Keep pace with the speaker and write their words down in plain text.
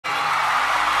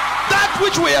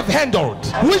which we have handled,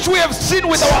 which we have seen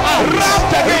with our eyes,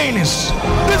 rubbed against.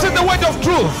 This is the word of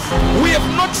truth. We have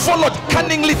not followed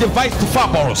cunningly devised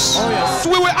fables.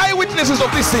 We were eyewitnesses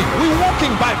of this thing. We walk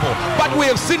in Bible, but we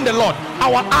have seen the Lord.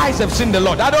 Our eyes have seen the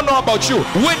Lord. I don't know about you.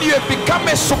 When you have become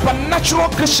a supernatural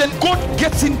Christian, God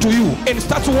gets into you and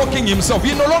starts walking himself.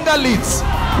 He no longer leads.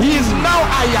 He is now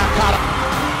Ayakara.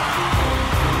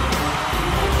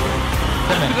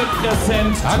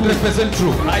 100%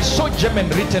 true. I saw German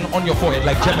written on your forehead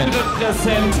like German.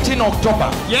 100%. In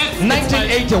October. Yes.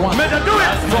 1981. Better do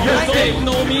it. You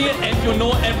know me and you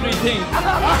know everything.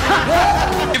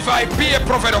 If I be a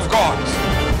prophet of God,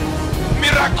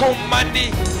 miracle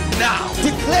money now.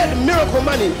 Declared miracle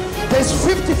money. There's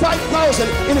 55,000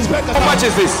 in his bank account. How much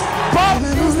is this?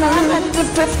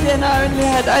 150 and I only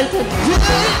had items.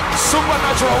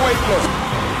 Supernatural weight loss.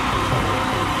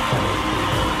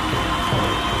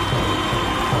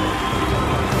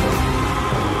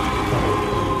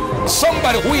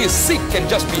 Somebody who is sick can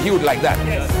just be healed like that.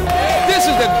 Yes. This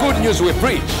is the good news we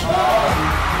preach.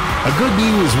 A good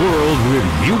news world with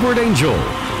Uebert Angel,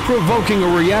 provoking a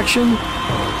reaction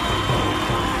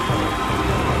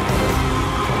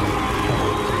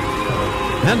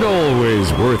and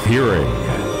always worth hearing.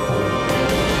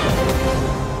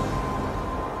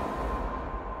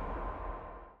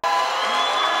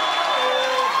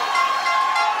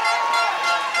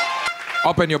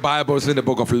 Open your Bibles in the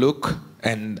book of Luke,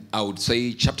 and I would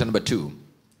say chapter number 2.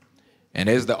 And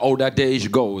as the older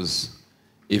age goes,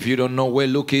 if you don't know where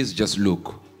Luke is, just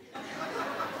look.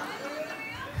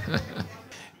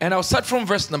 And I'll start from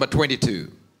verse number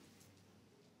 22.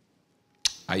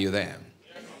 Are you there?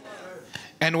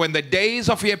 And when the days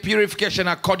of your purification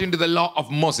according to the law of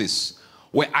Moses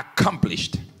were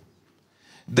accomplished,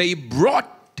 they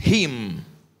brought him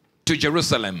to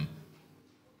Jerusalem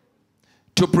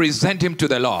to present him to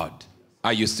the Lord.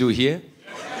 Are you still here?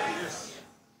 Yes.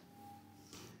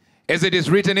 As it is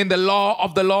written in the law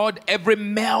of the Lord, every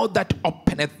male that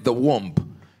openeth the womb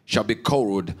shall be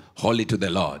called holy to the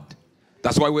Lord.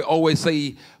 That's why we always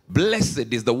say,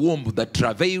 blessed is the womb that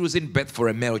travails in birth for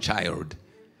a male child.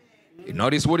 You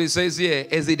notice what it says here,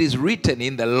 as it is written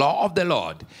in the law of the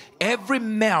Lord, every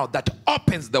male that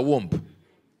opens the womb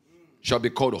shall be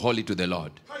called holy to the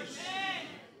Lord.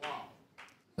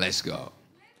 Let's go.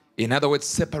 In other words,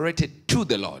 separated to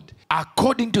the Lord,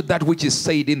 according to that which is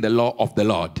said in the law of the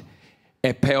Lord,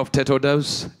 a pair of turtle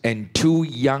doves and 2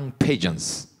 young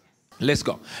pigeons. Let's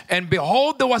go. And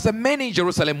behold, there was a man in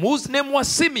Jerusalem whose name was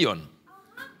Simeon.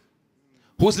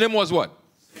 Whose name was what?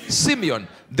 Simeon.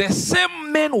 The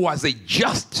same man was a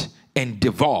just and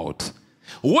devout,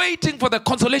 waiting for the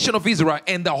consolation of Israel,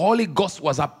 and the Holy Ghost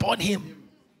was upon him.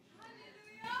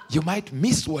 You might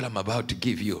miss what I'm about to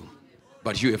give you,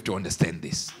 but you have to understand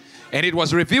this. And it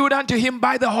was revealed unto him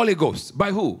by the Holy Ghost.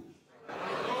 By who?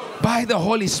 By the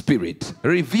Holy Spirit.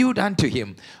 Revealed unto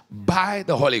him by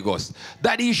the Holy Ghost,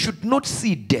 that he should not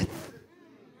see death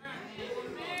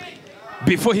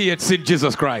before he had seen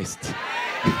Jesus Christ.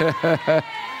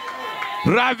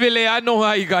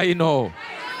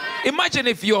 Imagine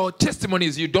if your testimony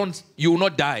is you will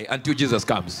not die until Jesus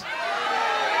comes.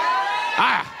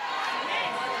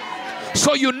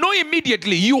 So you know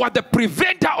immediately you are the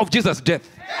preventer of Jesus' death.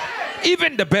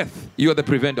 Even the birth, you are the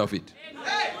preventer of it.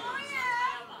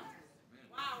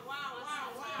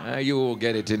 You will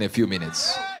get it in a few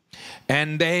minutes.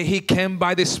 And he came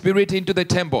by the Spirit into the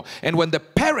temple. And when the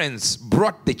parents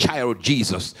brought the child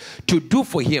Jesus to do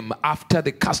for him after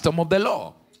the custom of the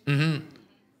law,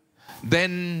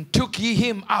 then took he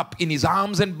him up in his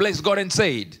arms and blessed God and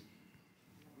said,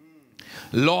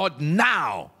 Lord,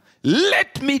 now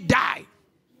let me die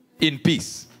in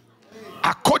peace,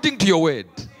 according to your word.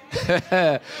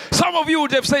 Some of you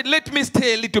would have said, let me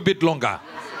stay a little bit longer.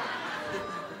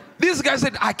 This guy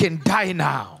said, I can die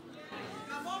now.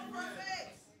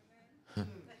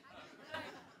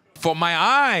 For my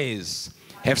eyes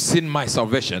have seen my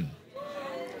salvation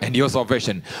and your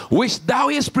salvation, which thou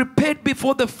hast prepared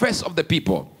before the face of the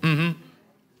people.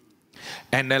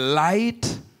 And a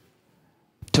light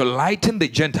to lighten the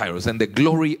Gentiles and the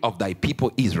glory of thy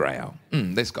people Israel.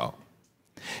 Let's go.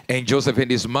 And Joseph and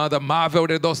his mother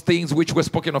marveled at those things which were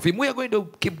spoken of him. We are going to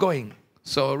keep going,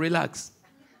 so relax.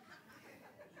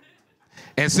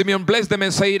 And Simeon blessed them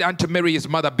and said unto Mary his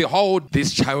mother, behold,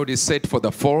 this child is set for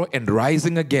the fall and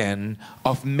rising again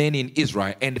of many in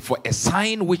Israel, and for a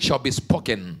sign which shall be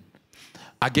spoken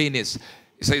again is,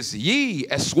 it says, yea,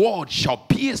 a sword shall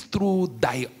pierce through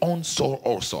thy own soul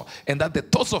also, and that the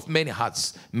thoughts of many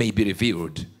hearts may be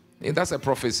revealed. And that's a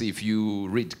prophecy if you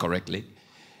read correctly.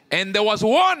 And there was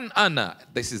one Anna.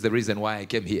 This is the reason why I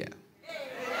came here.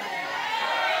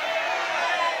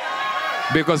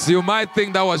 Because you might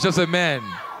think that was just a man.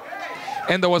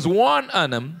 And there was one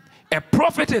Anam, a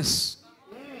prophetess,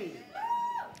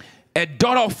 a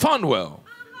daughter of Phanuel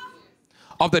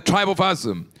of the tribe of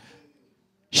Azum.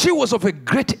 She was of a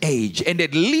great age and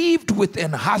had lived with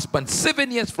an husband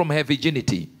 7 years from her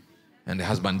virginity. And the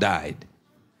husband died.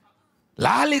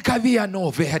 And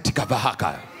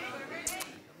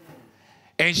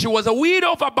she was a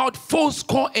widow of about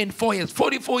 84 years,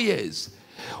 44 years,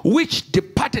 which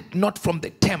departed not from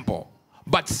the temple,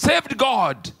 but served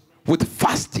God with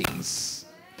fastings,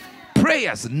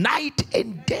 prayers, night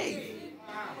and day.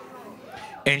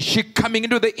 And she, coming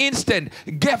into the instant,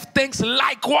 gave thanks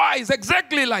likewise,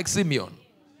 exactly like Simeon.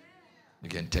 You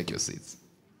can take your seats.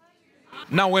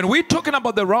 Now, when we're talking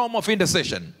about the realm of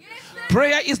intercession,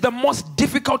 prayer is the most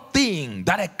difficult thing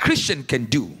that a Christian can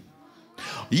do,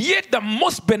 yet the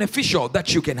most beneficial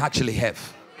that you can actually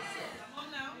have.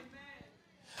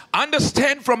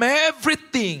 Understand, from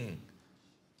everything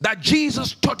that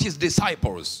Jesus taught his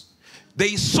disciples,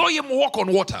 they saw him walk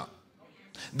on water.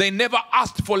 They never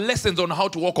asked for lessons on how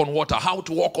to walk on water, how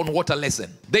to walk on water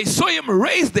lesson. They saw him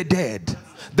raise the dead.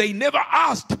 They never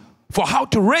asked for how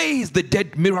to raise the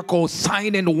dead miracle,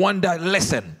 sign and wonder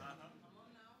lesson.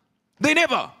 They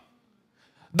never.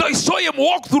 They saw him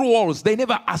walk through walls. They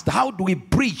never asked, how do we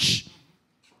preach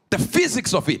the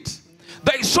physics of it?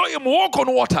 They saw him walk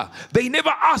on water. They never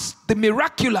asked the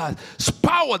miraculous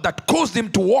power that caused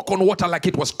him to walk on water like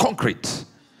it was concrete.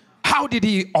 How did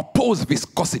he oppose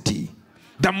viscosity,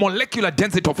 the molecular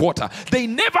density of water? They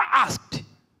never asked.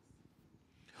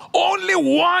 Only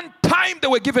one time they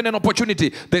were given an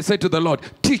opportunity, they said to the Lord,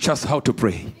 teach us how to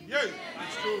pray. Yes.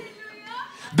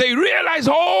 They realized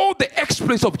all the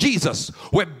exploits of Jesus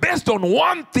were based on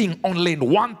one thing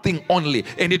only,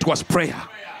 and it was prayer.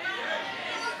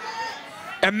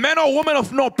 A man or woman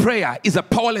of no prayer is a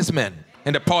powerless man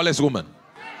and a powerless woman.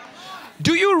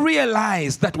 Do you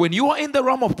realize that when you are in the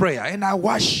realm of prayer, and I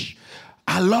watch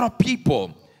a lot of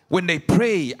people, when they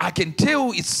pray, I can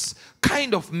tell it's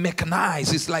kind of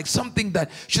mechanized. It's like something that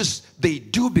just they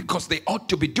do because they ought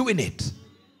to be doing it.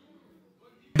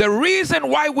 The reason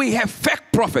why we have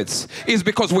fake prophets is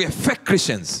because we are fake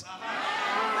Christians.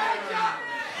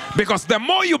 Because the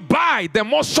more you buy, the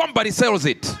more somebody sells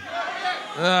it.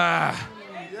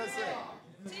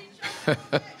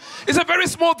 It's a very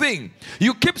small thing.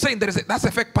 You keep saying that's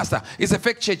a fake pastor, it's a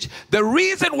fake church. The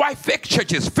reason why fake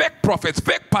churches, fake prophets,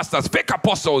 fake pastors, fake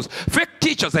apostles, fake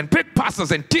teachers and fake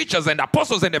pastors and teachers and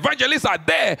apostles and evangelists are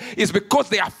there is because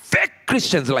they are fake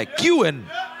Christians like you. And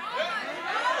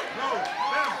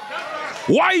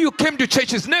why you came to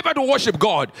church is never to worship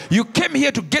God. You came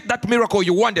here to get that miracle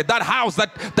you wanted, that house,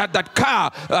 that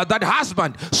car, that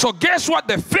husband. So guess what?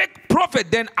 The fake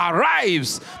prophet then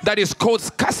arrives. That is called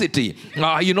scarcity.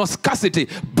 Scarcity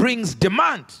brings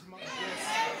demand.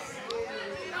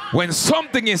 When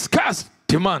something is scarce,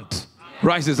 demand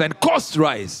rises and costs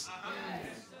rise.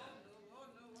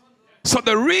 So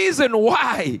the reason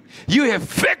why you have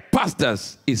fake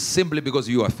pastors is simply because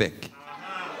you are fake.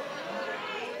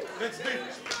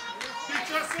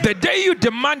 The day you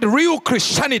demand real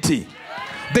Christianity,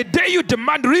 the day you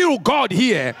demand real God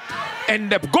here,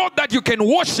 and the God that you can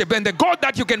worship, and the God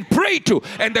that you can pray to,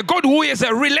 and the God who is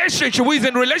a relationship, who is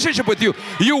in relationship with you,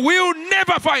 you will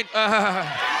never find.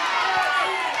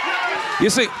 You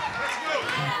see,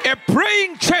 a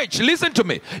praying church, listen to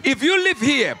me. If you live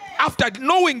here after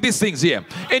knowing these things here,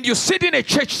 and you sit in a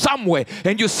church somewhere,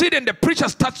 and you sit and the preacher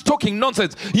starts talking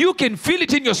nonsense, you can feel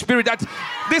it in your spirit that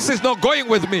this is not going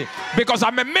with me. Because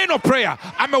I'm a man of prayer.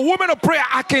 I'm a woman of prayer.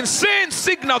 I can sense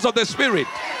signals of the spirit.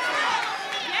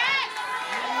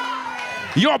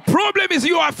 Your problem is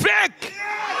you are fake.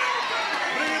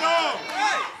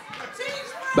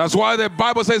 That's why the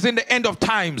Bible says in the end of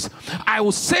times, I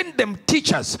will send them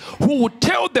teachers who will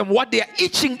tell them what their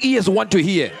itching ears want to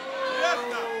hear.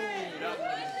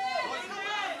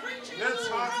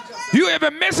 You have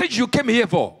a message you came here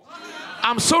for.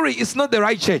 I'm sorry, it's not the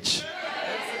right church.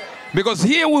 Because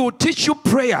here we will teach you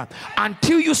prayer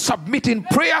until you submit in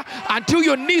prayer, until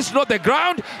your knees know the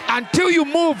ground, until you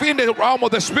move in the realm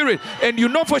of the spirit, and you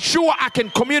know for sure I can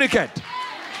communicate.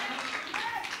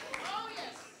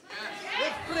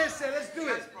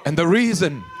 And the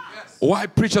reason why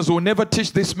preachers will never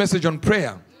teach this message on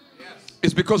prayer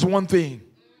is because one thing.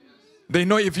 They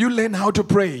know if you learn how to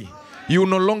pray, you will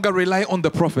no longer rely on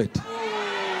the prophet.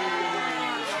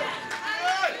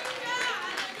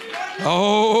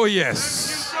 Oh,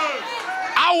 yes.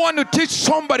 I want to teach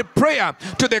somebody prayer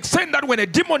to the extent that when a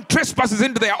demon trespasses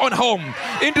into their own home,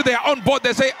 into their own boat,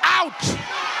 they say, out.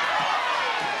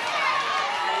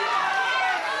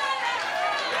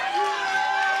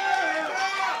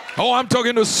 Oh, I'm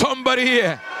talking to somebody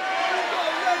here.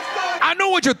 I know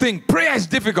what you think. Prayer is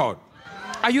difficult.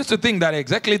 I used to think that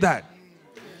exactly that.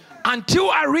 Until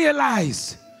I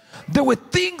realized there were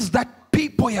things that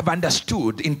people have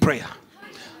understood in prayer.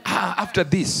 After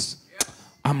this,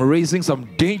 I'm raising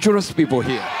some dangerous people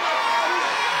here.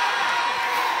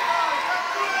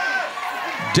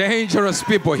 Dangerous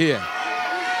people here.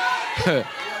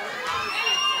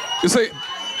 You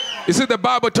see, the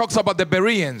Bible talks about the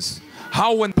Bereans.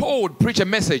 How when Paul would preach a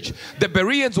message, the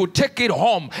Bereans would take it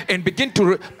home and begin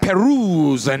to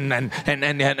peruse and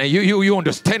you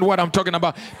understand what I'm talking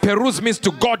about. Peruse means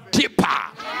to go deeper.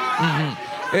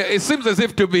 Mm-hmm. It seems as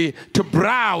if to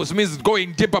browse means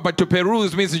going deeper, but to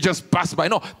peruse means to just pass by.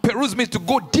 No, peruse means to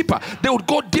go deeper. They would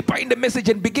go deeper in the message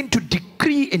and begin to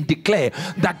decree and declare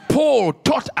that Paul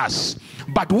taught us,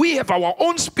 but we have our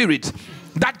own spirit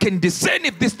that can discern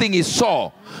if this thing is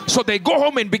so. So they go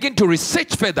home and begin to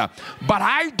research further. But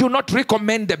I do not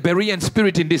recommend the Berean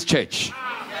spirit in this church.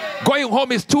 Going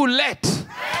home is too late.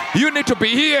 You need to be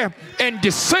here and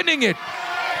discerning it.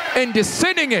 And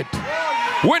discerning it.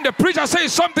 When the preacher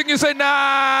says something, you say,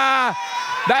 nah,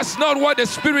 that's not what the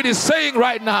spirit is saying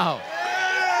right now.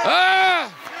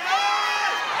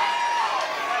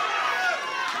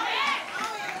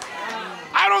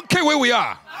 I don't care where we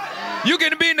are. You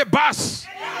can be in a bus.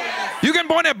 You can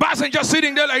be on a bus and just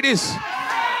sitting there like this.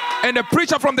 And the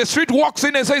preacher from the street walks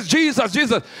in and says, Jesus,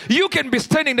 Jesus. You can be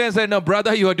standing there and say, no,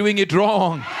 brother, you are doing it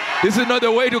wrong. This is not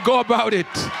the way to go about it.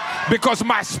 Because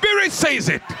my spirit says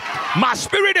it. My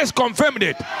spirit has confirmed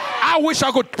it. I wish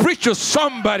I could preach to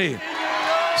somebody.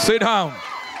 Sit down.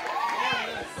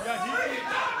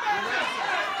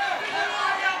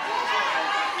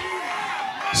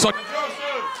 So,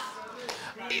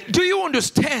 do you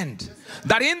understand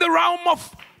that in the realm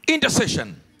of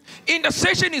intercession,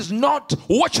 intercession is not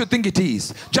what you think it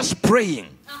is, just praying.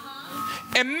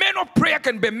 A man of prayer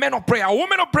can be a man of prayer. A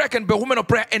woman of prayer can be a woman of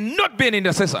prayer and not be an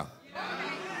intercessor.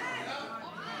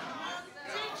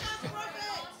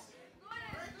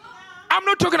 I'm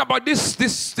not talking about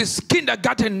this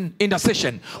kindergarten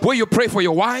intercession where you pray for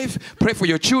your wife, pray for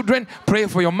your children, pray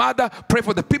for your mother, pray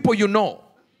for the people you know.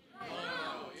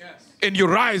 And you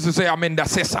rise and say, I'm an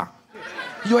intercessor.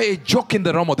 You are a joke in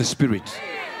the realm of the spirit.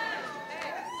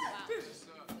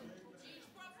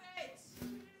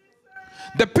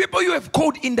 The people you have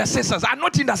called intercessors are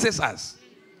not intercessors.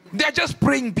 They are just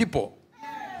praying people.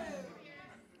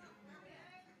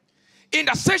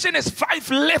 Intercession has 5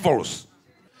 levels.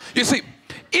 You see,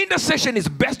 intercession is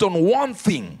based on one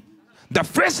thing. The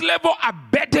first level are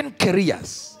burden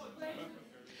carriers.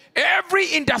 Every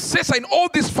intercessor in all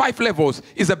these 5 levels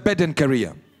is a burden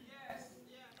carrier.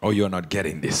 Oh, you're not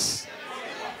getting this.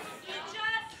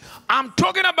 I'm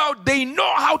talking about they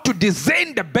know how to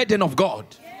discern the burden of God.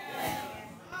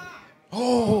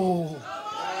 Oh.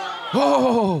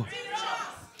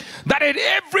 That at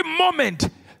every moment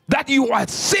that you are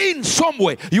seen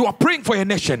somewhere, you are praying for a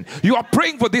nation, you are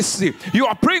praying for this city, you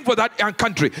are praying for that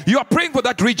country, you are praying for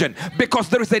that region, because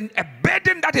there is a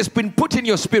burden that has been put in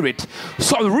your spirit.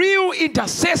 So real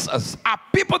intercessors are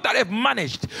people that have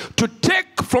managed to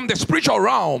take from the spiritual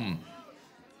realm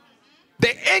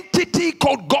the entity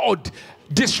called God,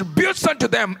 distributes unto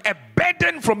them a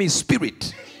burden from his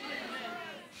spirit.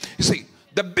 You see,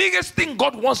 the biggest thing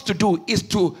God wants to do is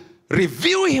to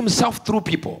reveal himself through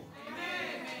people.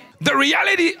 The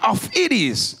reality of it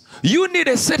is, you need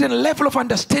a certain level of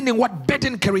understanding what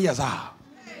burden carriers are.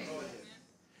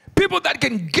 People that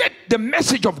can get the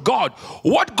message of God.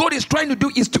 What God is trying to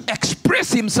do is to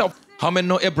express himself. How many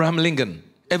know Abraham Lincoln?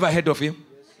 Ever heard of him?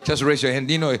 Just raise your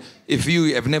hand. You know, if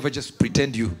you have never, just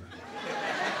pretend you.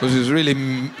 Because it really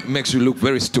makes you look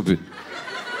very stupid.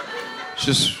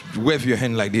 Just wave your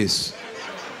hand like this.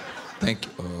 Thank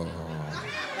you. Oh.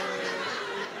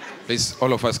 Please,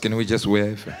 all of us, can we just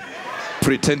wave?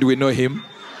 Pretend we know him.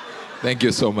 Thank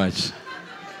you so much.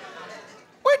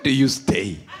 Where do you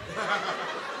stay?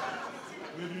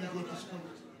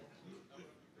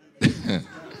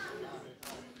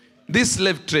 This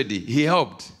slave tradie, he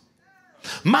helped.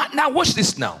 Now watch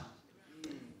this now.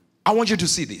 I want you to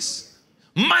see this.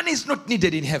 Man is not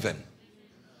needed in heaven.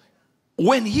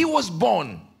 When he was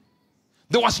born,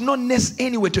 there was no nurse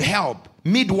anywhere to help,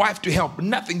 midwife to help,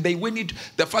 nothing.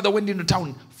 The father went into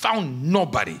town, found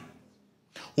nobody.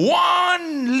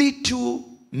 One little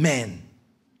man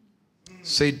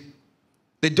said,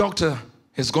 the doctor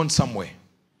has gone somewhere.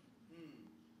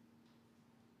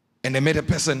 And they met a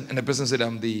person, and the person said,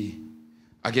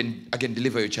 I can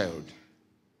deliver your child.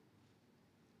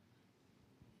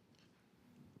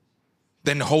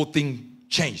 Then the whole thing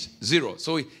changed. Zero.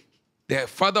 So the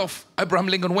father of Abraham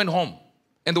Lincoln went home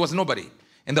And there was nobody.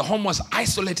 And the home was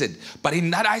isolated. But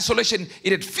in that isolation,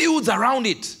 it had fields around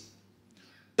it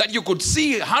that you could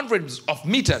see hundreds of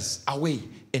meters away,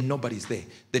 and nobody's there.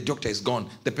 The doctor is gone.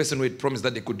 The person who had promised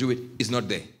that they could do it is not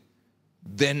there.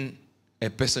 Then a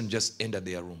person just entered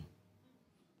their room.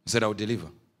 Said, I'll deliver.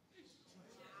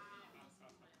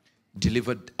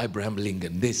 Delivered Abraham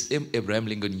Lincoln. This same Abraham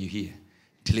Lincoln you hear,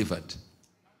 delivered.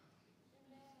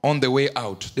 On the way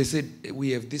out, they said,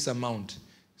 we have this amount.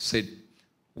 Said,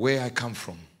 where I come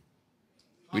from,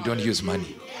 we don't use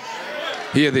money.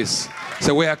 Hear this.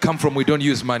 So where I come from, we don't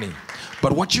use money.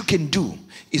 But what you can do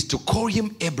is to call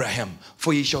him Abraham,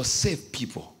 for he shall save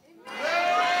people.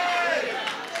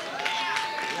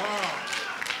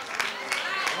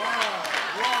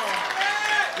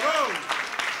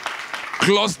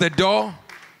 Close the door.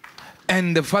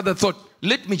 And the father thought,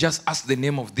 let me just ask the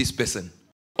name of this person.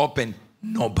 Open.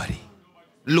 Nobody.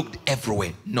 Looked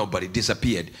everywhere. Nobody.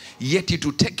 Disappeared. Yet it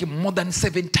would take him more than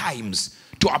 7 times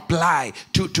to apply,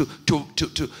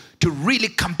 to really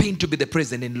campaign to be the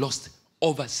president, and lost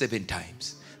over 7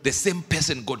 times. The same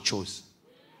person God chose.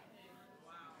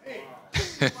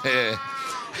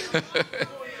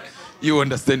 You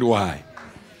understand why?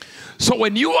 So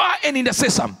when you are an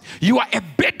intercessor, you are a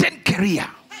burden carrier.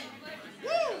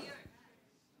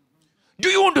 Do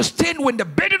you understand when the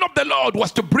burden of the Lord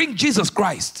was to bring Jesus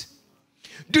Christ?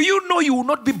 Do you know you will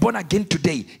not be born again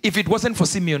today if it wasn't for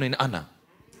Simeon and Anna?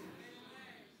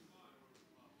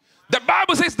 The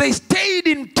Bible says they stayed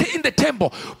in the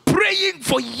temple praying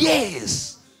for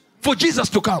years for Jesus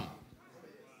to come.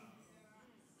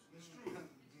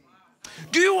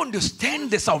 Do you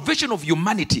understand the salvation of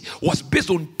humanity was based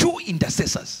on 2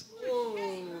 intercessors?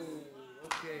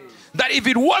 That if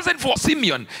it wasn't for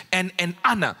Simeon and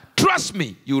Anna, trust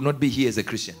me, you will not be here as a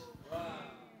Christian.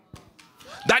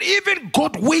 That even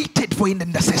God waited for an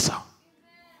intercessor.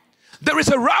 There is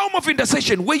a realm of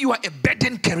intercession where you are a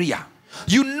burden carrier.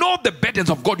 You know the burdens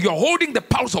of God. You're holding the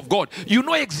pulse of God. You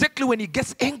know exactly when he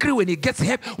gets angry, when he gets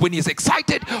happy, when he's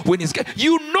excited, when he's...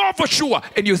 You know for sure.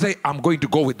 And you say, I'm going to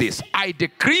go with this. I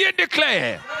decree and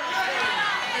declare,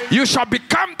 you shall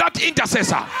become that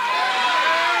intercessor.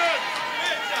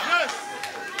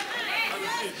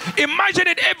 Imagine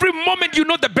it every moment. You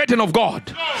know the burden of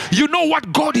God. You know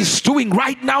what God is doing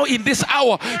right now in this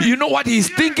hour. You know what he's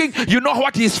thinking. You know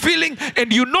what he's feeling.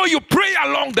 And you know you pray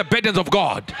along the burdens of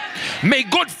God. May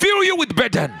God fill you with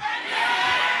burden.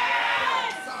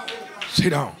 Sit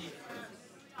down.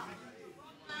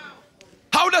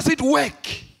 How does it work?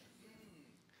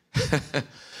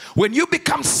 When you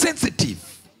become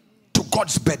sensitive to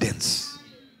God's burdens,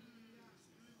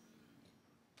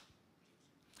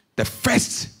 the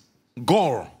first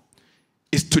goal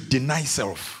is to deny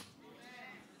self.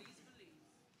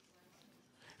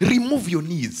 Remove your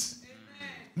needs.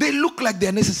 They look like they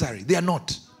are necessary. They are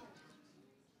not.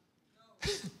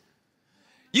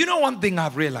 You know one thing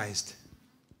I've realized?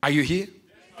 Are you here?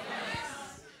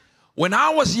 Yes. When I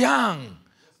was young,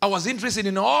 I was interested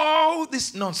in all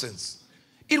this nonsense.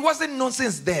 It wasn't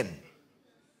nonsense then.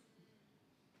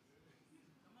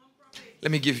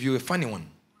 Let me give you a funny one.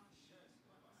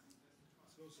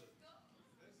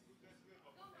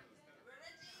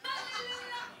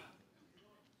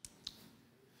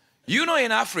 You know,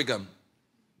 in Africa,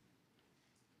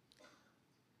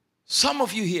 some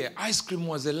of you here, ice cream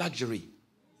was a luxury.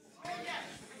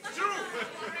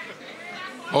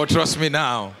 Oh, trust me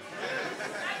now.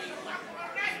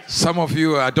 Some of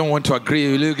you, I don't want to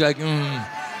agree. You look like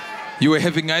you were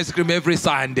having ice cream every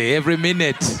Sunday, every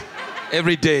minute,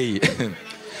 every day.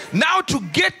 Now to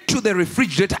get to the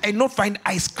refrigerator and not find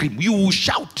ice cream, you will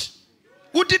shout.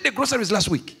 Who did the groceries last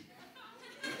week?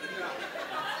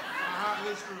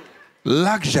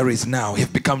 Luxuries now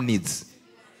have become needs.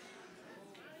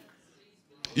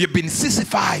 You've been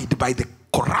sissified by the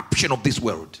corruption of this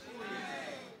world.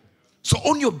 So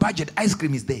on your budget, ice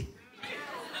cream is there.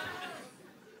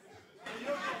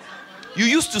 You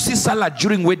used to see salad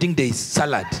during wedding days.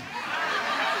 Salad.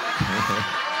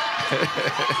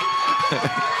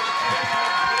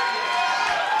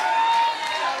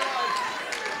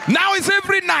 Now it's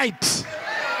every night.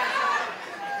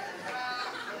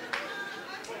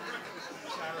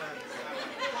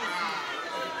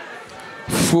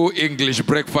 Full English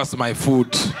breakfast, my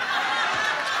food.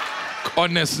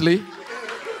 Honestly.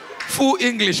 Full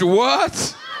English,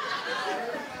 what?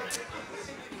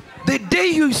 The day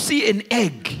you see an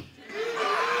egg,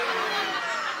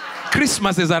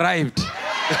 Christmas has arrived.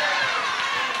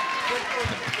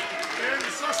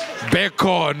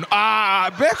 Bacon.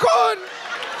 Bacon.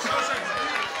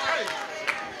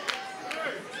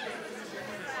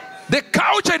 The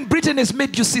culture in Britain has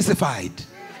made you sissified.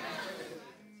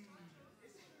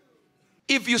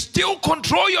 if you still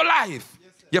control your life,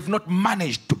 you have not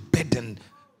managed to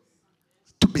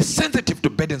be sensitive to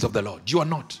burdens of the Lord. You are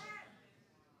not.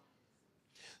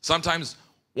 Sometimes,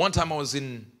 one time I was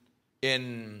in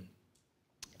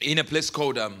a place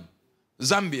called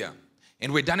Zambia,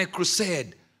 and we done a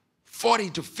crusade. 40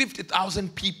 to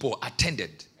 50,000 people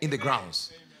attended in the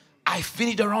grounds. I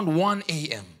finished around 1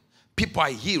 a.m. People are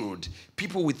healed.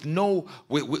 People with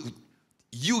with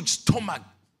huge stomach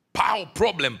bowel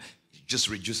problem, just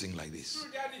reducing like this.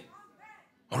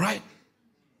 All right?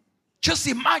 Just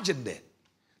imagine that.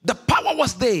 The power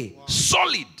was there,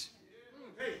 solid.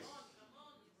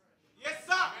 Yes,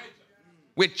 sir.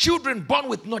 With children born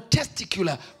with no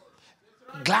testicular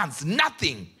glands,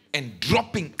 nothing, and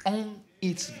dropping on,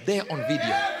 it's there on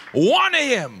video. 1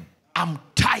 a.m., I'm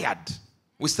tired.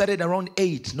 We started around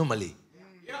 8 normally.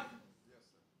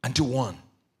 Until 1.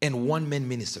 And 1 man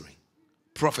ministering,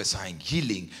 prophesying,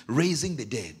 healing, raising the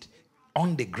dead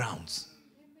on the grounds.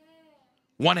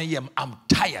 1 a.m., I'm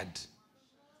tired.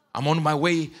 I'm on my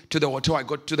way to the hotel. I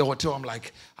got to the hotel, I'm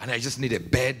like, and I just need a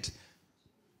bed.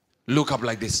 Look up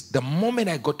like this. The moment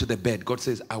I got to the bed, God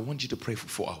says, I want you to pray for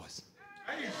 4 hours.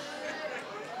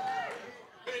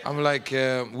 I'm like,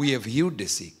 we have healed the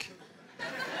sick.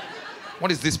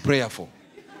 What is this prayer for?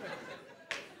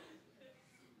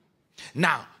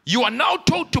 Now, you are now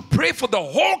told to pray for the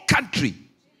whole country.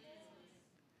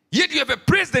 Yet you have a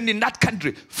president in that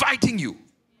country fighting you.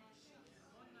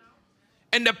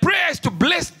 And the prayer is to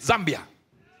bless Zambia.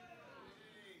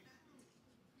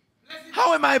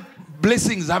 How am I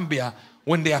blessing Zambia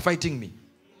when they are fighting me?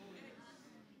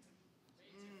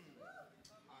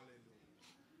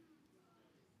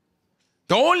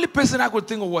 The only person I could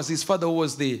think of was his father, who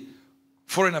was the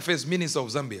foreign affairs minister of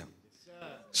Zambia.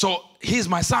 So he's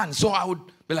my son. So I would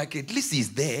be like, at least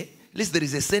he's there. At least there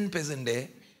is a sane person there.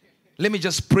 Let me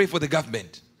just pray for the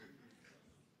government.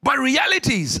 But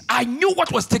reality is, I knew what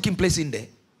was taking place in there.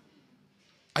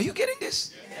 Are you getting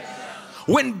this? Yes.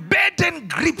 When burden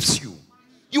grips you,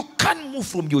 you can't move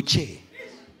from your chair.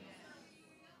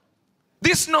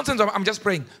 This nonsense, I'm just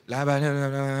praying.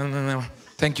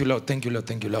 Thank you, Lord. Thank you, Lord.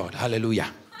 Thank you, Lord.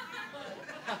 Hallelujah.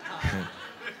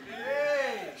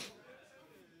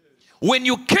 When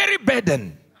you carry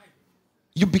burden,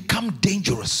 you become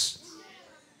dangerous.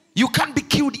 You can't be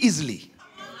killed easily.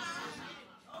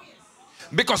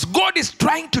 Because God is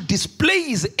trying to display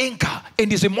his anger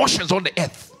and his emotions on the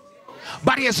earth.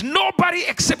 But he has nobody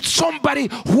except somebody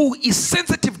who is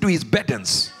sensitive to his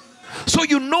burdens. So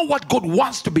you know what God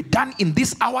wants to be done in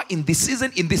this hour, in this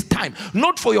season, in this time.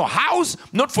 Not for your house,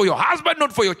 not for your husband,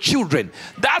 not for your children.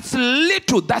 That's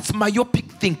little, that's myopic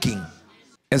thinking.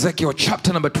 Ezekiel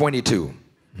chapter number 22,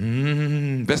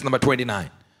 verse number 29.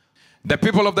 The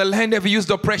people of the land have used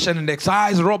oppression and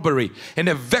excised robbery, and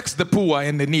have vexed the poor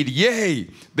and the needy. Yea,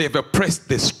 they have oppressed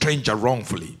the stranger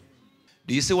wrongfully.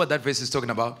 Do you see what that verse is talking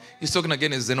about? He's talking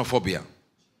again is xenophobia.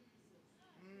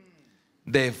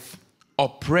 They've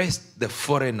oppressed the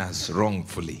foreigners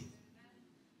wrongfully.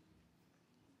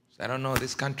 I don't know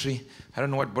this country. I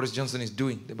don't know what Boris Johnson is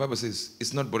doing. The Bible says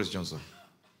it's not Boris Johnson.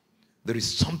 There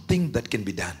is something that can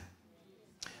be done.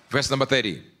 Verse number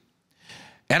 30.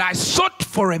 And I sought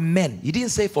for a man. He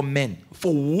didn't say for men.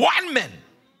 For one man.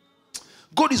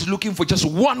 God is looking for just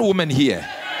one woman here.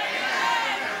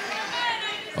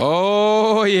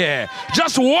 Oh yeah.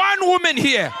 Just one woman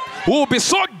here who will be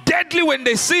so deadly when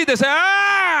they see this.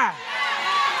 Ah!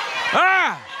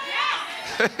 Ah!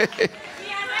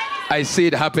 I see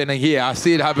it happening here. I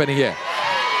see it happening here.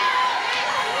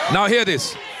 Now hear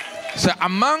this. So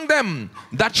among them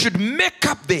that should make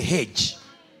up the hedge.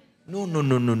 No,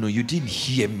 you didn't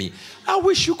hear me. I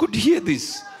wish you could hear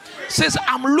this. Says,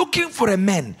 I'm looking for a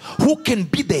man who can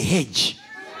be the hedge.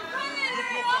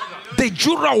 The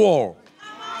Jura wall.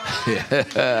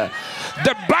 The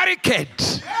barricade.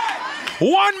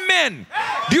 One man.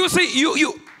 Do you see?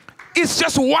 You it's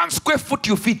just 1 square foot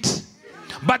you fit.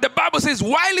 But the Bible says,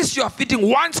 while you are fitting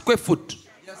 1 square foot,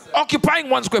 occupying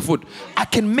 1 square foot, I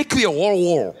can make you a whole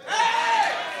wall.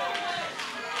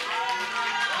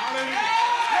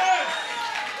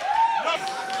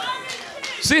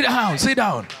 Sit down, sit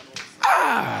down.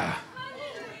 Ah.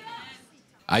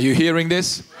 Are you hearing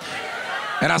this?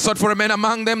 And I sought for a man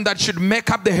among them that should make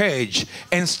up the hedge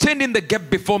and stand in the gap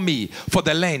before me for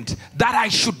the land, that I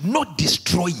should not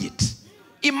destroy it.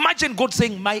 Imagine God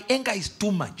saying, my anger is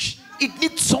too much. It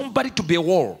needs somebody to be a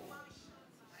wall.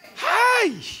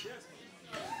 Hi.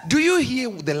 Do you hear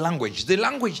the language? The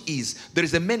language is, there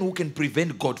is a man who can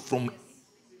prevent God from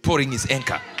pouring his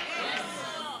anger.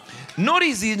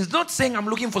 Notice he's not saying, I'm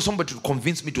looking for somebody to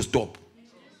convince me to stop.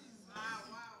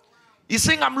 He's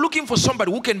saying, I'm looking for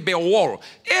somebody who can bear war.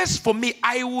 As for me,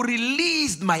 I will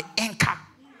release my anchor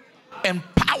and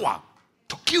power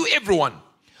to kill everyone.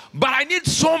 But I need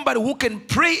somebody who can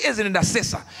pray as an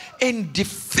intercessor and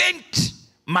defend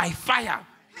my fire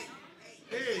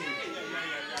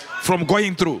from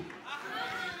going through.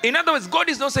 In other words, God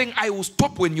is not saying, I will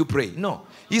stop when you pray. No.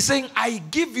 He's saying, I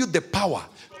give you the power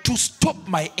to stop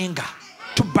my anger,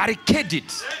 to barricade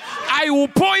it. I will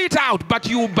pour it out, but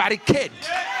you will barricade.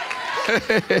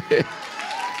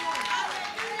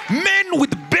 Men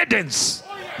with burdens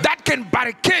that can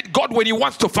barricade God when he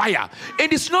wants to fire.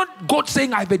 And it's not God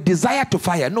saying, I have a desire to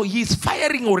fire. No, he's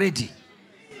firing already.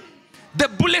 The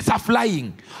bullets are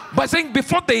flying. But saying,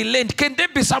 before they land, can there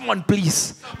be someone,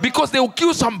 please? Because they will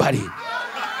kill somebody.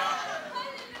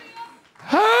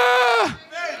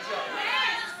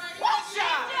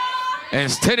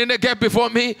 And stand in the gap before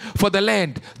me for the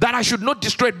land, that I should not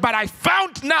destroy it, but I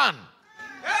found none.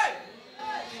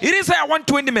 He didn't say I want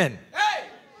 20 men.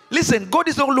 Listen, God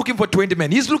is not looking for 20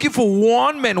 men. He's looking for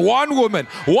one man, one woman,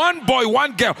 one boy,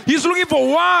 one girl. He's looking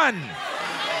for one.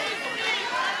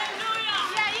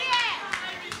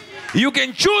 You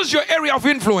can choose your area of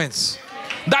influence.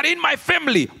 That in my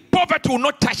family, poverty will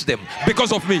not touch them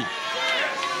because of me.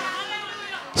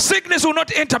 Sickness will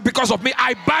not enter because of me.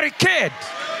 I barricade.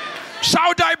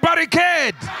 Shout, I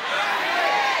barricade.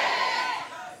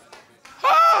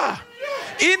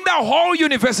 In the whole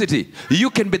university,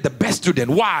 you can be the best student.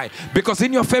 Why? Because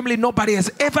in your family, nobody has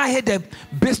ever had a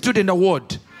best student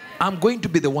award. I'm going to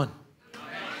be the one.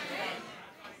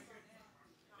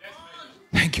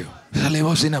 Thank you.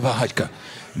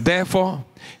 Therefore,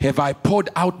 have I poured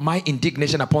out my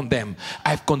indignation upon them.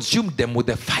 I've consumed them with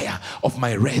the fire of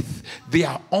my wrath.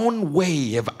 Their own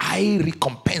way have I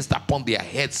recompensed upon their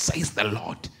heads, says the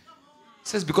Lord. It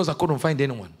says, because I couldn't find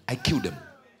anyone, I killed them.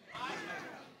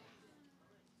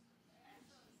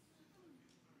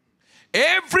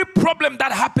 Every problem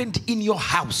that happened in your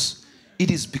house,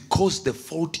 it is because the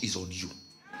fault is on you.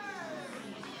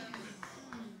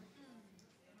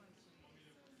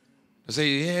 I say,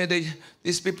 yeah,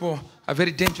 these people are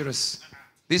very dangerous.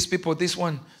 These people, this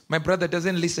one, my brother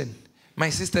doesn't listen. My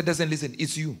sister doesn't listen.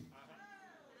 It's you.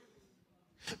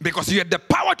 Because you had the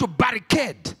power to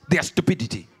barricade their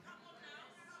stupidity.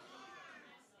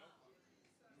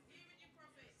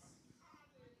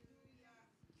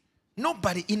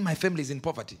 Nobody in my family is in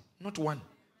poverty. Not one.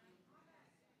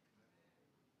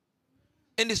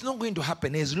 And it's not going to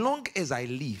happen. As long as I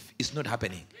live, it's not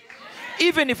happening.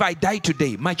 Even if I die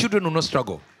today, my children will not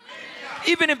struggle.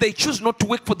 Even if they choose not to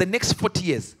work for the next 40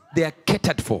 years, they are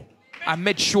catered for. I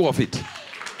made sure of it.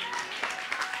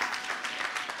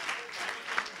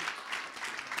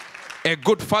 A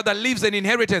good father leaves an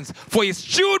inheritance for his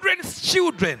children's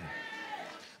children.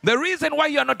 The reason why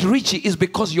you are not rich is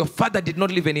because your father did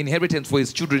not leave an inheritance for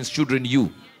his children's children,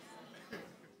 you.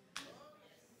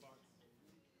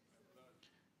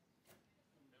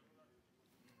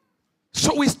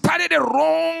 So we started a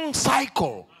wrong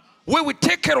cycle where we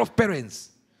take care of parents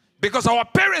because our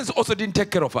parents also didn't take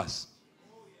care of us.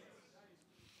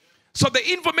 So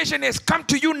the information has come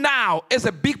to you now as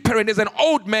a big parent, as an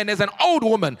old man, as an old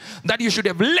woman, that you should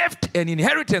have left an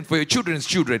inheritance for your children's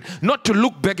children, not to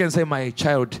look back and say, my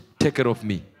child, take care of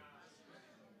me.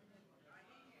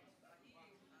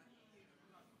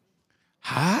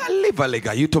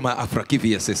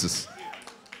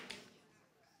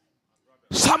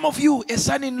 Some of you, a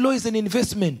son-in-law is an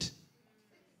investment.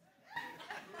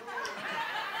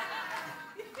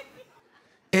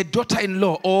 A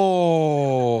daughter-in-law,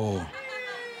 oh,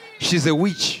 she's a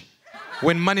witch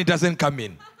when money doesn't come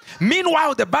in.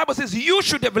 Meanwhile, the Bible says you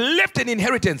should have left an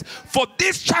inheritance for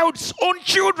this child's own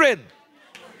children.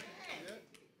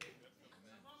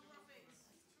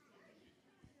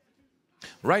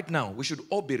 Right now, we should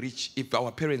all be rich if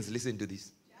our parents listen to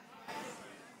this.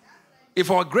 If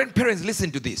our grandparents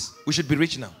listen to this, we should be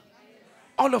rich now.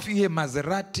 All of you here,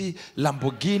 Maserati,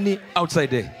 Lamborghini,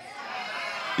 outside there.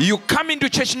 You come into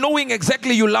church knowing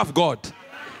exactly you love God.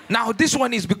 Now this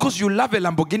one is because you love a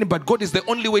Lamborghini, but God is the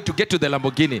only way to get to the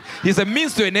Lamborghini. He's a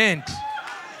means to an end.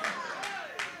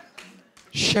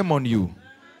 Shame on you.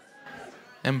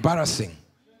 Embarrassing.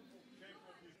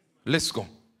 Let's go.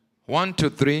 1, 2,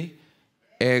 3.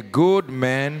 A good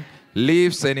man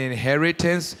leaves an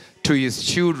inheritance to his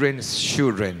children's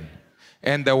children,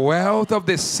 and the wealth of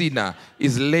the sinner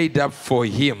is laid up for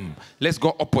him. Let's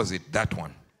go opposite that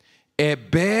one. A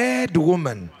bad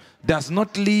woman does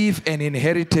not leave an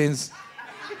inheritance.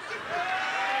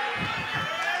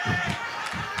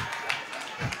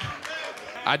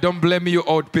 I don't blame you,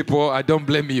 old people. I don't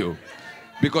blame you.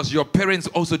 Because your parents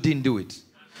also didn't do it.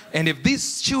 And if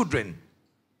these children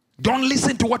don't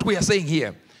listen to what we are saying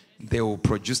here, they will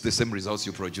produce the same results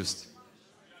you produced.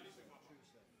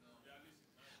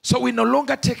 So we no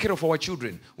longer take care of our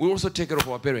children. We also take care of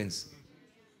our parents.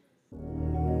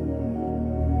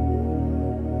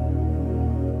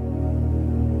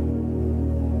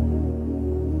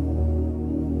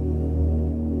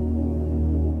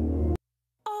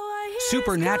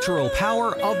 Supernatural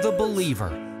power of the believer.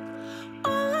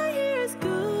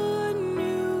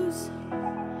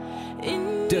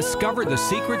 Discover the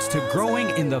secrets to growing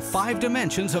in the 5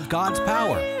 dimensions of God's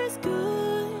power.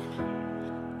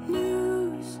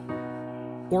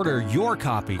 Order your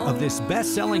copy of this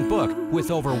best-selling book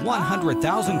with over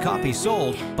 100,000 copies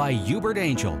sold by Uebert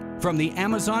Angel from the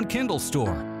Amazon Kindle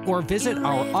store, or visit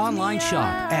our online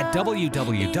shop at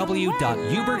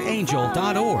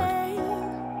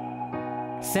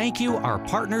www.howard-browne.org. Thank you, our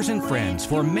partners and friends,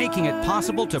 for making it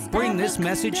possible to bring this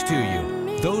message to you.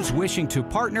 Those wishing to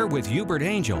partner with Uebert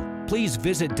Angel, please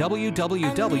visit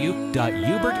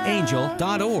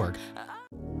www.howard-browne.org.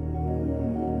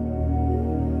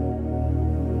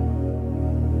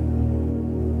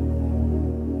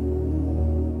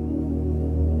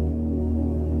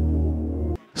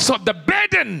 So the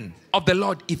burden of the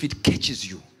Lord, if it catches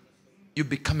you, you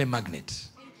become a magnet.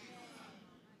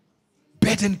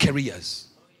 Burden carriers.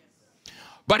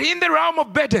 But in the realm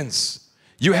of burdens,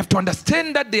 you have to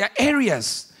understand that there are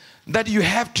areas that you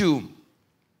have to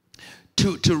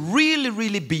really,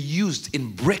 really be used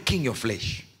in breaking your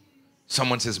flesh.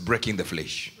 Someone says breaking the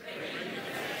flesh.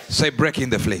 Say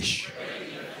breaking the flesh.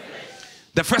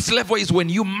 The first level is when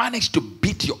you manage to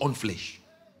beat your own flesh.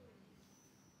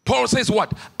 Paul says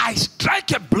what? I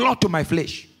strike a blow to my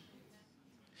flesh.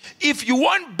 If you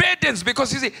want burdens,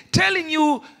 because you see, telling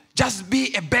you just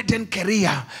be a burden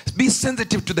carrier, be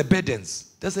sensitive to the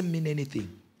burdens, doesn't mean anything.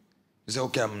 You say,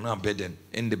 okay, I'm not burden,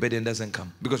 and the burden doesn't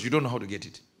come because you don't know how to get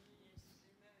it.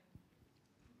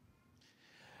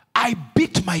 I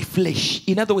beat my flesh.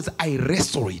 In other words, I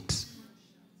wrestle it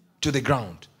to the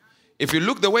ground. If you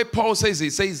look the way Paul says, he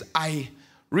says, I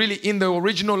really, in the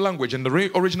original language, in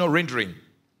the original rendering,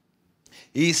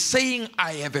 he's saying,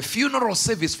 I have a funeral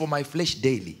service for my flesh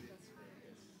daily.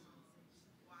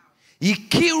 He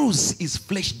kills his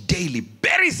flesh daily,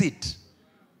 buries it.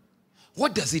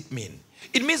 What does it mean?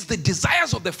 It means the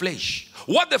desires of the flesh.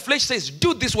 What the flesh says,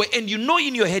 do this way, and you know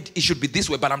in your head it should be this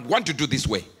way, but I want to do this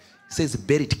way. It says,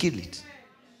 bury it, kill it.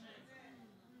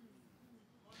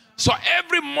 So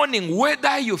every morning,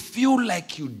 whether you feel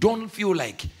like you don't feel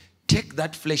like, take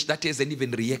that flesh that hasn't even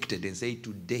reacted and say,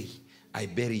 today I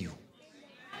bury you.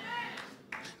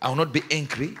 I will not be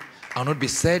angry. I will not be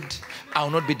sad. I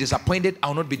will not be disappointed. I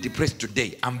will not be depressed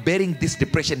today. I'm burying this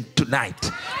depression tonight,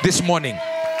 this morning.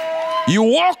 You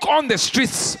walk on the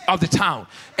streets of the town,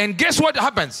 and guess what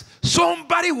happens?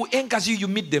 Somebody who angers you, you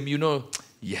meet them, you know,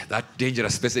 yeah, that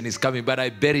dangerous person is coming, but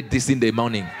I buried this in the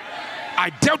morning.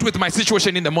 I dealt with my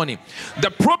situation in the morning.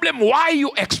 The problem why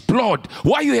you explode,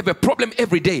 why you have a problem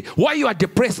every day, why you are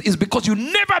depressed is because you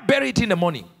never bury it in the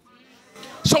morning.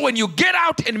 So when you get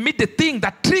out and meet the thing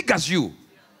that triggers you,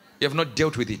 you have not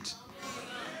dealt with it.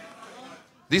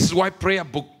 This is why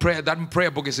that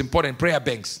prayer book is important, prayer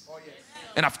banks.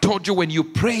 And I've told you, when you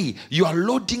pray, you are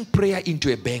loading prayer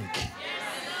into a bank.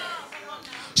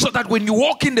 So that when you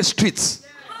walk in the streets,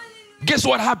 guess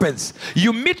what happens?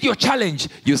 You meet your challenge.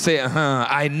 You say,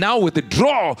 I now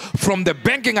withdraw from the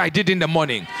banking I did in the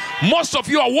morning. Most of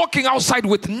you are walking outside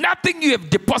with nothing you have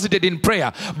deposited in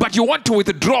prayer, but you want to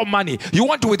withdraw money. You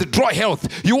want to withdraw health.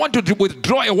 You want to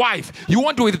withdraw a wife. You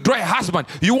want to withdraw a husband.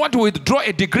 You want to withdraw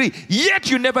a degree,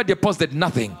 yet you never deposited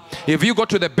nothing. If you go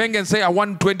to the bank and say, I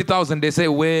want 20,000, they say,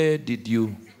 where did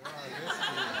you?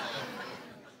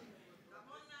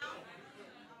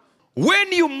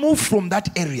 When you move from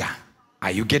that area,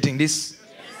 are you getting this? Yes.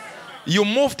 You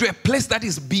move to a place that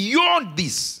is beyond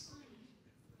this,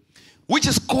 which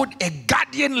is called a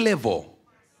guardian level.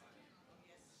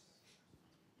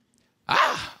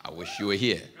 I wish you were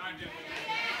here.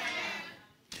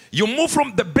 You move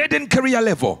from the burden carrier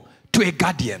level to a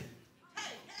guardian.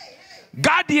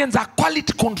 Guardians are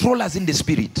quality controllers in the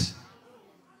spirit.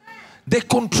 They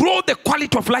control the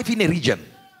quality of life in a region.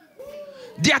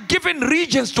 They are given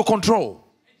regions to control.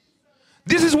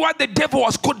 This is why the devil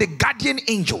was called the guardian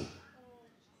angel.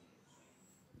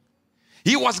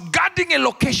 He was guarding a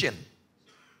location.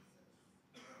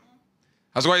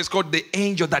 That's why it's called the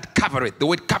angel that covereth. The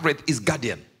word covereth is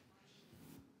guardian.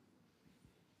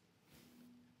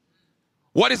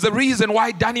 What is the reason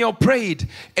why Daniel prayed?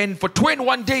 And for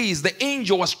 21 days, the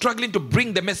angel was struggling to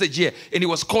bring the message here. And he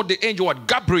was called the angel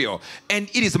Gabriel. And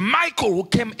it is Michael who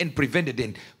came and prevented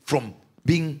him from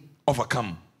being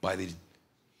overcome by the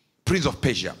prince of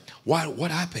Persia.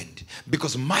 What happened?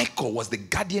 Because Michael was the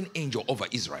guardian angel over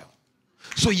Israel.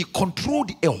 So he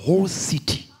controlled a whole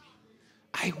city.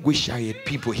 I wish I had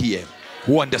people here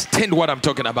who understand what I'm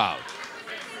talking about.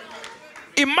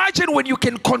 Imagine when you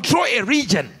can control a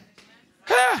region.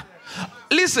 Huh?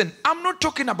 Listen, I'm not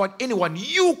talking about anyone.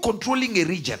 You controlling a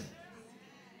region.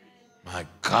 My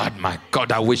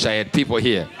God, I wish I had people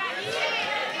here.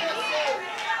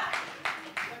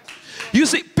 You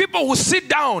see, people will sit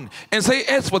down and say,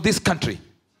 as for this country,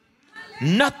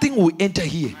 nothing will enter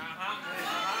here.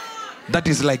 That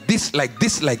is like this, like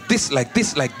this, like this, like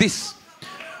this, like this.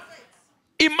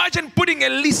 Imagine putting a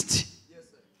list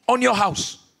on your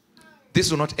house.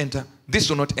 This will not enter, this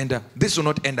will not enter, this will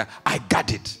not enter. I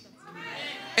got it.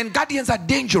 And guardians are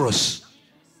dangerous.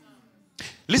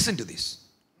 Listen to this.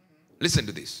 Listen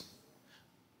to this.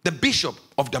 The bishop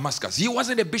of Damascus. He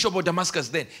wasn't a bishop of Damascus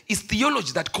then. It's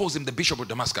theology that calls him the bishop of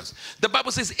Damascus. The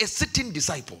Bible says a certain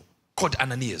disciple called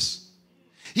Ananias.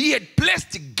 He had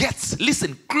placed gates,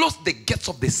 listen, closed the gates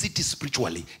of the city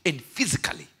spiritually and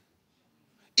physically.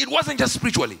 It wasn't just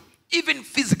spiritually, even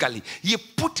physically. He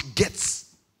put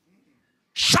gates,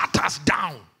 shutters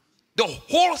down, the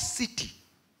whole city.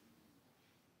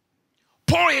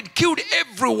 Paul had killed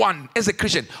everyone as a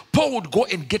Christian. Paul would go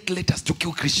and get letters to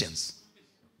kill Christians.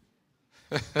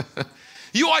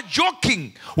 You are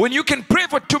joking when you can pray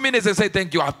for 2 minutes and say,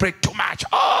 thank you, I prayed too much.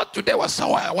 Oh, today was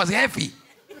heavy.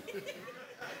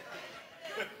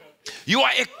 You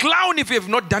are a clown if you have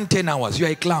not done 10 hours. You are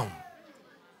a clown.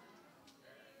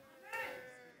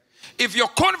 If your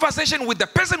conversation with the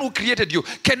person who created you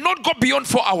cannot go beyond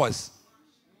 4 hours,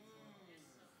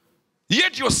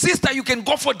 yet your sister, you can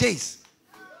go for days.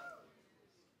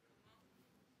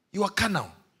 You are carnal.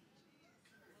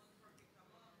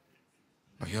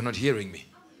 No, you're not hearing me.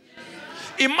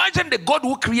 Imagine the God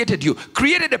who created you,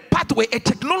 created a pathway, a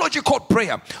technology called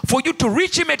prayer, for you to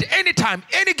reach him at any time,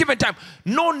 any given time.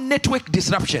 No network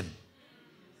disruption.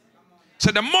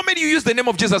 So the moment you use the name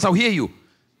of Jesus, I'll hear you.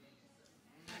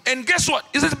 And guess what?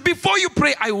 It says, before you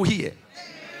pray, I will hear.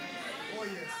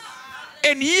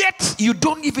 And yet, you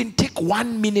don't even take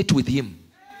 1 minute with him.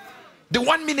 The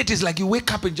 1 minute is like you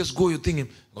wake up and just go, you're thinking,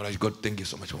 God, thank you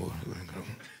so much.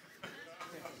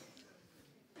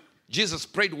 Jesus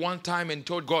prayed one time and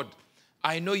told God,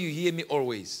 I know you hear me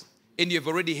always. And you've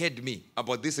already heard me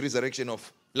about this resurrection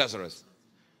of Lazarus.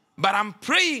 But I'm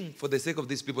praying for the sake of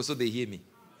these people so they hear me.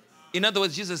 In other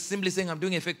words, Jesus is simply saying, I'm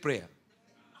doing a fake prayer.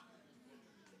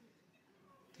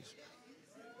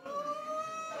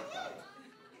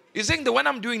 He's saying the one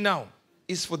I'm doing now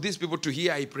is for these people to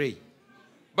hear I pray.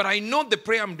 But I know the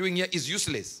prayer I'm doing here is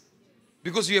useless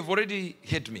because you have already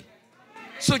heard me.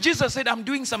 So Jesus said, I'm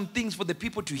doing some things for the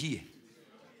people to hear.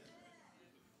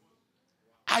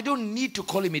 I don't need to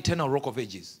call him eternal rock of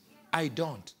ages. I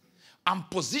don't. I'm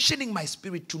positioning my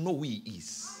spirit to know who he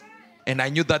is. And I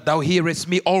knew that thou hearest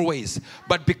me always.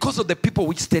 But because of the people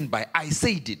which stand by, I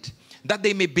said it, that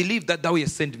they may believe that thou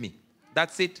hast sent me.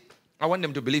 That's it. I want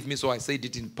them to believe me, so I said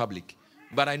it in public.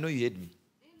 But I know you heard me.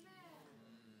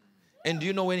 And do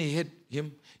you know when he heard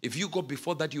him? If you go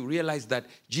before that, you realize that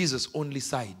Jesus only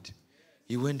sighed.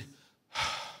 He went,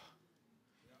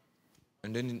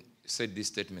 and then he said this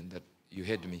statement that you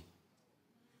heard me.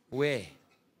 Where?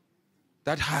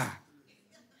 That ha.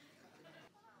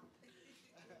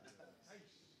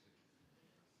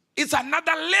 It's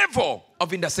another level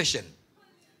of intercession.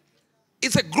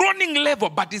 It's a groaning level,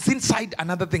 but it's inside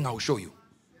another thing I'll show you.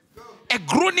 A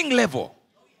groaning level.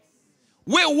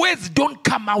 Where words don't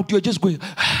come out, you're just going,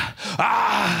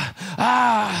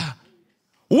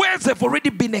 Words have already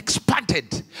been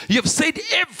expanded. You've said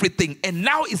everything, and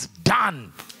now it's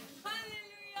done.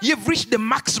 You've reached the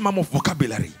maximum of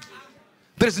vocabulary.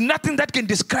 There's nothing that can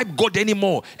describe God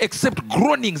anymore except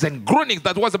groanings and groanings.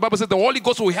 That's what the Bible says. The Holy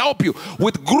Ghost will help you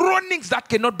with groanings that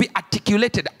cannot be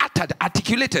articulated, uttered,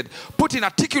 articulated, put in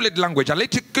articulate language,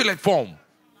 articulate form.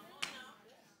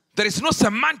 There is no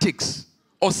semantics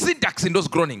or syntax in those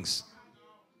groanings.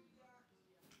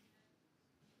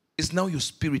 It's now your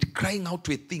spirit crying out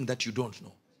to a thing that you don't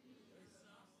know.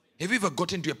 Have you ever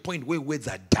gotten to a point where words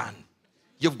are done?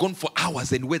 You've gone for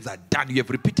hours and words are done. You have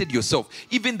repeated yourself.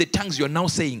 Even the tongues you're now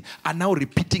saying are now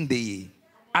repeating the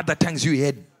other tongues you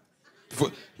heard.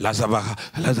 Lazabaha,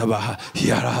 Lazabaha,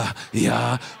 Yara,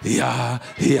 Ya, Ya,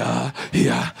 Ya,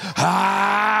 Ya.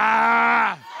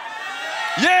 Ah!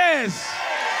 Yes!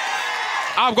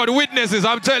 I've got witnesses,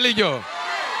 I'm telling you.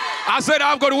 I said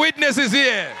I've got witnesses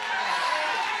here.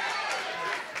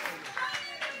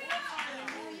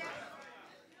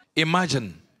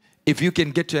 Imagine if you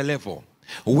can get to a level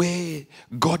where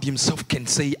God himself can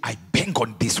say, I bank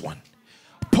on this one.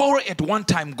 Paul at one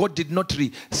time, God did not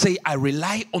say, I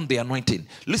rely on the anointing.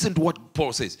 Listen to what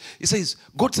Paul says. He says,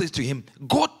 God says to him,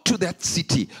 go to that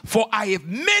city, for I have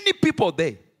many people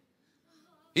there.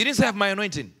 He didn't say I have my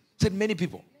anointing. He said many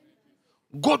people.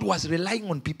 God was relying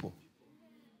on people.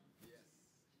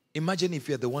 Imagine if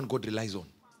you're the one God relies on.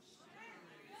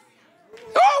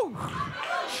 Oh!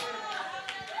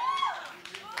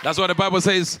 That's what the Bible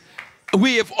says.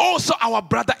 We have also our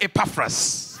brother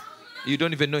Epaphras. You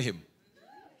don't even know him.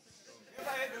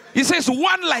 He says,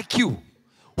 one like you,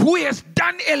 who has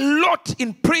done a lot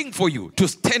in praying for you to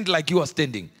stand like you are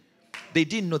standing. They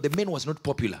didn't know the man was not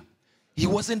popular. He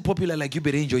wasn't popular like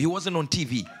Uebert Angel. He wasn't on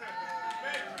TV.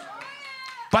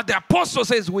 But the apostle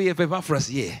says, we have Epaphras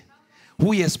here,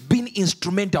 who has been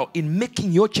instrumental in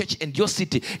making your church and your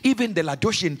city, even the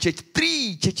Laodicean church,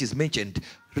 3 churches mentioned,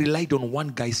 relied on one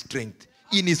guy's strength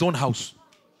in his own house.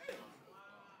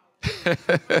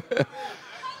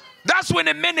 That's when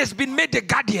a man has been made a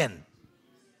guardian.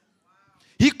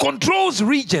 He controls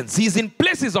regions. He's in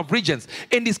places of regions.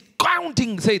 And he's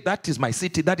counting, say, that is my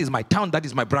city, that is my town, that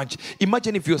is my branch.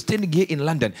 Imagine if you're standing here in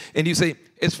London and you say,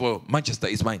 as for Manchester,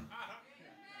 it's mine.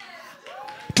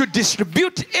 To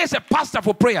distribute as a pastor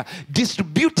for prayer,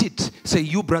 distribute it. Say,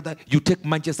 you brother, you take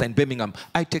Manchester and Birmingham.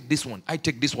 I take this one. I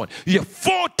take this one. You have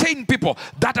 14 people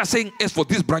that are saying, as for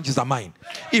these branches are mine.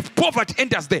 If poverty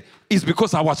enters there, it's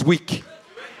because I was weak.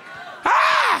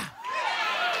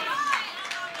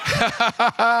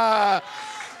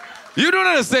 You don't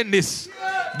understand this.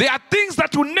 There are things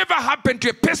that will never happen to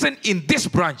a person in this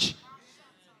branch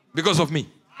because of me.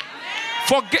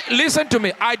 Listen to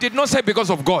me. I did not say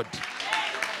because of God.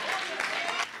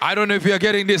 I don't know if you are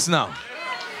getting this now.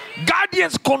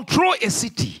 Guardians control a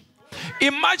city.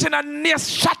 Imagine Ananias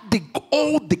shut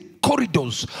all the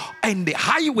corridors and the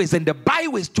highways and the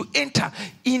byways to enter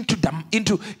into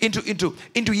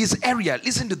his area.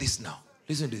 Listen to this now.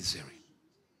 Listen to this area.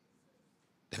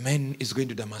 The man is going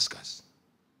to Damascus,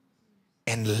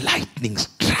 and lightning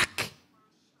struck.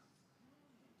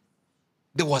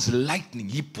 There was lightning.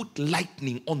 He put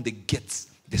lightning on the gates,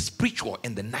 the spiritual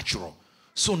and the natural.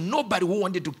 So nobody who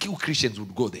wanted to kill Christians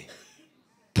would go there.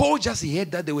 Paul just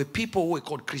heard that there were people who were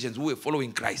called Christians who were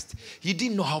following Christ. He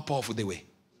didn't know how powerful they were.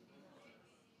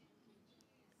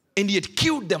 And he had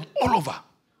killed them all over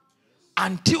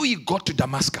until he got to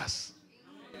Damascus.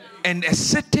 And a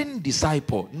certain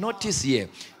disciple, notice here,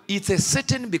 it's a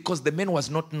certain because the man was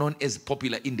not known as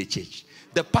popular in the church.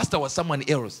 The pastor was someone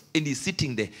else, and he's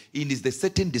sitting there. And it's the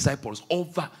certain disciples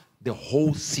over the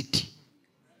whole city.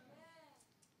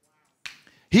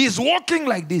 He is walking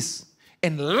like this,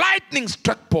 and lightning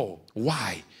struck Paul.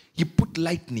 Why? He put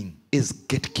lightning as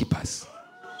gatekeepers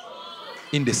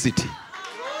in the city.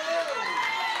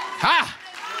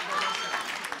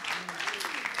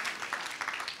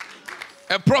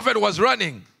 A prophet was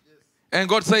running, and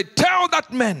God said, tell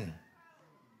that man,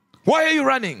 why are you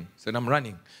running? He said, I'm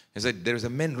running. He said, there is a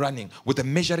man running with a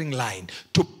measuring line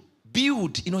to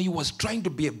build. He was trying to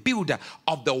be a builder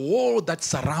of the wall that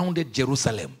surrounded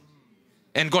Jerusalem.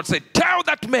 And God said, tell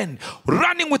that man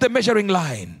running with a measuring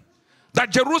line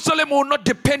that Jerusalem will not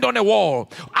depend on a wall.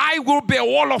 I will be a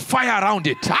wall of fire around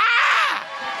it.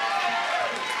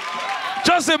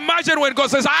 Just imagine when God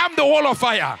says, I am the wall of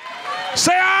fire.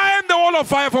 Say, I am the wall of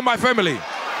fire for my family.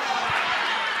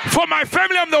 For my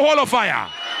family, I'm the wall of fire.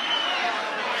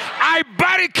 I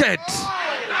barricade.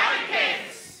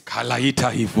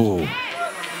 Kalaita Ivo.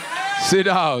 Sit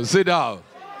down, sit down.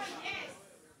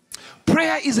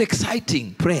 Prayer is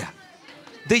exciting. Prayer.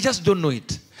 They just don't know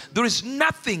it. There is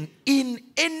nothing in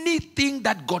anything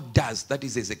that God does that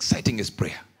is as exciting as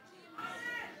prayer.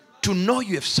 To know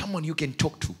you have someone you can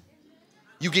talk to.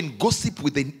 You can gossip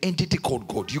with an entity called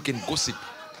God. You can gossip.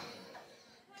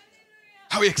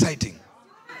 How exciting.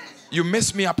 You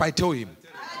mess me up, I tell him.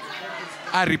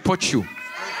 I report you.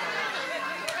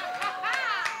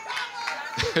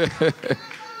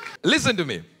 Listen to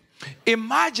me.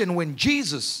 Imagine when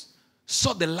Jesus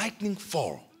saw the lightning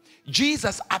fall.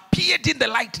 Jesus appeared in the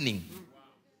lightning.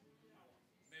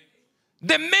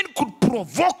 The man could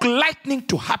provoke lightning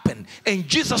to happen and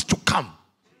Jesus to come.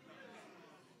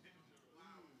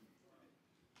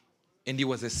 And he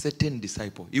was a certain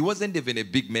disciple. He wasn't even a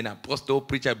big man, apostle,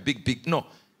 preacher, big. No,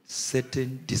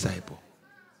 certain disciple.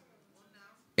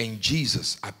 And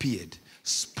Jesus appeared,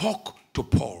 spoke to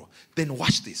Paul. Then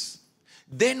watch this.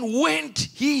 Then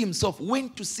he himself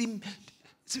went to see,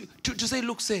 to say,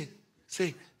 look, say,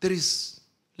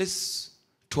 let's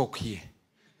talk here.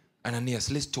 Ananias,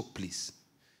 let's talk, please.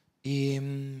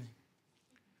 Can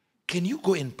you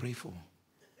go and pray for?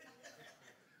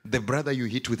 The brother you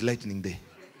hit with lightning there.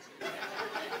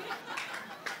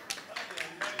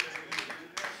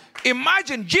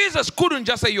 Imagine Jesus couldn't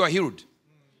just say you are healed.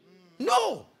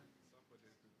 No.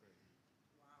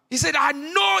 He said, I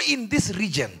know in this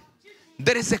region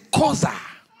there is a causer.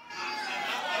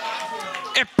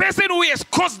 A person who has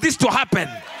caused this to happen.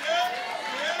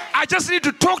 I just need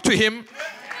to talk to him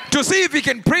to see if he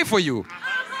can pray for you.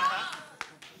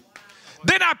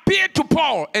 Then appeared to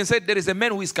Paul and said, there is a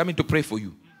man who is coming to pray for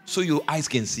you so your eyes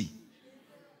can see.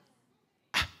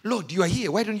 Lord, you are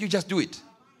here. Why don't you just do it?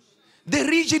 The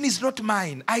region is not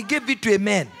mine. I gave it to a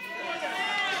man.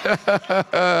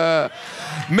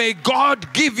 May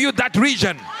God give you that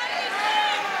region.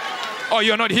 Oh,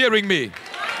 you're not hearing me.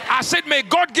 I said, may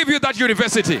God give you that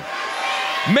university.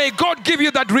 May God give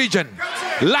you that region.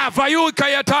 La Vayu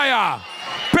Kayataya.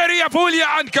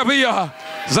 Periapulia and Kabia.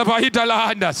 Zavahita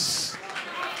Lahandas.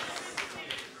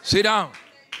 Sit down.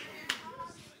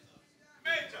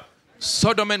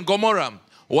 Sodom and Gomorrah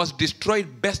was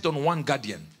destroyed based on one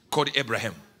guardian called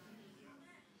Abraham.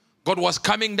 God was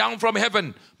coming down from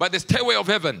heaven by the stairway of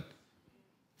heaven.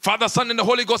 Father, Son, and the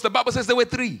Holy Ghost. The Bible says there were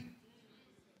three.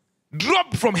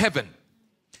 Dropped from heaven.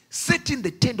 Set in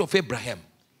the tent of Abraham.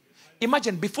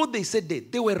 Imagine, before they said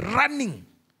that, they were running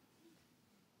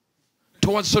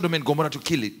towards Sodom and Gomorrah to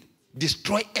kill it.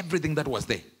 Destroy everything that was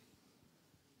there.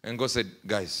 And God said,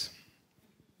 guys,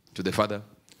 to the Father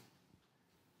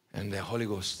and the Holy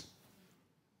Ghost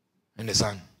and the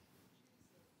Son,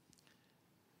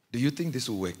 do you think this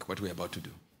will work, what we're about to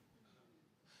do?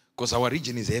 Because our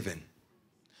region is heaven.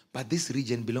 But this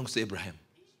region belongs to Abraham.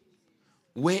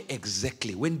 Where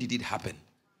exactly? When did it happen?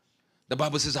 The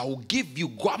Bible says, I will give you,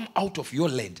 come out of your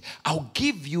land. I will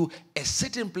give you a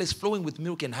certain place flowing with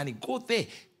milk and honey. Go there.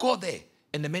 Go there.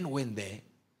 And the men went there.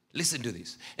 Listen to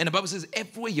this. And the Bible says,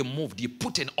 everywhere you moved, you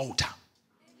put an altar.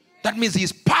 That means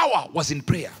his power was in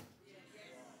prayer.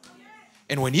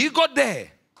 And when he got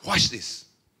there, watch this.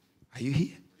 Are you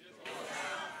here?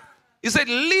 He said,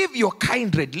 leave your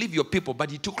kindred, leave your people.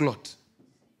 But he took Lot.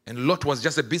 And Lot was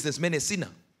just a businessman, a sinner.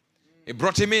 He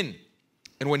brought him in.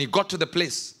 And when he got to the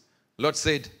place, Lot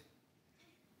said,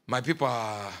 my people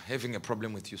are having a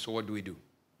problem with you. So what do we do?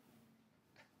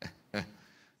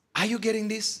 Are you getting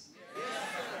this? Yes.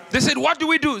 They said, what do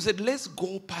we do? He said, let's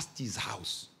go past his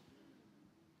house.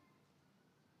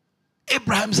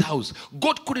 Abraham's house.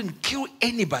 God couldn't kill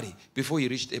anybody before he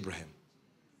reached Abraham.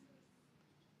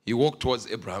 He walked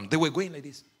towards Abraham. They were going like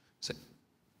this. Said,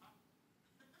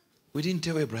 we didn't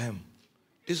tell Abraham.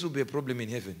 This will be a problem in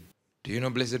heaven. Do you know,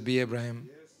 blessed be Abraham?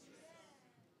 Yes.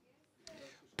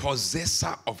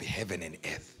 Possessor of heaven and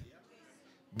earth.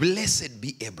 Blessed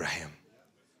be Abraham.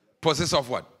 Possessor of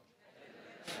what?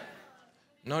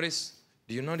 Notice,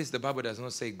 do you notice the Bible does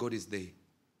not say God is there? It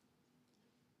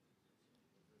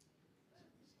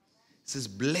says,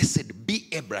 blessed be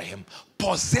Abraham,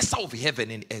 possessor of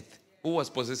heaven and earth. Who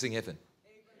was possessing heaven?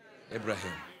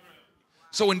 Abraham.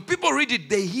 So when people read it,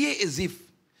 they hear as if,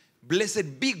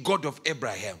 blessed be God of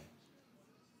Abraham,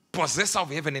 possessor of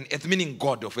heaven and earth, meaning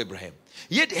God of Abraham.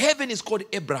 Yet heaven is called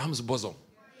Abraham's bosom.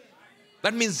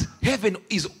 That means heaven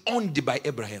is owned by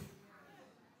Abraham.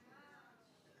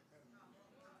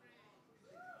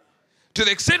 To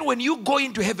the extent when you go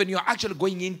into heaven, you're actually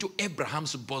going into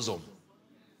Abraham's bosom.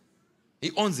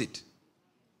 He owns it.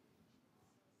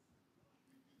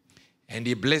 And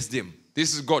he blessed him.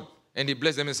 This is God. And he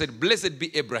blessed him and said, blessed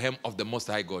be Abraham of the Most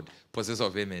High God, possessor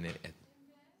of heaven and earth.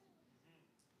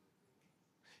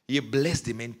 He blessed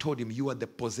him and told him, you are the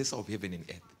possessor of heaven and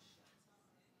earth.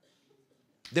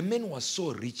 The man was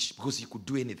so rich because he could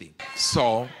do anything.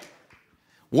 So,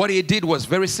 what he did was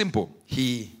very simple.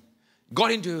 He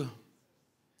got into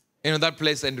that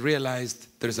place and realized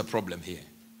there is a problem here.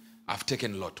 I've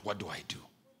taken Lot. What do I do?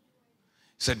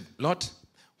 He said, Lot,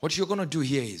 what you're going to do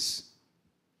here is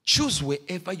choose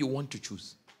wherever you want to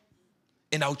choose.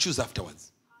 And I'll choose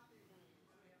afterwards.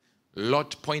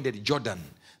 Lot pointed Jordan,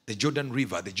 the Jordan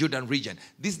River, the Jordan region.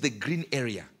 This is the green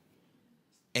area.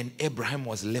 And Abraham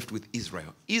was left with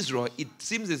Israel. Israel, it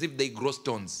seems as if they grow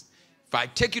stones. If I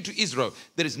take you to Israel,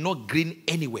 there is no green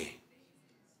anywhere.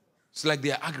 It's like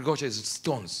their agriculture is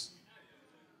stones.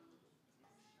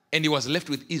 And he was left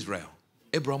with Israel.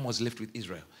 Abraham was left with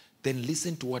Israel. Then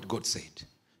listen to what God said.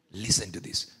 Listen to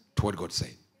this, to what God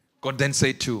said. God then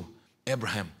said to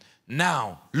Abraham,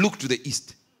 now look to the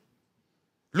east.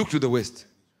 Look to the west,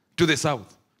 to the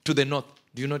south, to the north.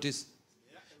 Do you notice?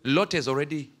 Lot has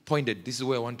already pointed, this is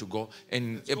where I want to go.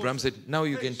 And Abraham said, now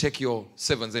you can take your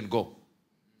servants and go.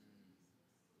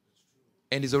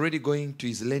 And he's already going to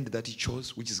his land that he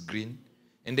chose, which is green.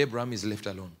 And Abraham is left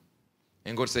alone.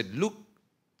 And God said, look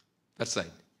that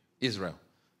side. Israel.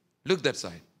 Look that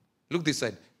side. Look this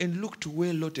side. And look to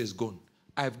where Lot has gone.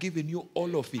 I've given you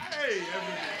all of it. Hey,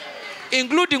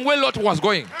 including where Lot was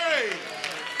going. hey,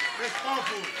 that's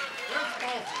powerful. That's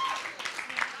powerful.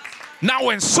 Now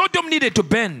when Sodom needed to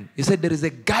burn, he said, there is a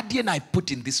guardian I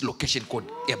put in this location called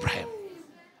Abraham.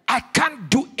 I can't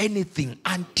do anything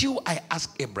until I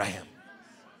ask Abraham.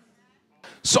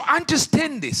 So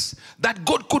understand this, that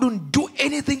God couldn't do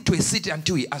anything to a city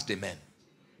until he asked a man.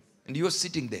 And you're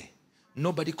sitting there.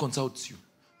 Nobody consults you.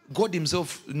 God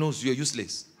himself knows you're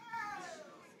useless.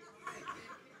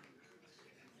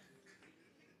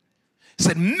 He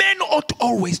said, men ought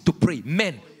always to pray.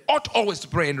 Men ought always to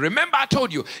pray. And remember, I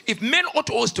told you, if men ought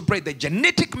always to pray, the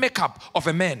genetic makeup of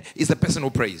a man is the person who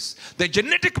prays. The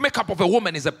genetic makeup of a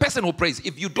woman is the person who prays.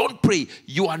 If you don't pray,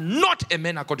 you are not a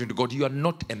man according to God. You are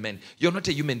not a man. You're not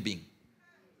a human being.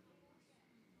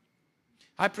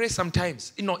 I pray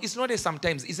sometimes. You know, it's not a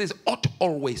sometimes. It says ought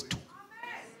always to.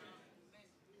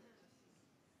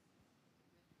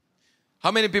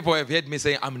 How many people have heard me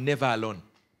say, I'm never alone?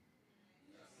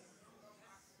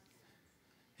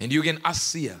 And you can ask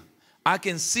Sia. I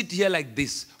can sit here like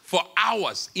this for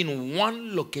hours in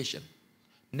one location.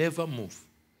 Never move.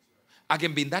 I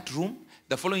can be in that room.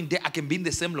 The following day, I can be in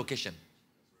the same location.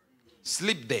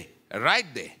 Sleep there, right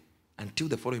there. Until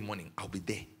the following morning, I'll be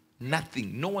there.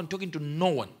 Nothing. No one talking to no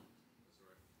one.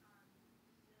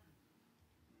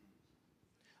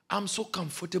 I'm so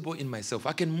comfortable in myself.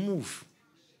 I can move.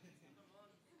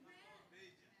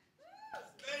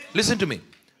 Listen to me.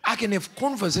 I can have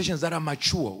conversations that are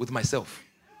mature with myself.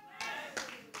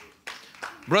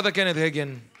 Brother Kenneth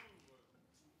Hagin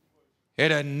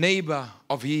had a neighbor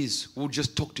of his who would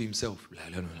just talk to himself.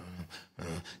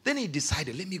 Then he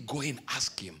decided, let me go and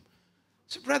ask him.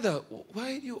 So, brother,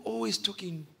 why are you always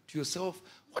talking to yourself?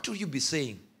 What will you be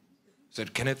saying? He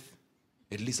said, Kenneth,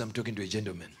 at least I'm talking to a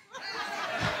gentleman.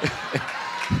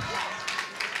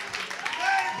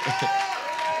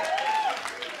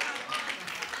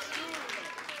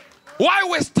 Why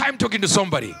waste time talking to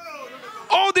somebody?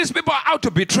 All these people are out to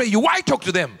betray you. Why talk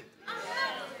to them?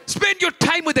 Spend your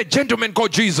time with a gentleman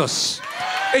called Jesus.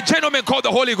 A gentleman called the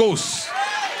Holy Ghost.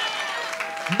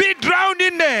 Be drowned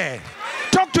in there.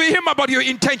 Talk to him about your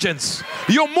intentions.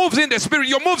 Your moves in the spirit.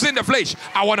 Your moves in the flesh.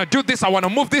 I want to do this. I want to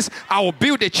move this. I will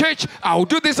build a church. I will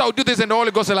do this. I will do this. And the Holy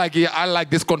Ghost is like, yeah, I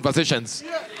like these conversations.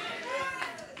 Yeah.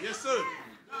 Yes, sir.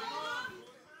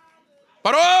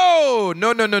 But oh,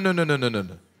 no.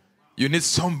 You need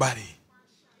somebody.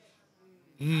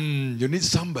 You need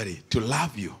somebody to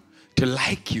love you, to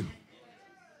like you.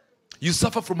 You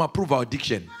suffer from approval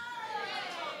addiction.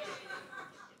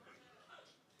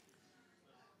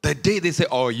 The day they say,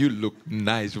 oh, you look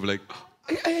nice, you're like,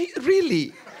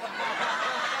 really?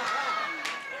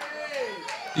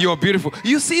 You're beautiful.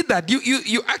 You see that.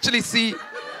 You actually see.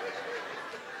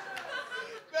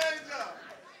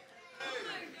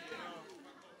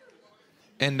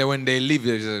 And then when they leave,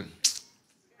 they're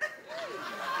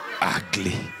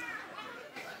ugly.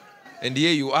 And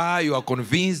here you are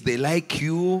convinced they like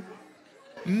you.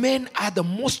 Men are the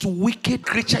most wicked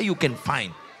creature you can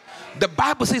find. The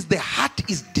Bible says the heart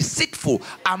is deceitful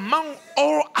among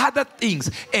all other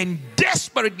things and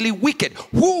desperately wicked.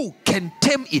 Who can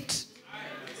tame it?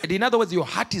 And in other words, your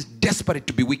heart is desperate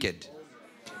to be wicked.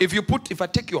 If I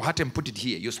take your heart and put it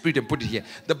here, your spirit and put it here,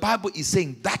 the Bible is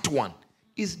saying that one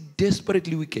is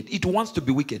desperately wicked. It wants to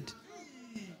be wicked.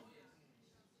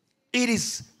 It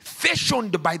is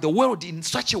fashioned by the world in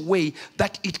such a way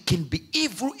that it can be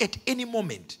evil at any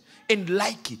moment and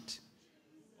like it.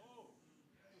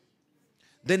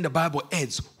 Then the Bible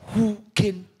adds, who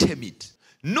can tame it?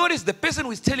 Notice the person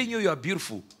who is telling you are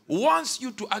beautiful wants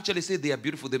you to actually say they are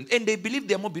beautiful, and they believe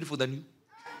they are more beautiful than you.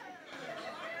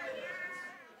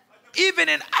 Even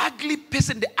an ugly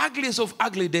person, the ugliest of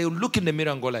ugly, they will look in the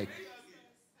mirror and go like,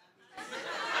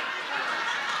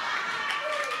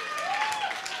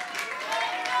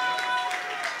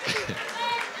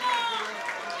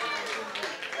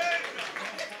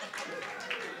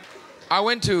 I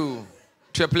went to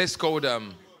a place called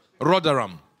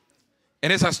Rotherham.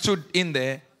 And as I stood in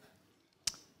there,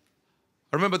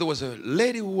 I remember there was a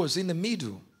lady who was in the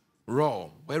middle row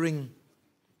wearing,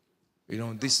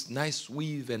 this nice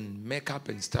weave and makeup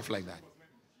and stuff like that.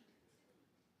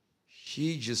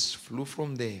 She just flew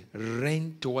from there,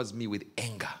 ran towards me with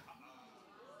anger.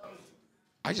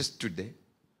 I just stood there.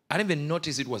 I didn't even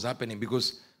notice it was happening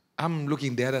because I'm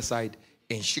looking the other side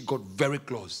and she got very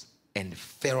close and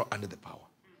fell under the power.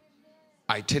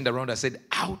 I turned around, I said,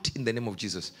 out in the name of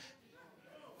Jesus.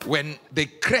 When they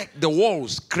cracked, the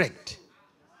walls cracked.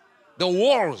 The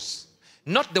walls,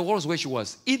 not the walls where she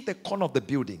was, in the corner of the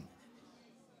building.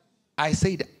 I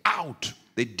said out.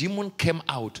 The demon came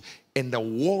out and the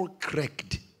wall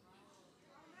cracked.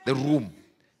 The room.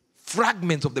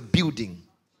 Fragments of the building.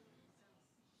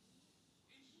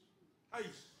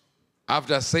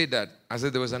 After I said that, I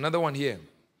said there was another one here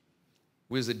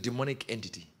who is a demonic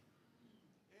entity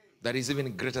that is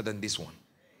even greater than this one.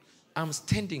 I'm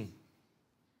standing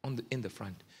in the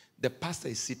front. The pastor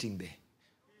is sitting there.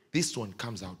 This one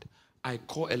comes out. I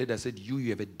call a lady. I said, you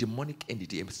have a demonic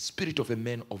entity, a spirit of a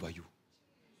man over you.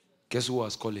 Guess who I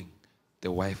was calling? The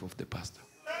wife of the pastor.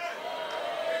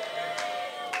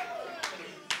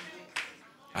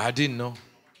 I didn't know.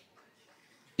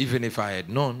 Even if I had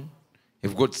known,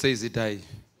 if God says it,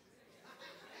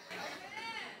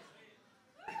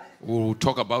 we'll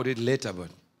talk about it later. But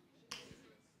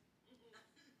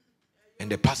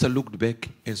and the pastor looked back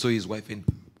and saw his wife and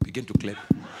began to clap.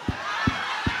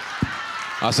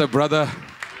 I said, brother,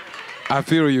 I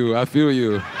feel you. I feel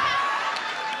you.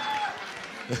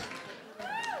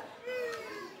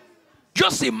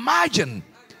 Just imagine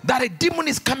that a demon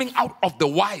is coming out of the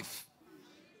wife.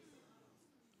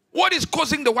 What is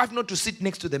causing the wife not to sit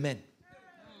next to the man?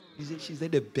 She's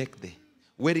at the back there,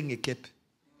 wearing a cap.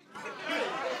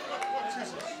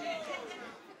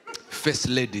 First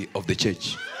lady of the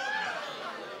church.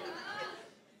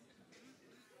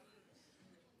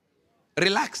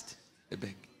 Relaxed, the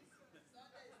back.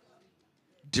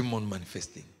 Demon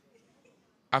manifesting.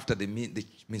 After the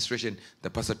ministration, the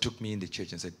pastor took me in the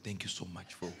church and said, thank you so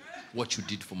much for what you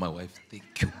did for my wife.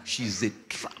 Thank you. She's a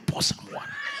troublesome one.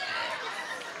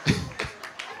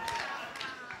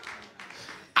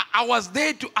 I was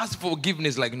there to ask for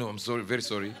forgiveness. Like, no, I'm sorry, very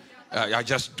sorry. I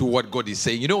just do what God is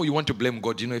saying. You know, you want to blame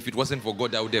God. You know, if it wasn't for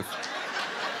God, I would have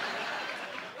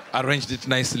arranged it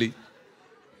nicely.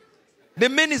 The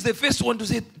man is the first one to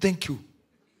say, thank you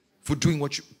for doing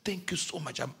what you... Thank you so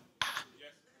much.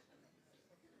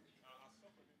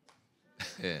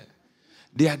 Yeah.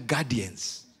 They are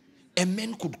guardians. A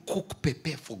man could cook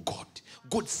pepper for God.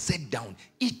 God sat down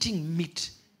eating meat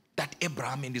that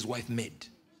Abraham and his wife made.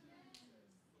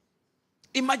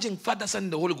 Imagine Father, Son,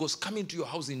 and the Holy Ghost coming to your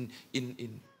house in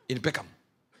Peckham.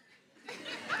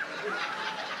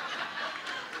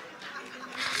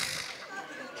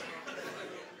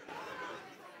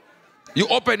 You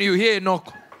open, you hear a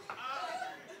knock.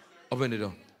 Open the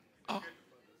door. Oh.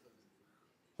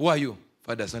 Who are you?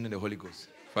 Father, Son, and the Holy Ghost.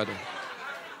 Father.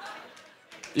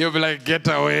 You'll be like, get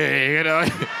away, you know.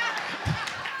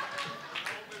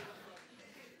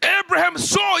 Abraham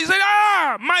saw, he said,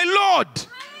 my Lord.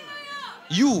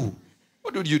 You,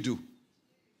 what did you do?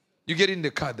 You get in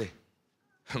the car there.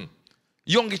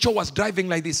 Young Cho was driving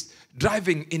like this,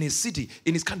 driving in his city,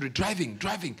 in his country, driving.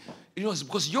 You know, it's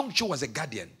because Young Cho was a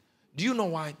guardian. Do you know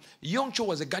why? Young Cho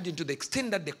was a guardian to the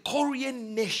extent that the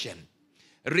Korean nation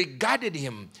regarded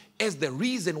him as the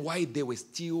reason why they were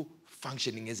still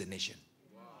functioning as a nation.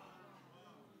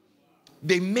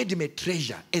 They made him a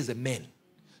treasure as a man,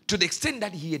 to the extent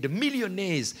that he had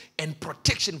millionaires and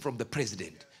protection from the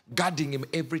president, guarding him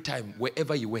every time,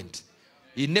 wherever he went.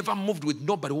 He never moved with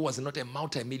nobody who was not a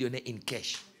multi-millionaire in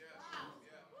cash.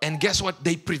 And guess what?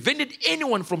 They prevented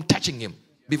anyone from touching him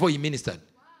before he ministered.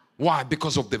 Why?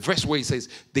 Because of the verse where he says,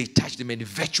 they touched him and the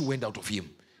virtue went out of him.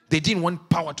 They didn't want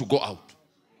power to go out.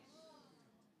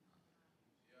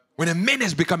 When a man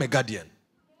has become a guardian,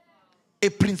 a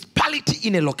principality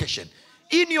in a location,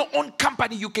 in your own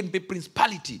company, you can be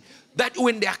principality. That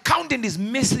when the accountant is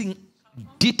missing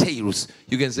details,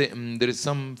 you can say, there is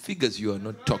some figures you are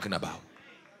not talking about.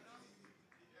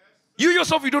 You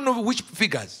yourself, you don't know which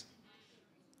figures.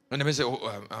 And the man say,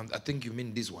 I think you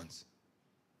mean these ones.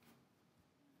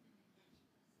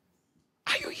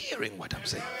 Are you hearing what I'm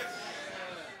saying?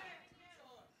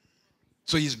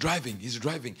 So he's driving.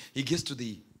 He gets to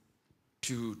the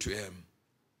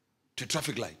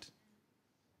traffic light.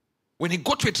 When he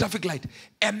got to a traffic light,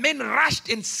 a man rushed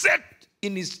and sat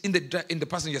in the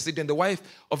passenger seat, and the wife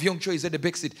of Young Cho is at the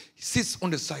back seat. He sits on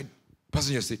the side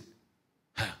passenger seat,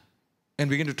 and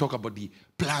begin to talk about the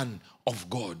plan of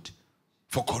God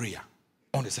for Korea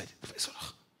on the side. So,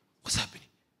 what's happening?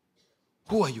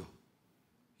 Who are you?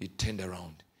 He turned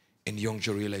around, and Young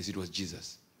Cho realized it was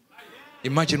Jesus.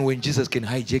 Imagine when Jesus can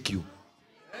hijack you.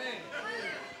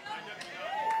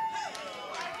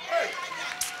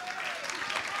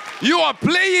 You are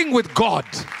playing with God.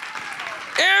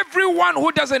 Everyone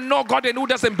who doesn't know God and who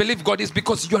doesn't believe God is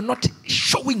because you're not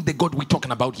showing the God we're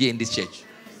talking about here in this church.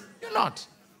 You're not.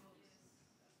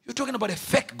 You're talking about a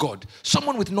fake God,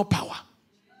 someone with no power.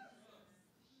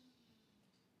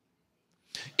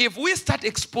 If we start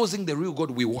exposing the real God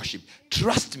we worship,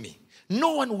 trust me,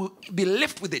 no one will be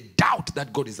left with a doubt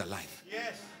that God is alive.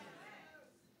 Yes.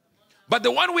 But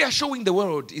the one we are showing the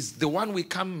world is the one we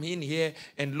come in here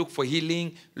and look for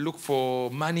healing, look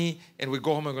for money, and we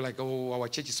go home and go like, oh, our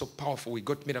church is so powerful. We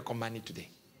got miracle money today.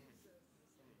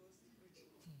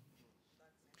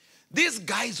 These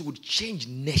guys would change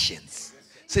nations.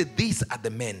 Say, these are the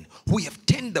men who have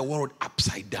turned the world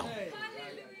upside down.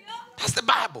 That's the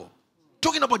Bible.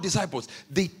 Talking about disciples,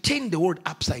 they turned the world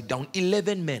upside down.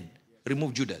 11 men.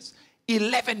 Remove Judas.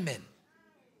 11 men.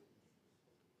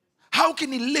 How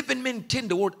can 11 men turn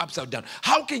the world upside down?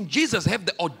 How can Jesus have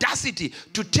the audacity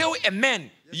to tell a man,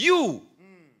 you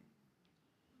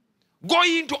go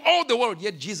into all the world?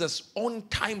 Yet Jesus' own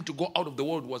time to go out of the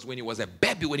world was when he was a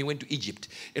baby, when he went to Egypt,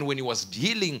 and when he was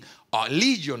healing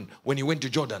Legion, when he went to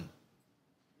Jordan.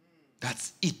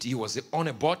 That's it. He was on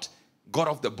a boat, got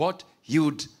off the boat,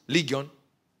 healed Legion,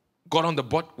 got on the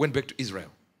boat, went back to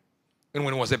Israel. And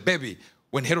when he was a baby,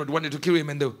 when Herod wanted to kill him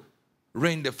and the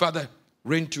father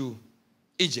ran to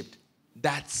Egypt.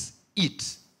 That's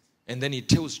it. And then he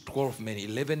tells 12 men,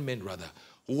 11 men rather,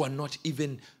 who are not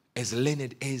even as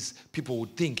learned as people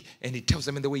would think. And he tells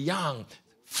them, and they were young,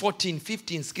 14,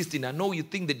 15, 16. I know you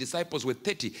think the disciples were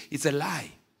 30. It's a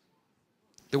lie.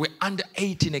 They were under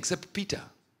 18 except Peter.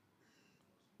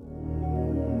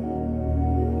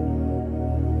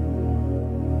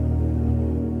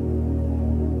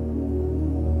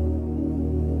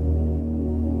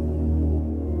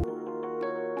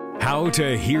 How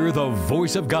to Hear the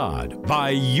Voice of God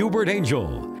by Uebert Angel.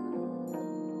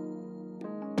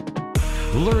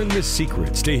 Learn the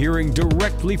secrets to hearing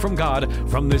directly from God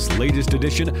from this latest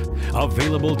edition,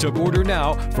 available to order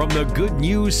now from the Good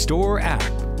News Store app.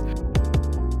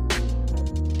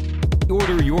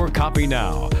 Order your copy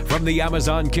now from the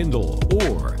Amazon Kindle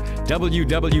or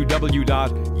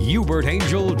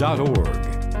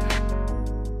www.howard-browne.org.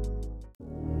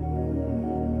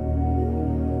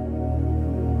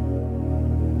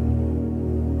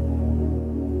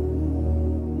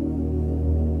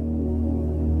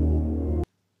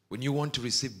 When you want to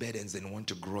receive burdens and want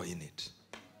to grow in it,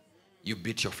 you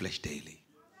beat your flesh daily.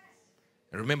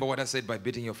 And remember what I said by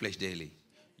beating your flesh daily.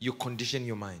 You condition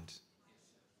your mind.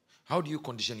 How do you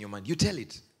condition your mind? You tell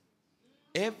it.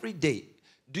 Every day.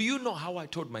 Do you know how I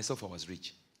told myself I was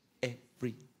rich?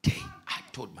 Every day. I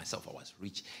told myself I was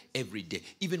rich every day.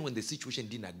 Even when the situation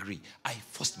didn't agree, I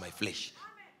forced my flesh.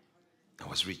 I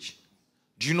was rich.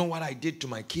 Do you know what I did to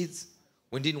my kids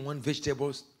when they didn't want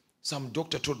vegetables? Some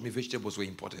doctor told me vegetables were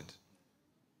important.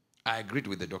 I agreed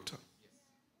with the doctor.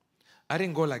 I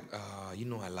didn't go like, I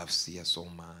love Sia so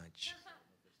much.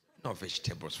 No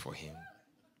vegetables for him.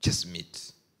 Just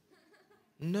meat.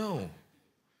 No.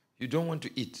 You don't want to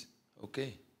eat.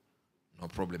 Okay. No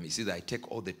problem. It's either I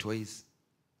take all the toys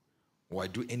or I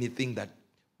do anything that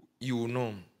you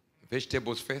know.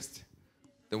 Vegetables first,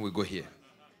 then we go here.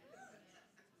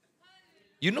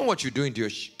 You know what you're doing to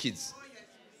your kids.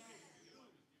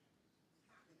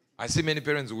 I see many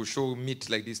parents who will show meat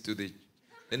like this to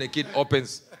then the kid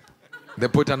opens, they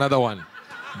put another one,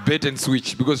 bait and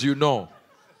switch, because you know.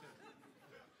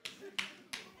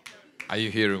 Are you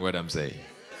hearing what I'm saying?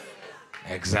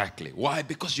 Exactly. Why?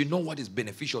 Because you know what is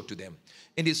beneficial to them.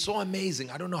 And it's so amazing.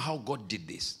 I don't know how God did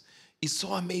this. It's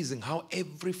so amazing how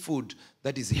every food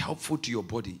that is helpful to your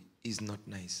body is not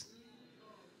nice.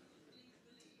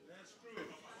 That's true.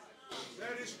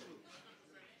 That is true.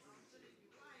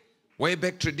 Way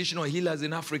back, traditional healers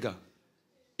in Africa,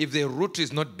 if the root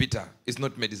is not bitter, it's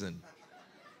not medicine.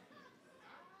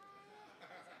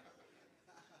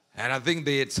 And I think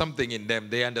they had something in them.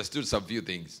 They understood some few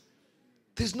things.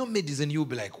 There's no medicine you'll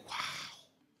be like, wow,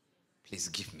 please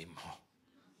give me more.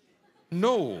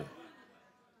 No.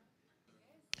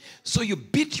 So you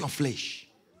beat your flesh.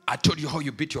 I told you how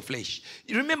you beat your flesh.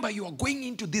 You remember, you are going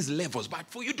into these levels, but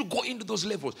for you to go into those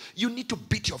levels, you need to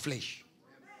beat your flesh.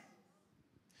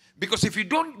 Because if you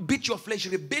don't beat your flesh,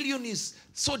 rebellion is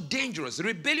so dangerous.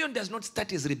 Rebellion does not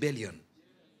start as rebellion.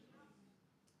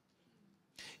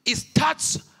 It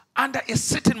starts under a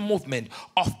certain movement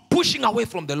of pushing away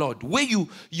from the Lord, where you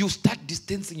start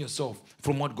distancing yourself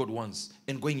from what God wants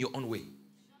and going your own way.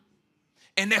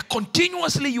 And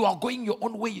continuously you are going your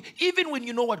own way, even when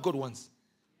you know what God wants.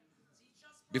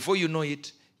 Before you know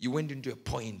it, you went into a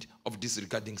point of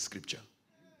disregarding scripture.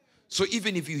 So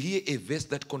even if you hear a verse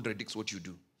that contradicts what you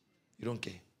do, you don't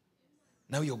care.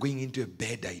 Now you're going into a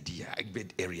bad idea, a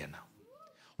bad area now.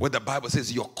 Where the Bible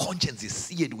says your conscience is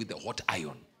seared with a hot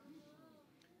iron.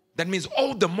 That means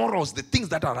all the morals, the things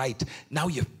that are right, now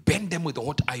you've bent them with a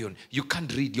hot iron. You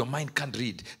can't read. Your mind can't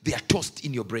read. They are tossed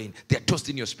in your brain. They are tossed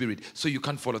in your spirit. So you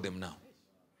can't follow them now.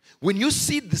 When you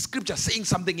see the scripture saying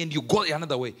something and you go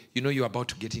another way, you know you're about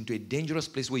to get into a dangerous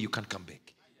place where you can't come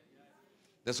back.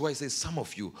 That's why it says some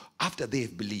of you, after they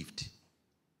have believed,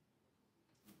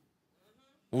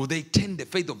 will they turn the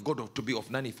faith of God to be of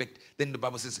none effect? Then the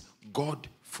Bible says, God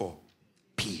forbid.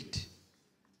 It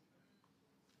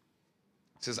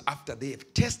says, after they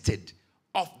have tasted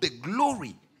of the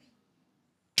glory,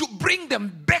 to bring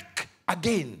them back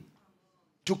again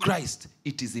to Christ,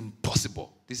 it is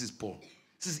impossible. This is Paul.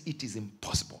 This is, it is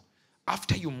impossible.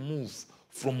 After you move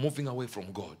from moving away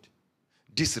from God,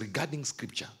 disregarding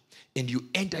scripture, and you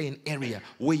enter an area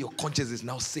where your conscience is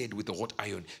now set with a hot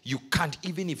iron, you can't,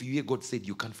 even if you hear God said,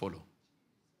 you can't follow.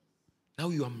 Now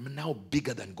you are now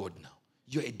bigger than God now.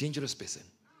 You're a dangerous person.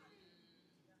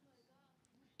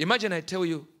 Imagine I tell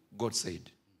you, God said.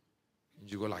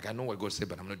 You go like, I know what God said,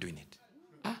 but I'm not doing it.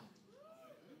 Ah.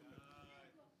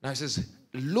 Now it says,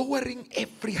 lowering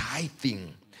every high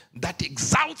thing that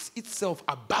exalts itself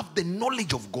above the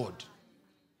knowledge of God.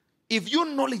 If your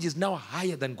knowledge is now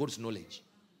higher than God's knowledge,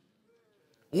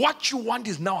 what you want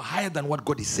is now higher than what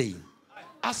God is saying.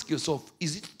 Ask yourself,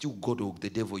 is it still God or the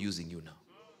devil using you now?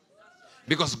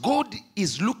 Because God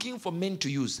is looking for men to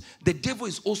use. The devil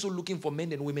is also looking for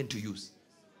men and women to use.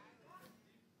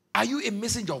 Are you a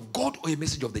messenger of God or a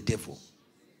messenger of the devil?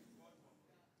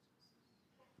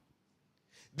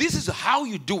 This is how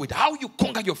you do it. How you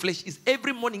conquer your flesh is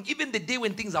every morning, even the day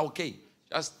when things are okay.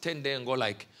 Just stand there and go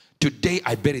like, today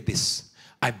I bury this.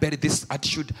 I bury this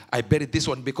attitude. I bury this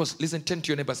one. Because, listen, turn to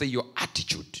your neighbor and say, your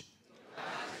attitude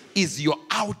is your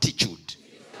altitude.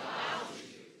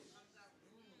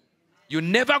 You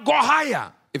never go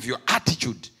higher if your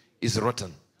attitude is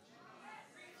rotten.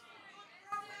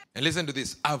 And listen to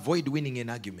this. Avoid winning an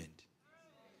argument.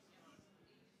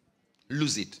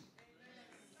 Lose it.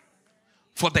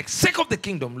 For the sake of the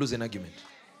kingdom, lose an argument.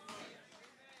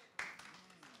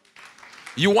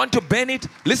 You want to burn it?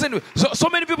 Listen to it. So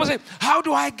many people say, how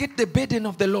do I get the burden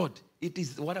of the Lord? It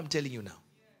is what I'm telling you now.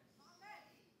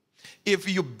 If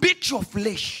you beat your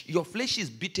flesh is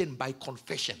beaten by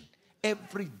confession.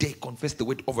 Every day confess the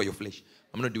weight over your flesh.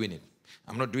 I'm not doing it.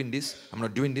 I'm not doing this. I'm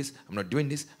not doing this. I'm not doing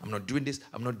this. I'm not doing this.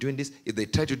 I'm not doing this. If they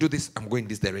try to do this, I'm going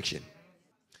this direction.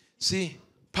 See,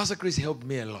 Pastor Chris helped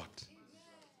me a lot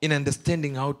in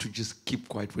understanding how to just keep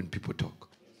quiet when people talk.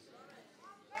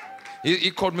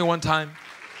 He called me one time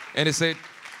and he said,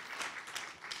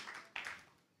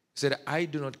 I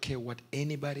do not care what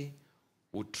anybody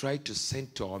would try to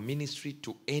send to our ministry,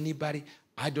 to anybody.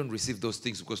 I don't receive those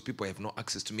things because people have no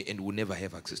access to me and will never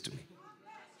have access to me.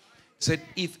 He said,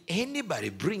 if anybody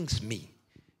brings me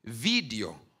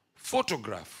video,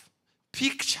 photograph,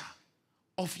 picture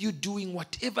of you doing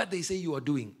whatever they say you are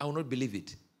doing, I will not believe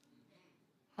it.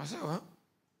 I said, well,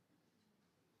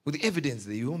 with the evidence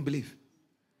that you won't believe.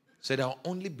 Said, I'll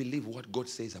only believe what God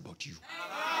says about you.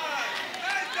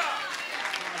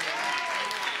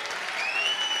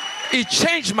 It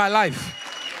changed my life.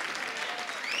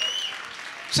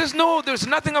 Says, no, there's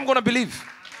nothing I'm going to believe.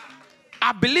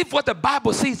 I believe what the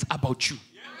Bible says about you.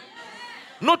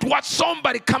 Not what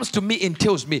somebody comes to me and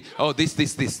tells me, oh,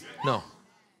 this. No.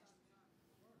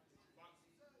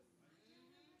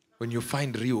 When you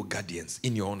find real guardians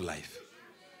in your own life.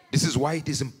 This is why it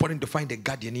is important to find a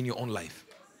guardian in your own life.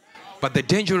 But the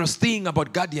dangerous thing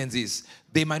about guardians is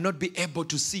they might not be able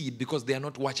to see it because they are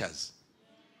not watchers.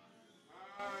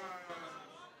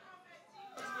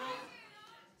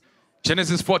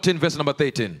 Genesis 14, verse number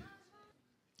 13.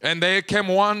 And there came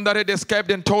one that had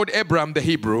escaped and told Abram the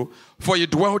Hebrew, for he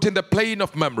dwelt in the plain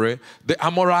of Mamre, the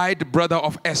Amorite, brother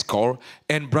of Eshcol,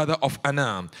 and brother of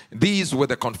Anan. These were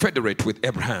the confederate with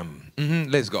Abraham.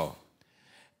 Let's go.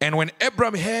 And when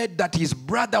Abram heard that his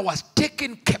brother was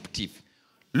taken captive,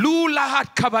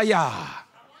 Lulahat Kabaya.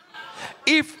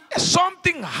 If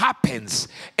something happens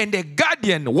and the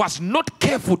guardian was not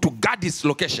careful to guard his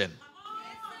location,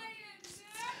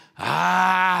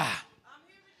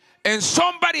 and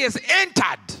somebody has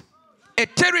entered a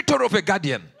territory of a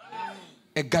guardian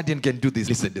can do this.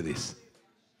 Listen to this.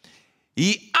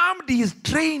 He armed his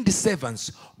trained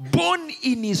servants, born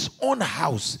in his own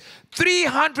house,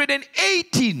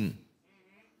 318.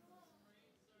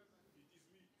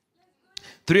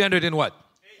 300 and what?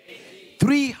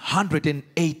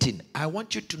 318. I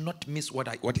want you to not miss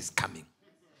what is coming.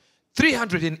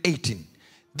 318.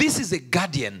 This is a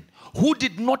guardian who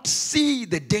did not see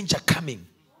the danger coming.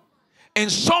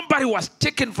 And somebody was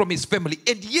taken from his family,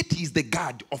 and yet he is the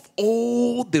guard of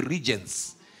all the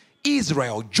regions.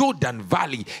 Israel, Jordan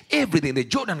Valley, everything, the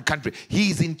Jordan country.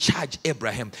 He is in charge,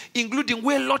 Abraham. Including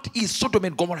where Lot is, Sodom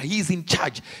and Gomorrah. He is in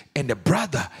charge. And the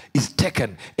brother is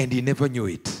taken, and he never knew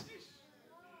it.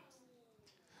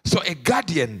 So a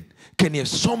guardian can have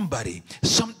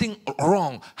something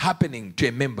wrong happening to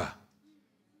a member.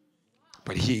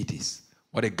 But here it is.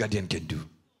 What a guardian can do.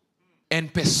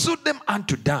 And pursued them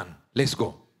unto Dan. Let's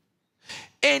go.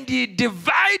 And he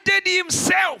divided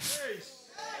himself.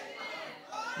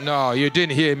 No, you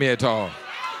didn't hear me at all.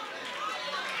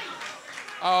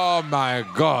 Oh my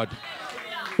God.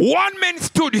 One man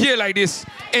stood here like this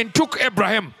and took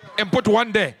Abraham and put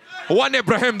one there. One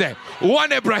Abraham there.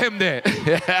 One Abraham there.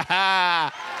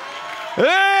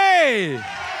 Hey!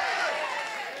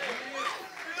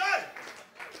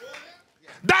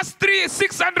 That's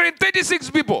 636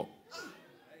 people.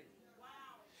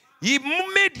 He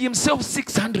made himself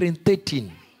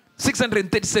 613.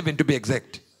 637 to be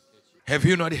exact. Have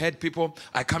you not heard people?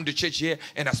 I come to church here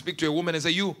and I speak to a woman and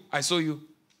say, I saw you.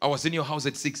 I was in your house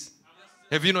at 6.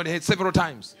 Have you not heard several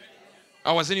times?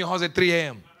 I was in your house at 3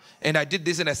 a.m. and I did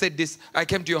this and I said this. I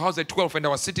came to your house at 12 and I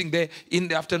was sitting there in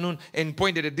the afternoon and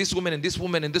pointed at this woman and this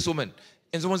woman and this woman.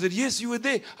 And someone said, yes, you were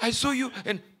there. I saw you.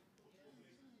 And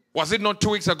was it not 2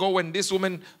 weeks ago when this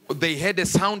woman, they heard a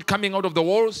sound coming out of the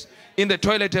walls in the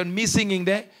toilet and me singing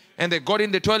there? And they got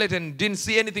in the toilet and didn't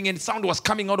see anything and sound was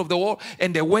coming out of the wall.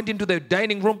 And they went into the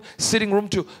dining room, sitting room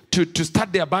to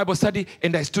start their Bible study.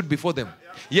 And I stood before them.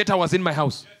 Yet I was in my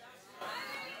house.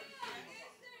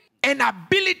 An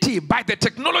ability by the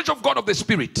technology of God of the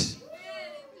Spirit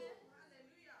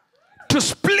to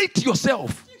split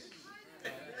yourself.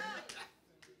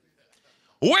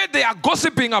 Where they are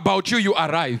gossiping about you, you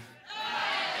arrive.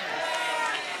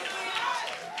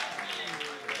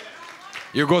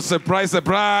 You go, surprise,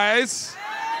 surprise.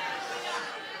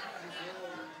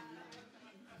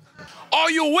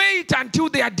 Or you wait until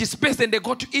they are dispersed and they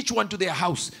go to each one to their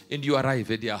house and you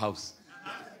arrive at their house.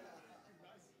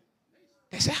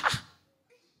 They say,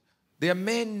 they are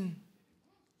men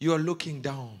you are looking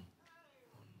down.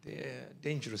 They are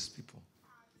dangerous people.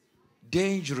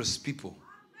 Dangerous people.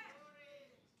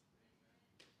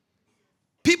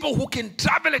 People who can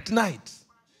travel at night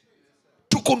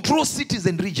to control cities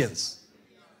and regions.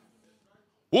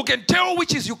 Who can tell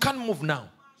witches you can't move now.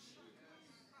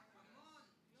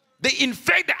 They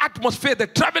infect the atmosphere, the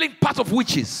traveling path of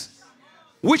witches.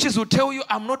 Witches will tell you,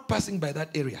 I'm not passing by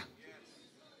that area.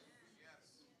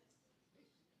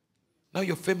 Now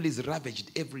your family is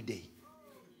ravaged every day.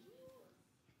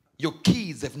 Your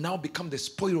kids have now become the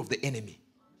spoil of the enemy.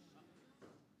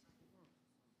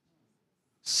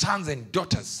 Sons and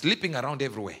daughters sleeping around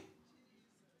everywhere.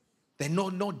 They know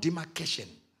no demarcation.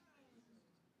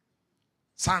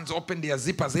 Sons open their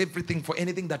zippers, everything for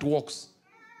anything that walks.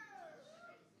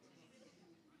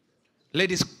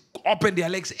 Ladies open their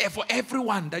legs for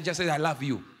everyone that just says, I love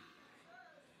you.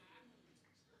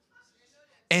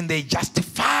 And they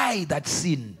justify that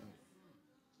sin.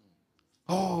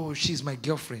 Oh, she's my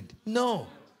girlfriend. No.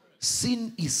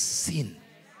 Sin is sin.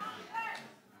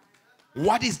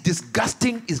 What is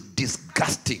disgusting is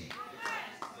disgusting.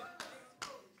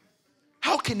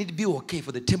 How can it be okay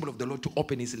for the temple of the Lord to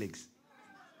open his legs?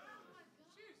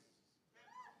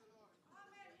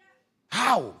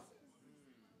 How?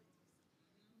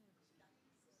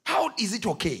 How is it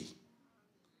okay?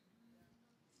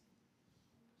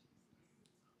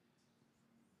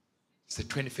 It's the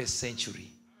 21st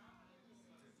century.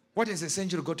 What has the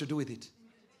century got to do with it?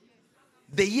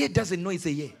 The year doesn't know it's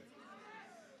a year.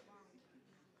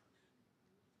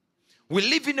 We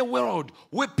live in a world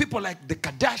where people like the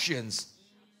Kardashians,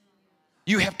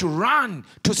 you have to run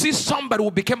to see somebody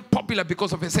who became popular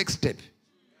because of a sex tape.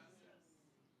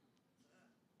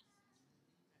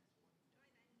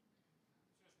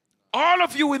 All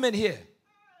of you women here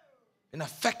and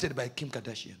affected by Kim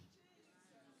Kardashian.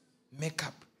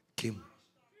 Makeup, Kim.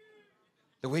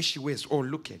 The way she wears, oh,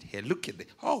 look at her, look at that.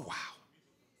 Oh, wow.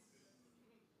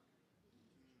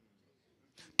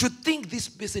 To think this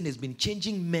person has been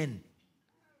changing men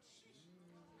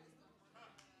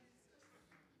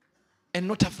and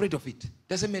not afraid of it.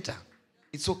 Doesn't matter.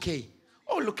 It's okay.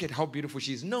 Oh, look at how beautiful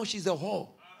she is. No, she's a whore.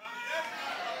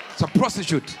 It's a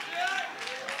prostitute.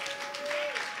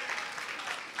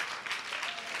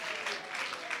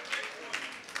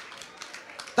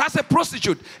 That's a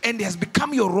prostitute and has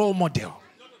become your role model.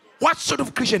 What sort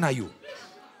of Christian are you?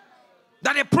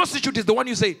 That a prostitute is the one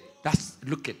you say,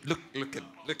 look at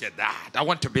that. I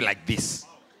want to be like this.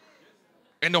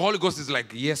 And the Holy Ghost is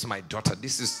like, yes, my daughter,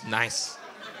 this is nice.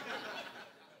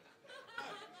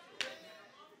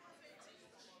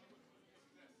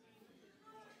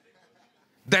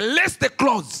 The less the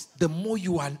clothes, the more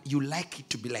you like it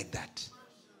to be like that.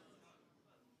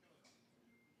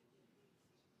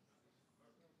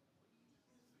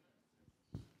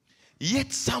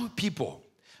 Yet some people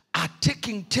are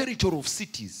taking territory of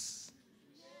cities.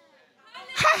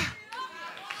 Ha!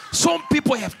 Some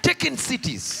people have taken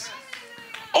cities,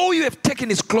 All you have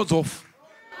taken is clothes off.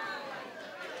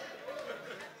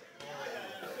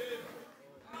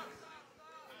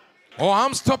 Oh,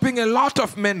 I'm stopping a lot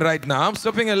of men right now. I'm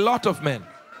stopping a lot of men.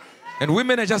 And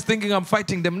women are just thinking I'm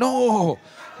fighting them. No.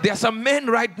 There are some men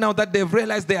right now that they've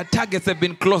realized their targets have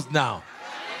been closed now.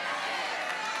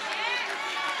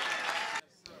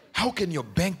 How can your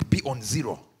bank be on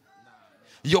zero?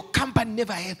 Your company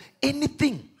never have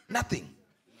anything. Nothing.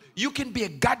 You can be a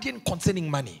guardian concerning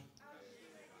money.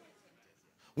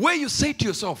 Where you say to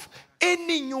yourself,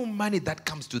 any new money that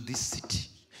comes to this city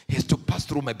has to pass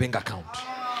through my bank account.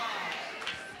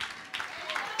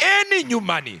 Any new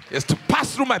money has to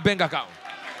pass through my bank account.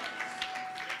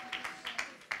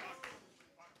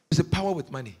 There's a power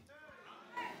with money.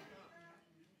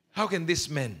 How can this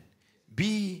man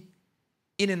be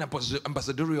in an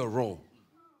ambassadorial role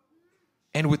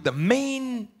and with the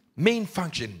main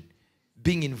function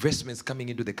being investments coming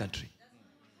into the country?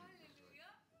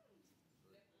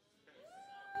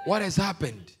 What has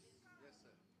happened?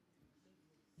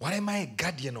 What am I a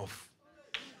guardian of?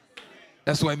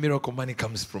 That's why miracle money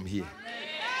comes from here.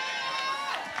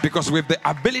 Because we have the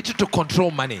ability to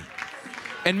control money.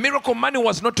 And miracle money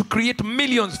was not to create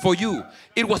millions for you.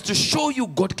 It was to show you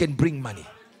God can bring money.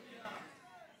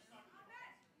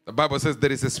 The Bible says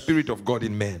there is a spirit of God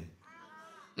in man.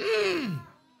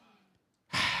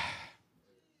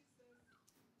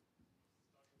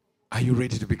 Are you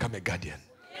ready to become a guardian?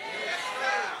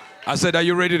 I said, are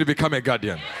you ready to become a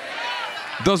guardian?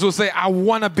 Those who say, I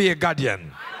want to be a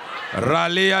guardian. Are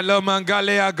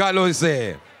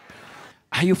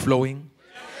you flowing?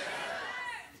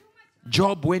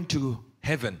 Job went to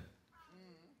heaven.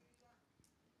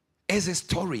 As a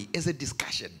story, as a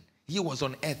discussion, he was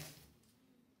on earth.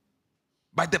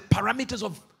 By the parameters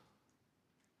of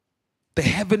the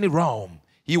heavenly realm,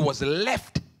 he was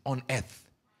left on earth.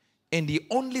 And he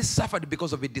only suffered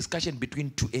because of a discussion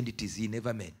between two entities he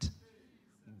never met.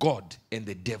 God and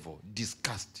the devil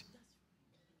discussed.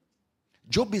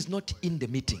 Job is not in the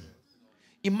meeting.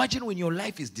 Imagine when your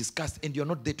life is discussed and you're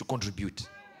not there to contribute.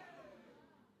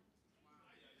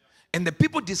 And the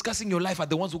people discussing your life are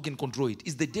the ones who can control it.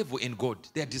 It's the devil and God.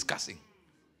 They are discussing.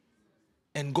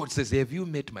 And God says, have you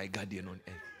met my guardian on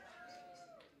earth?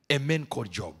 A man called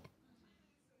Job.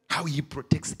 How he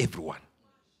protects everyone.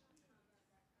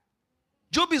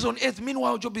 Job is on earth.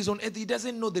 Meanwhile, Job is on earth. He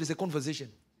doesn't know there is a conversation.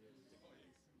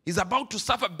 He's about to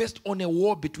suffer based on a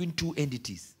war between two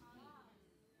entities.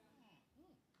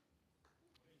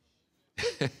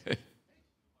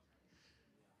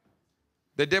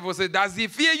 The devil said, does he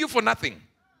fear you for nothing?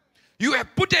 You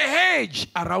have put a hedge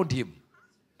around him.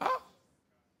 Huh?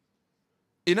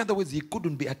 In other words, he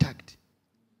couldn't be attacked.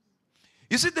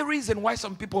 You see the reason why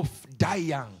some people die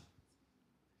young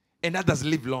and others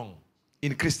live long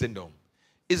in Christendom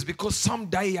is because some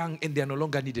die young and they are no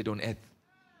longer needed on earth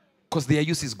because their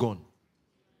use is gone.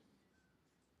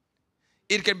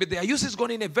 It can be their use is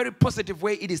gone in a very positive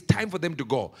way. It is time for them to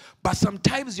go. But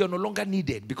sometimes you're no longer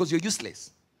needed because you're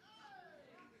useless.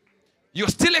 You're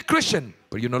still a Christian,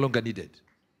 but you're no longer needed.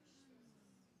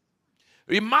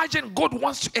 Imagine God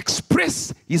wants to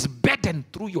express his burden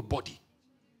through your body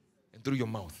and through your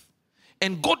mouth.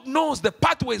 And God knows the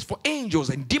pathways for angels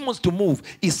and demons to move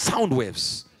is sound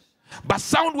waves. But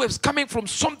sound waves coming from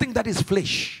something that is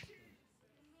flesh.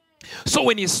 So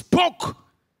when he spoke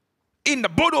in the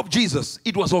body of Jesus,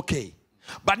 it was okay.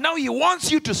 But now he wants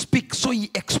you to speak, so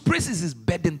he expresses his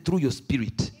burden through your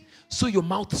spirit. So your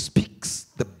mouth speaks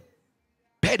the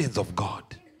burdens of God.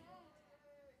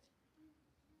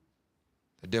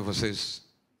 The devil says,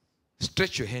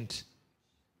 stretch your hand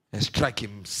and strike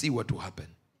him, see what will happen.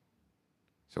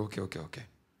 So okay.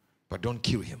 But don't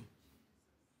kill him.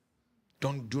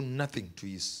 Don't do nothing to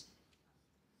his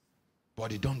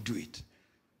body. Don't do it.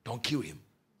 Don't kill him.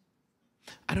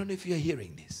 I don't know if you're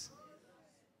hearing this.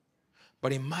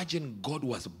 But imagine God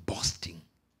was boasting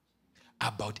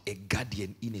about a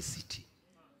guardian in a city.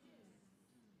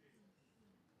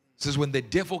 It says when the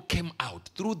devil came out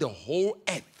through the whole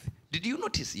earth. Did you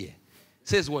notice here? It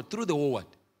says what? Through the whole what?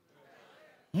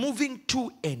 Moving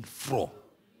to and fro.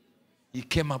 He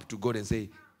came up to God and said,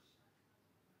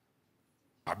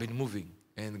 I've been moving.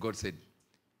 And God said,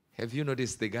 have you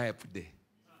noticed the guy up there?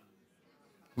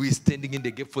 Who is standing in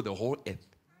the gap for the whole earth?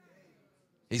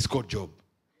 He's called Job.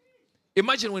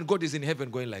 Imagine when God is in heaven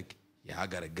going like, yeah, I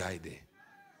got a guy there.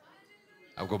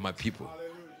 I've got my people.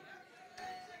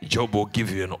 Job will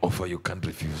give you an offer you can't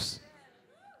refuse.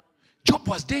 Job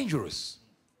was dangerous.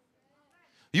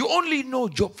 You only know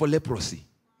Job for leprosy.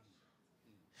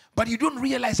 But you don't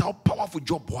realize how powerful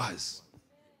Job was.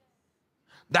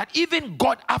 That even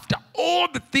God, after all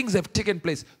the things have taken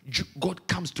place, God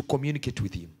comes to communicate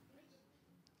with him.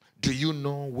 Do you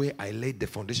know where I laid the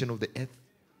foundation of the earth?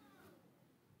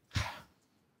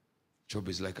 Job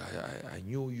is like, I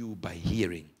knew you by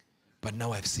hearing, but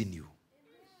now I've seen you.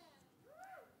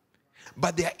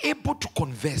 But they are able to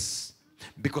converse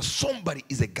because somebody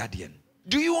is a guardian.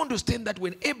 Do you understand that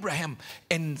when Abraham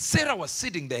and Sarah were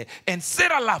sitting there and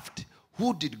Sarah laughed,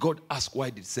 who did God ask? Why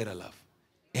did Sarah laugh?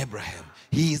 Abraham.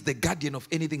 He is the guardian of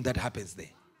anything that happens there.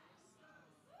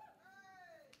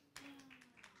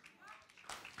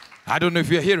 I don't know if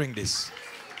you're hearing this.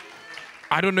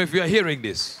 I don't know if you're hearing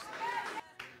this.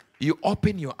 You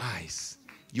open your eyes.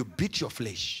 You beat your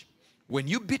flesh. When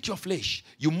you beat your flesh,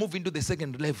 you move into the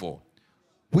second level,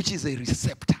 which is a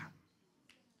receptor.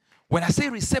 When I say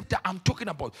receptor, I'm talking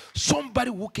about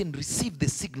somebody who can receive the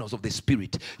signals of the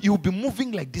Spirit. You'll be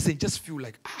moving like this and just feel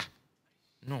like,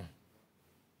 no,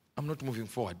 I'm not moving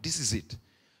forward. This is it.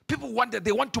 People want that.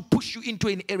 They want to push you into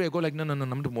an area. Go like, no,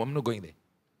 I'm not going there.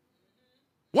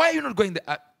 Why are you not going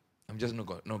there? I'm just not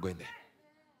going there.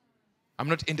 I'm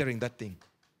not entering that thing.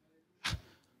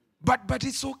 But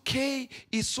it's okay.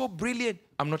 It's so brilliant.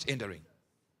 I'm not entering.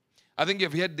 I think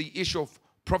you've heard the issue of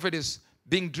prophetess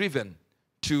being driven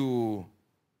to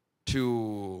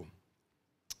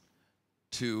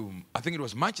I think it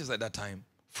was Manchester at that time,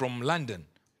 from London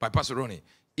by Pastor Ronnie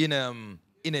in a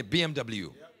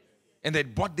BMW. And they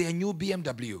bought their new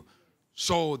BMW.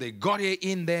 So they got here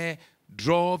in there,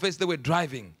 drove as they were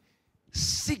driving.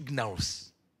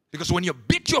 Signals. Because when you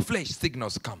beat your flesh,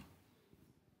 signals come.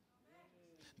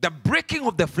 The breaking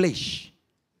of the flesh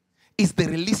is the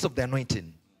release of the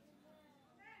anointing.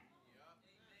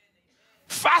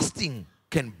 Fasting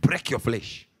can break your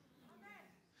flesh.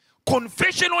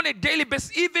 Confession on a daily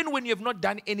basis, even when you have not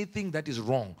done anything that is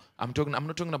wrong. I'm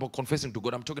not talking about confessing to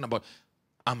God. I'm talking about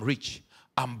I'm rich.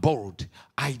 I'm bold.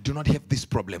 I do not have this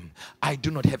problem. I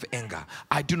do not have anger.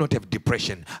 I do not have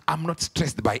depression. I'm not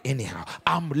stressed by anyhow.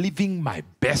 I'm living my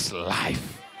best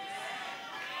life.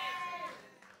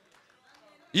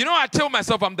 You know, I tell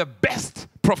myself I'm the best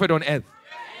prophet on earth.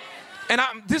 And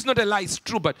this is not a lie, it's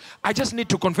true, but I just need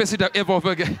to confess it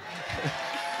over again.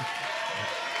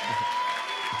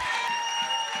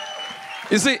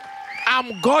 You see,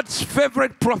 I'm God's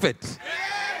favorite prophet.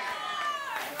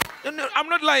 I'm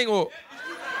not lying. Oh.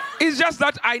 It's just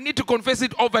that I need to confess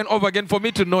it over and over again for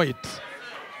me to know it.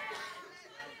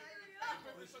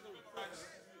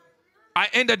 I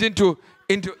entered into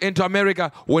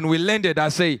America. When we landed, I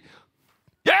say,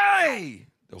 yay!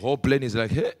 The whole plane is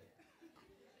like, hey.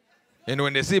 And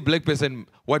when they see black person,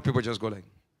 white people just go like.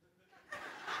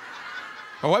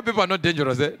 And white people are not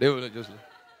dangerous. They will just like.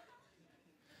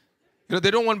 You know,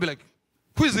 they don't want to be like,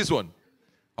 who is this one?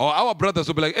 Or our brothers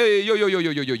will be like, hey, yo.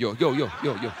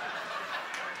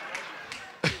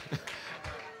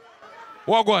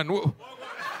 Walk on.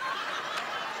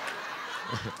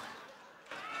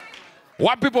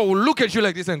 White people will look at you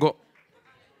like this and go.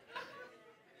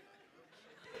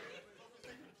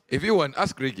 If you want,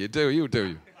 ask Ricky, he'll tell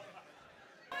you.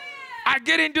 I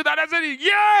get into that. I said,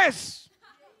 yes!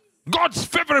 God's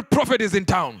favorite prophet is in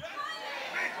town.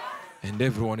 And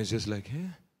everyone is just like, eh?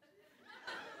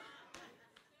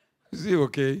 Is he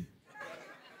okay?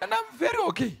 And I'm very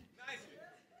okay.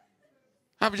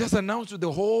 I've just announced to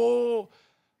the whole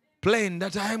plane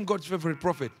that I am God's favorite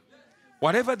prophet.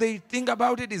 Whatever they think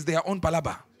about it is their own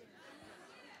palaba.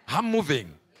 I'm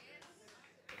moving.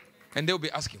 And they'll be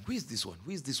asking, who is this one?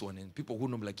 Who is this one? And people who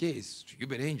know me like, yes,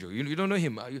 Uebert Angel. You don't know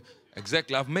him.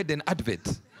 Exactly. I've made an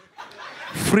advert.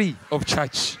 Free of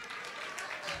charge.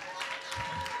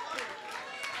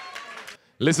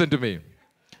 Listen to me.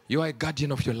 You are a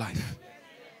guardian of your life.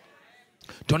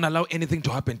 Don't allow anything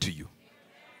to happen to you.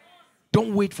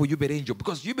 Don't wait for Uebert Angel.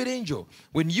 Because Uebert Angel,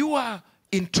 when you are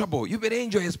in trouble, Uebert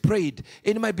Angel has prayed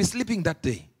and he might be sleeping that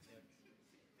day.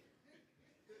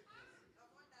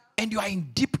 And you are in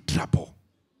deep trouble.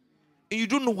 And you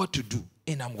don't know what to do.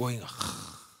 And I'm going,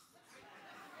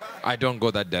 I don't go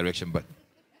that direction, but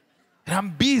and I'm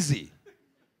busy.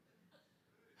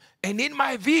 And in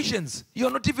my visions, you're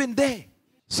not even there.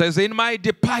 Says, in my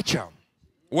departure,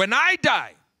 when I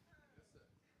die,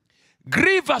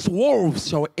 grievous wolves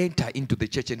shall enter into the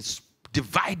church and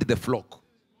divide the flock.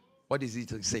 What is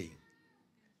it saying?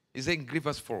 He's saying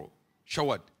grievous wolves shall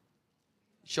what?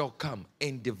 Shall come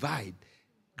and divide.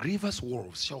 Grievous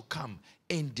wolves shall come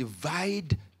and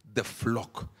divide the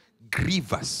flock.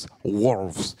 Grievous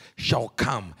wolves shall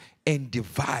come and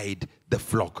divide the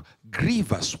flock.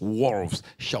 Grievous wolves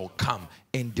shall come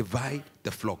and divide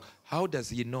the flock. How does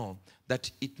he know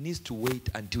that it needs to wait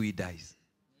until he dies?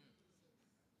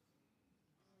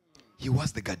 He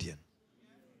was the guardian.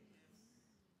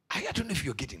 I don't know if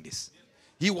you're getting this.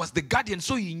 He was the guardian,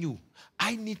 so he knew,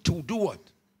 I need to do what?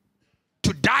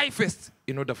 To die first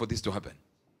in order for this to happen.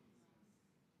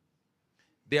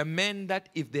 There are men that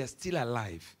if they are still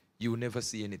alive, you will never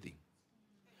see anything.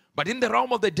 But in the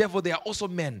realm of the devil, there are also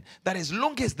men that as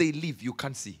long as they live, you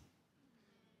can't see.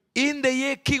 In the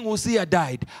year King Uzziah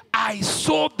died, I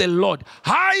saw the Lord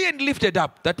high and lifted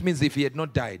up. That means if he had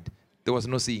not died, there was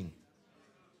no seeing.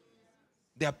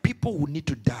 There are people who need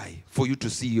to die for you to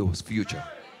see your future.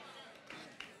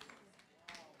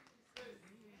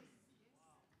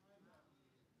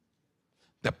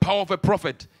 The power of a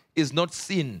prophet is not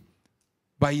seen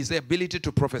by his ability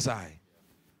to prophesy,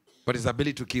 but his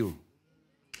ability to kill.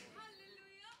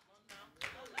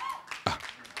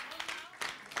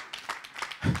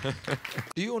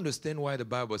 Do you understand why the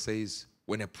Bible says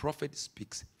when a prophet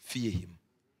speaks, fear him?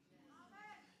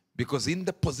 Because in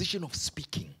the position of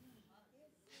speaking,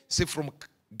 see, from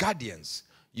guardians,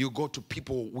 you go to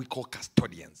people we call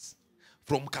custodians.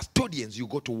 From custodians, you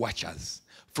go to watchers.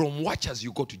 From watchers,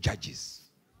 you go to judges.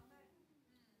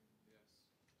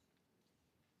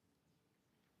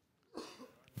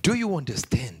 Do you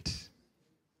understand?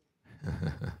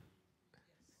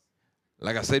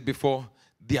 Like I said before,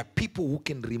 there are people who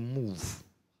can remove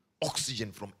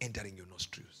oxygen from entering your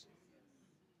nostrils.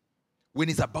 When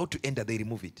it's about to enter, they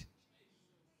remove it.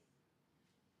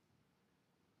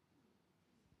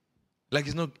 Like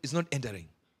it's not entering.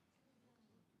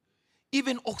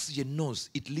 Even oxygen knows,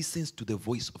 it listens to the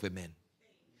voice of a man.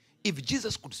 If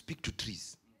Jesus could speak to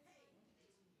trees.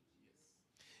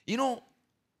 You know,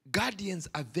 guardians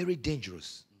are very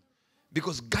dangerous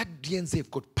because guardians have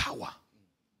got power.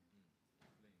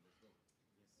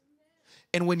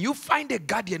 And when you find a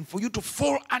guardian, for you to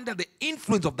fall under the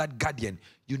influence of that guardian,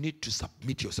 you need to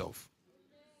submit yourself.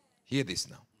 Hear this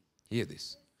now. Hear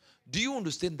this. Do you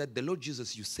understand that the Lord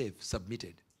Jesus you save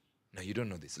submitted? Now you don't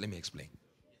know this. Let me explain.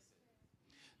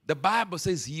 The Bible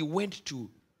says he went to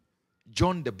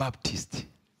John the Baptist.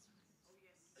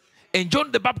 And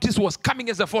John the Baptist was coming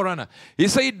as a forerunner. He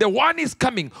said, the one is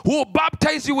coming who will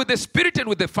baptize you with the Spirit and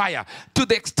with the fire, to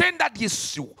the extent that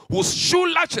whose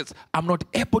shoe latches I'm not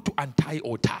able to untie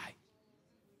or tie.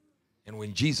 And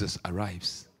when Jesus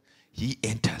arrives, he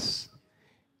enters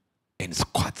and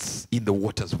squats in the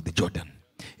waters of the Jordan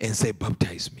and say,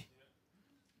 baptize me.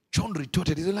 John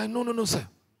retorted, he's like, no, sir.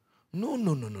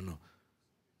 No.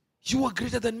 You are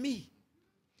greater than me.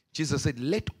 Jesus said,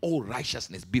 let all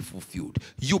righteousness be fulfilled.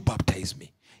 You baptize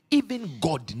me. Even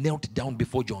God knelt down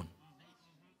before John.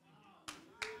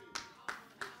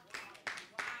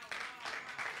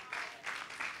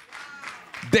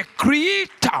 The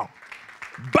Creator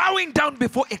bowing down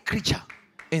before a creature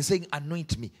and saying,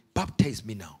 anoint me, baptize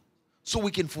me now, so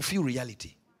we can fulfill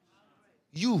reality.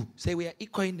 You say we are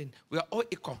equal, we are all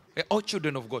equal, we are all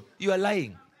children of God. You are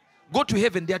lying. Go to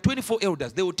heaven, there are 24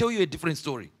 elders. They will tell you a different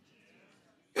story.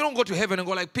 You don't go to heaven and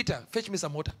go like, Peter, fetch me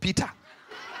some water. Peter.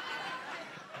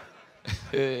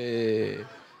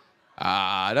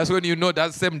 That's when you know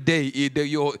that same day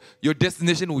your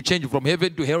destination will change from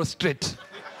heaven to hell straight.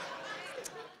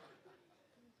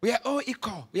 We are all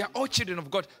equal. We are all children of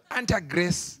God under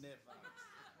grace.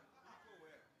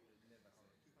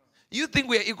 You think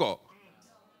we are equal?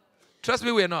 Trust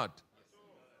me, we are not.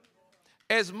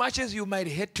 As much as you might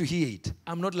hate to hear it,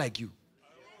 I'm not like you.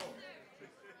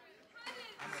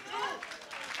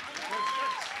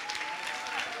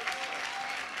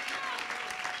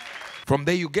 From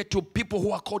there you get to people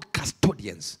who are called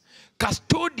custodians.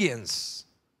 Custodians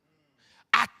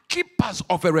are keepers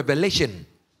of a revelation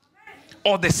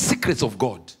or the secrets of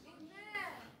God.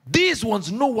 These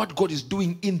ones know what God is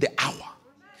doing in the hour.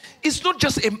 It's not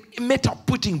just a matter of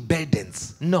putting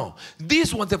burdens. No.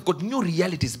 These ones have got new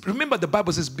realities. Remember the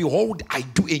Bible says, behold, I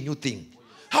do a new thing.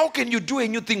 How can you do a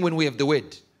new thing when we have the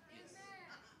word?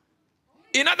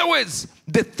 In other words,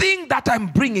 the thing that I'm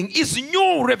bringing is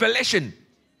new revelation.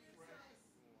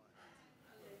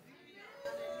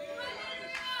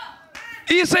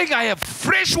 He's saying, I have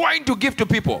fresh wine to give to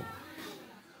people.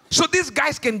 So these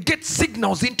guys can get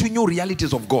signals into new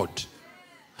realities of God.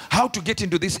 How to get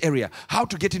into this area. How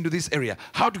to get into this area.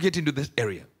 How to get into this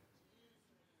area.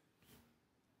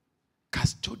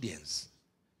 Custodians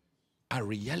are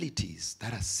realities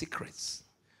that are secrets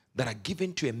that are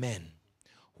given to a man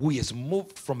who has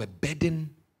moved from a burden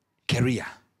career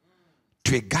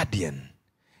to a guardian.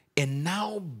 And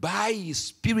now by his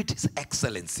spirit's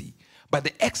excellency, by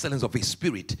the excellence of his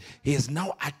spirit, he has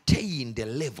now attained a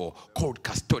level called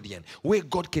custodian, where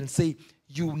God can say,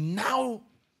 you now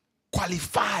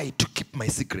qualify to keep my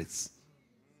secrets.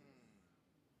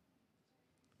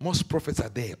 Most prophets are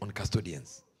there on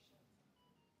custodians.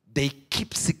 They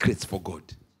keep secrets for God.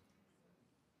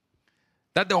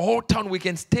 That the whole town, we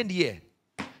can stand here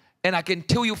and I can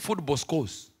tell you football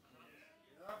scores.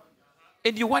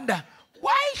 And you wonder,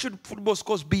 why should football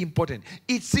scores be important?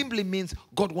 It simply means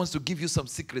God wants to give you some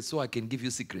secrets so I can give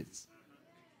you secrets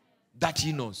that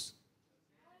he knows.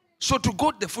 So to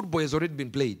God, the football has already been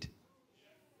played.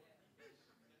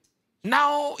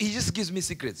 Now he just gives me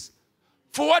secrets.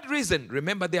 For what reason?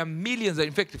 Remember, there are millions,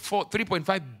 in fact,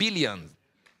 3.5 billion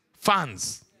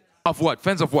fans of what?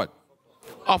 Fans of what?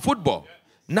 Of football.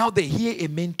 Now they hear a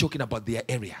man talking about their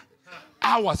area.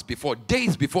 Hours before,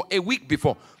 days before, a week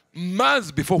before,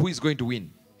 months before who is going to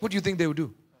win. What do you think they will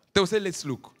do? They will say, let's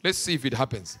look. Let's see if it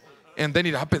happens. And then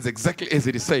it happens exactly as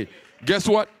it is said. Guess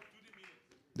what?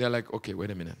 They're like, okay,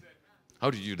 wait a minute.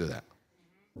 How did you do that?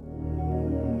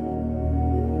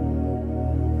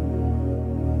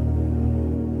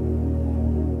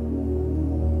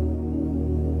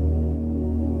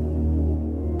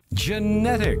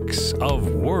 Genetics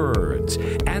of Words,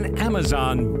 an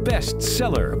Amazon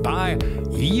bestseller by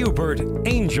Uebert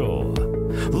Angel.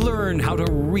 Learn how to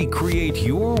recreate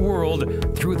your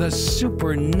world through the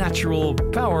supernatural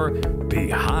power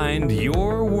behind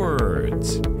your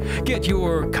words. Get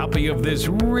your copy of this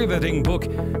riveting book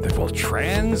that will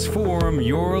transform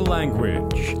your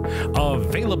language.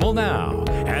 Available now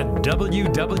at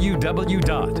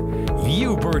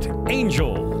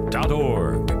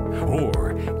www.uebertangel.org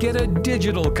or get a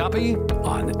digital copy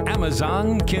on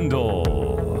Amazon Kindle.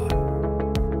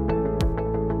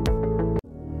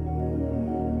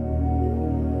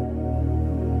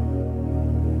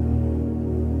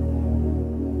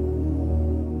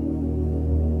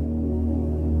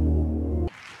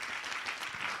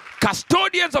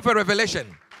 Custodians of a revelation,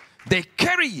 they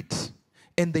carry it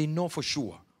and they know for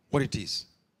sure what it is.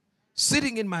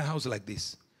 Sitting in my house like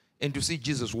this and to see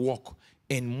Jesus walk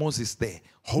and Moses there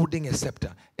holding a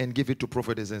scepter and give it to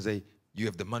prophetess and say, you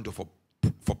have the mantle for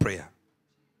prayer.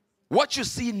 What you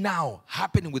see now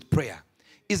happening with prayer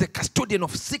is a custodian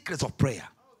of secrets of prayer.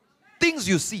 Things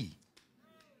you see.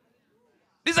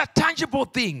 These are tangible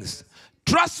things.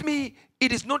 Trust me,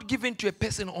 it is not given to a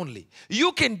person only.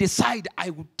 You can decide,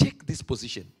 I will take this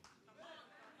position.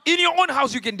 In your own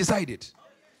house, you can decide it.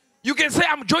 You can say,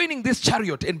 I'm joining this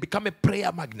chariot and become a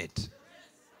prayer magnet.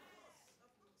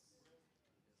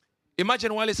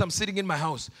 Imagine while I'm sitting in my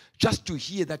house, just to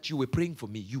hear that you were praying for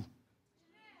me, you.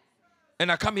 And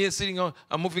I come here sitting on,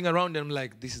 I'm moving around and I'm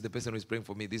like, this is the person who is praying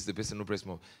for me. This is the person who prays for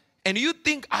me. And you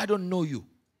think I don't know you,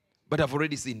 but I've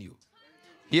already seen you.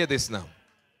 Hear this now.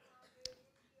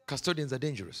 Custodians are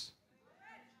dangerous.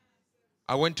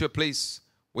 I went to a place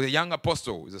with a young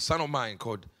apostle, he's a son of mine,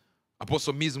 called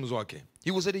Apostle Mizmuzwake. He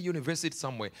was at a university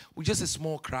somewhere with just a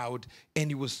small crowd,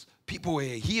 and people were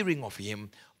hearing of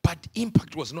him, but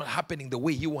impact was not happening the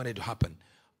way he wanted to happen.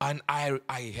 And I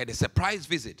had a surprise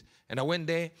visit, and I went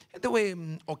there, and they were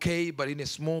okay, but in a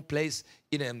small place,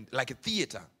 like a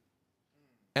theater.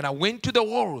 And I went to the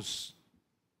walls,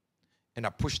 and I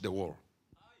pushed the wall.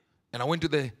 And I went to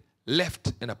the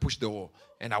left, and I pushed the wall.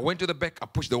 And I went to the back, I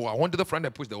pushed the wall. I went to the front, I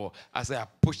pushed the wall. I said, I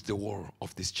pushed the wall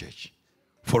of this church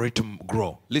for it to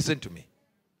grow. Listen to me.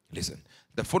 Listen.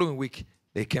 The following week,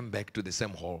 they came back to the same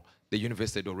hall. The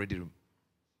university had already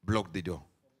blocked the door.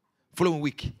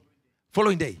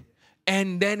 Following day.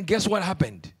 And then guess what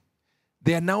happened?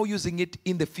 They are now using it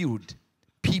in the field.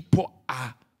 People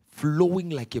are flowing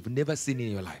like you've never seen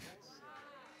in your life.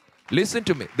 Listen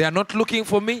to me. They are not looking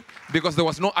for me because there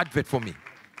was no advert for me.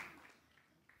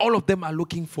 All of them are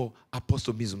looking for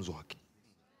Apostle Mizmuzwake.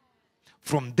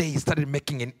 From there, he started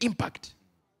making an impact.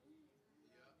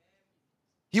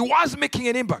 He was making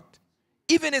an impact,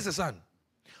 even as a son.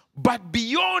 But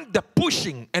beyond the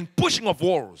pushing of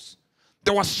walls,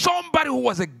 there was somebody who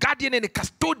was a guardian and a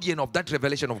custodian of that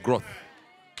revelation of growth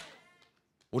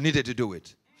who needed to do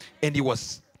it. And he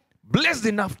was blessed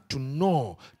enough to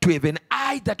know, to have an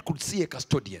eye that could see a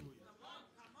custodian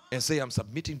and say, I'm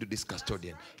submitting to this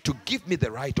custodian to give me the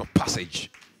right of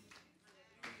passage.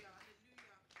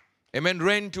 Amen.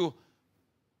 Ran to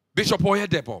Bishop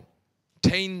Oyedepo,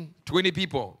 10, 20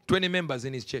 people, 20 members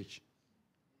in his church.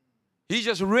 He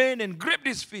just ran and grabbed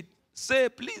his feet. Say,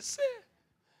 please, say,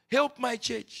 help my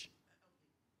church.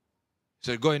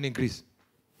 He said, go and increase.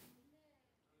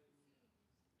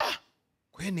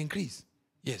 Go and increase.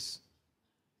 Yes.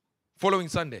 Following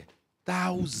Sunday,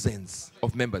 thousands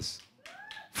of members.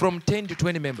 From 10 to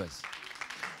 20 members.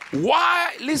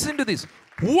 Why? Listen to this.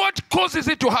 What causes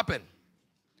it to happen?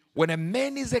 When a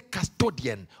man is a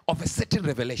custodian of a certain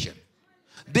revelation,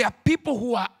 there are people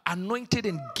who are anointed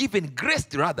and given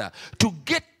grace, rather, to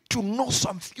get to know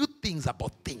some few things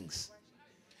about things.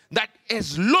 That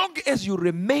as long as you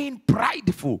remain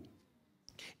prideful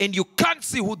and you can't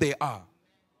see who they are,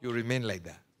 you remain like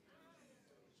that.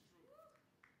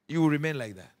 You will remain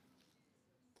like that.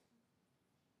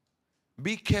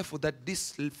 Be careful that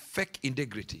this fake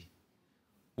integrity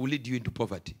will lead you into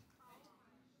poverty.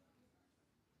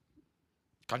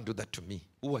 Can't do that to me.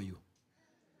 Who are you?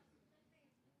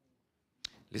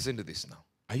 Listen to this now.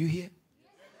 Are you here?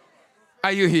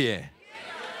 Are you here?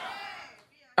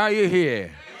 Are you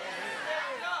here?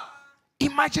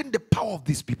 Imagine the power of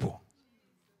these people.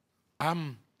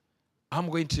 I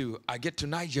get to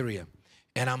Nigeria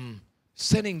and I'm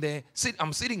sitting there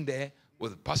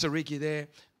with Pastor Ricky there,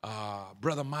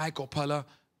 Brother Mike Opala,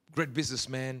 great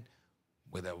businessman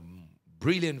with a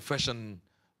brilliant fashion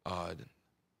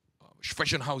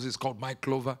houses called Mike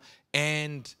Clover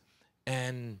and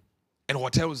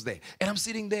hotels there. And I'm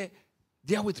sitting there,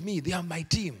 they are with me, they are my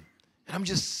team. And I'm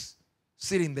just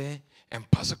sitting there and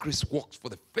Pastor Chris walks for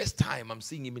the first time. I'm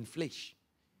seeing him in flesh.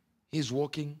 He's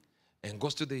walking and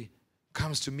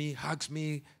comes to me, hugs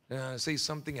me, says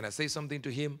something, and I say something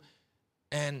to him.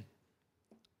 And,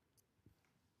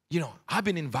 I've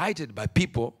been invited by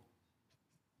people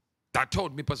that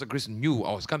told me Pastor Chris knew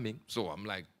I was coming. So I'm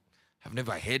like, I've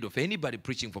never heard of anybody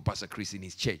preaching for Pastor Chris in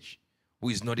his church who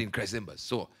is not in Christ Embassy.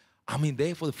 So I'm in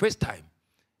there for the first time,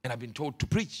 and I've been told to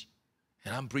preach.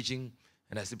 And I'm preaching,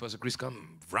 and I said, Pastor Chris,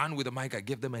 come, run with the mic. I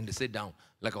gave them, and they sat down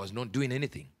like I was not doing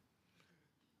anything.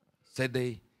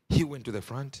 He went to the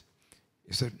front.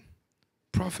 He said,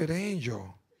 Prophet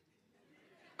Angel.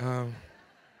 No,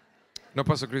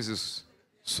 Pastor Chris is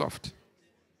soft.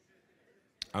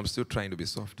 I'm still trying to be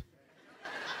soft.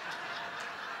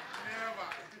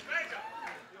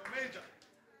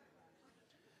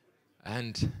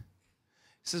 And he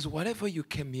says, whatever you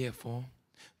came here for,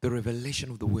 the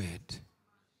revelation of the word.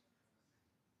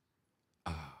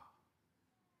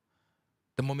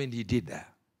 The moment he did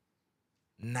that,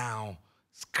 now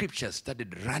scripture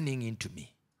started running into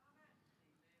me.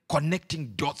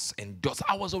 Connecting dots and dots.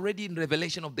 I was already in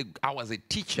revelation I was a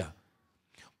teacher.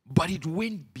 But it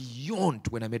went beyond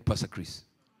when I met Pastor Chris.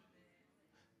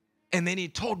 And then he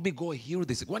told me, go hear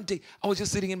this. One day, I was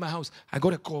just sitting in my house. I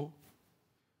got a call.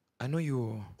 I know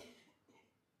you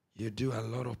do a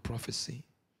lot of prophecy,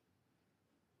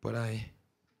 but I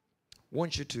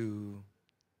want you to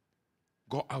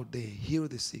go out there, heal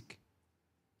the sick.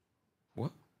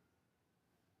 What?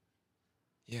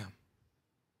 Yeah.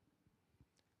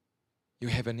 You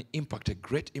have an impact, a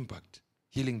great impact,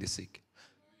 healing the sick.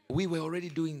 We were already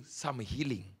doing some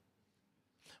healing.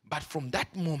 But from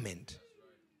that moment,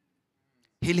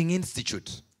 Healing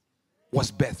Institute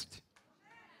was birthed.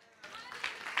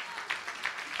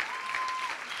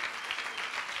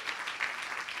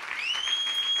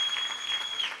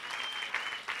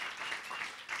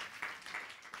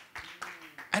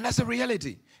 And that's a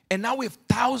reality. And now we have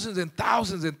thousands and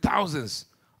thousands and thousands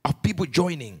of people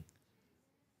joining.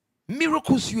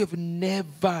 Miracles you have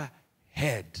never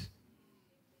heard.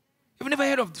 You've never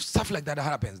heard of stuff like that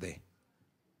happens there.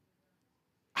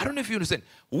 I don't know if you understand.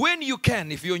 When you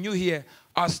can, if you're new here,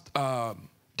 ask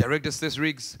Director Seth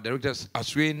Riggs, Director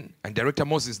Ashwin, and Director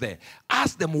Moses there.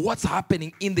 Ask them what's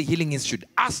happening in the Healing Institute.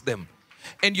 Ask them.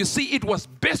 And you see it was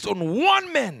based on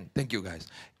one man. Thank you guys.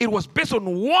 It was based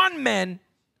on one man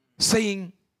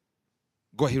saying,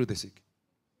 go heal the sick.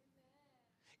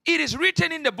 It is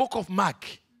written in the book of Mark.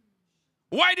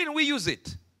 Why didn't we use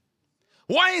it?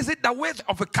 Why is it the word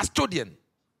of a custodian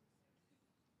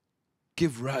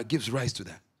gives rise to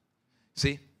that?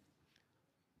 See,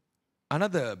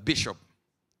 another bishop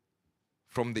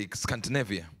from the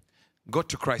Scandinavia got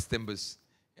to Christ Embassy,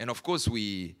 and of course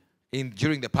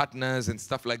during the partners and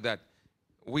stuff like that,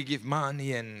 we give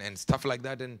money and stuff like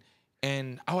that,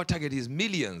 and our target is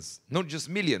millions, not just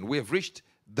million. We have reached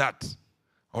that,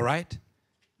 all right?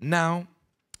 Now,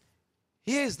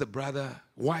 here's the brother,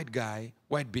 white guy,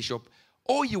 white bishop.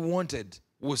 All he wanted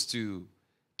was to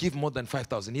give more than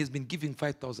 5,000. He has been giving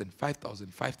 5,000,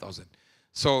 5,000, 5,000.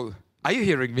 So, are you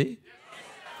hearing me? Yes.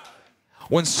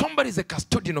 When somebody is a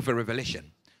custodian of a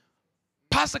revelation,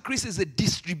 Pastor Chris is a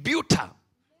distributor,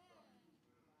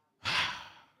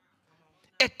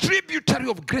 a tributary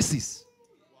of graces.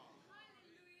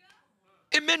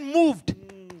 A man moved.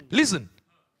 Listen,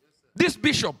 this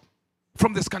bishop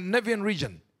from the Scandinavian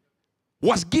region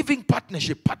was giving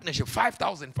partnership,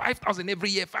 5,000 every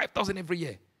year, 5,000 every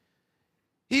year.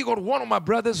 He got one of my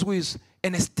brothers who is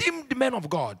an esteemed man of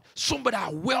God, somebody I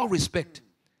well respect,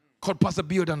 called Pastor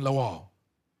Biodan Lawal.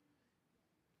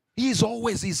 He's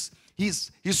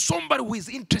somebody who is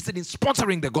interested in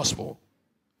sponsoring the gospel.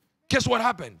 Guess what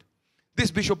happened?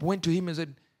 This bishop went to him and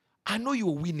said, I know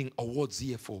you're winning awards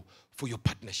here for your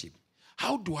partnership.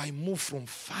 How do I move from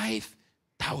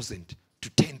 5,000 to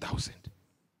 10,000?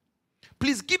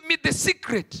 Please give me the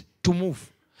secret to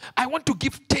move. I want to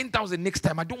give 10,000 next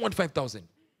time. I don't want 5,000.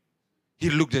 He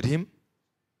looked at him.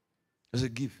 I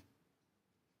said, give.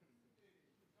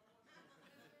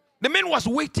 The man was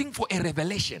waiting for a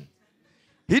revelation.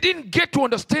 He didn't get to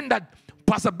understand that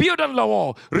Pastor Biodan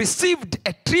Lawal received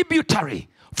a tributary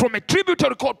from a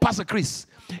tributary called Pastor Chris.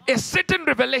 A certain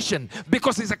revelation,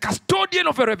 because he's a custodian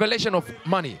of a revelation of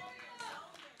money.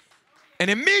 And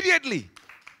immediately,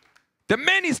 the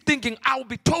man is thinking, I'll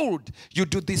be told, you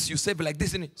do this, you save like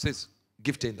this. And he says,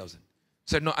 give 10,000.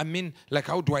 Said, no, I mean, like,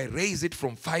 how do I raise it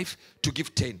from 5 to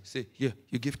give 10? Say, here,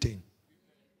 you give 10.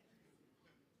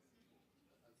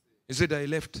 He said, I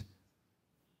left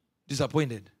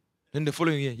disappointed. Then the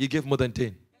following year, he gave more than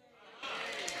 10.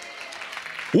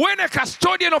 When a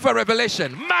custodian of a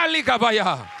revelation,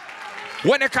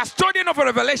 when a custodian of a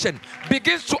revelation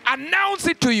begins to announce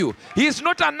it to you, he is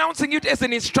not announcing it as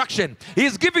an instruction. He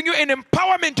is giving you an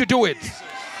empowerment to do it.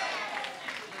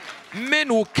 Men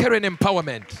who carry an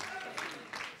empowerment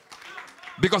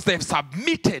because they have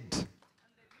submitted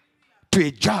to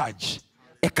a judge,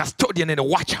 a custodian and a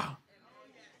watcher,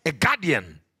 a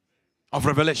guardian of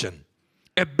revelation,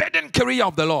 a burden carrier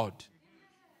of the Lord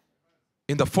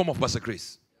in the form of Pastor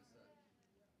Chris.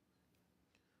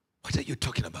 What are you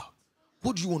talking about?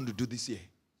 What do you want to do this year?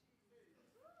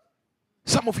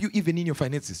 Some of you, even in your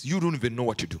finances, you don't even know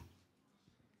what to do.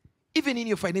 Even in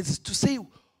your finances, to say,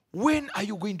 when are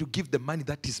you going to give the money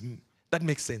that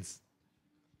makes sense?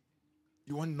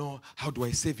 You want to know, how do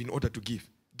I save in order to give?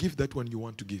 Give that one you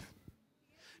want to give.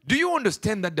 Do you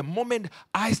understand that the moment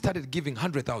I started giving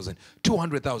 100,000,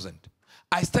 200,000,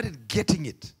 I started getting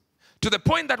it to the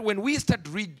point that when we start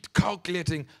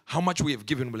recalculating how much we have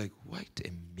given, we're like, wait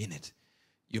a minute.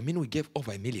 You mean we gave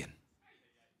over $1 million?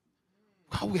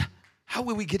 How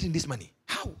were we getting this money?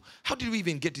 How did we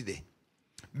even get it there?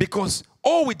 Because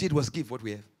all we did was give what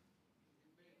we have.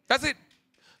 That's it.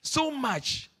 So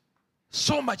much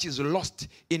is lost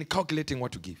in calculating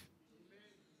what to give.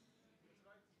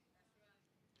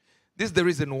 This is the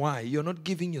reason why you're not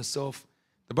giving yourself.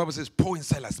 The Bible says, Paul and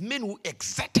Silas, men who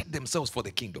exerted themselves for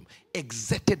the kingdom,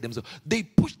 exerted themselves. They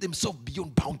pushed themselves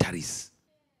beyond boundaries.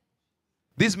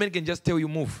 These men can just tell you,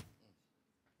 move.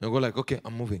 You go like, okay,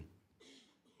 I'm moving.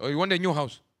 Oh, you want a new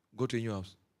house? Go to a new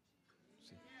house.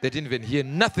 They didn't even hear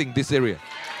nothing this area.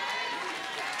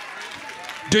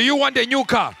 Do you want a new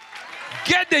car?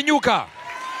 Get the new car.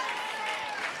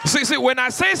 See, when I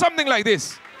say something like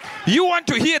this, you want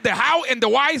to hear the how and the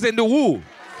whys and the who.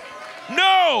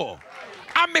 No.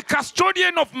 I'm a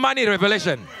custodian of money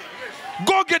revelation.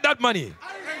 Go get that money.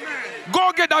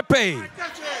 Go get that paid.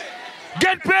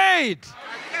 Get paid.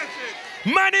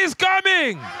 Money is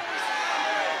coming.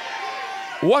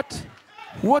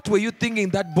 What were you thinking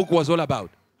that book was all about?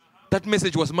 That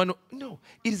message was money? No.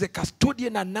 It is a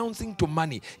custodian announcing to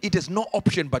money. It is no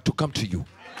option but to come to you.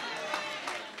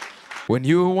 When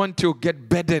you want to get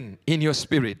burden in your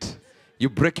spirit, you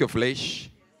break your flesh.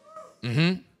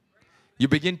 You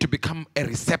begin to become a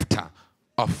receptor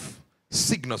of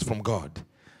signals from God.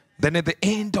 Then at the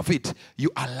end of it, you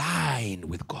align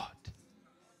with God.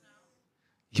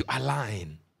 You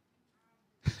align.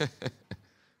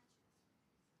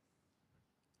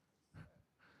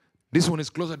 This one is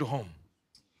closer to home.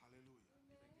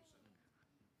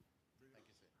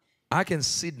 I can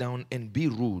sit down and be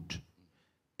rude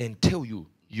and tell you,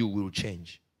 you will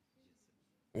change.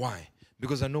 Why?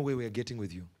 Because I know where we are getting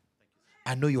with you.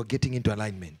 I know you're getting into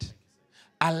alignment.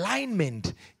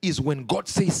 Alignment is when God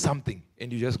says something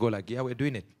and you just go like, yeah, we're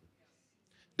doing it.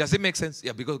 Does it make sense?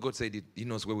 Yeah, because God said it. He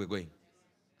knows where we're going.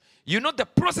 You know, the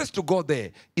process to go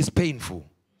there is painful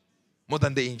more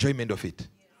than the enjoyment of it.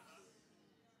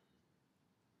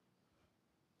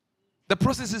 The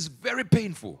process is very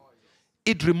painful.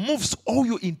 It removes all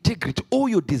your integrity, all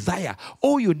your desire,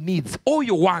 all your needs, all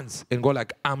your wants, and go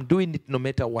like, I'm doing it no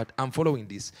matter what. I'm following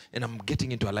this, and I'm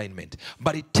getting into alignment.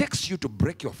 But it takes you to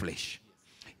break your flesh.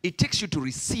 It takes you to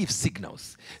receive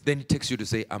signals. Then it takes you to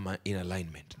say, I'm in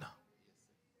alignment now.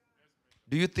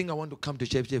 Do you think I want to come to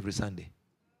church every Sunday?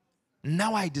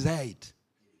 Now I desire it.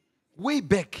 Way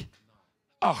back,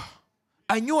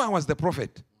 I knew I was the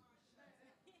prophet.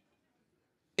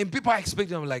 And people are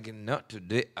expecting, I'm like, not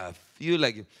today. I feel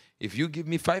like if you give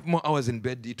me 5 more hours in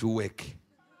bed, it will work.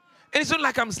 And it's not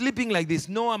like I'm sleeping like this.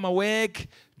 No, I'm awake,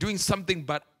 doing something,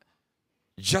 but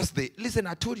just the... Listen,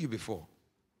 I told you before.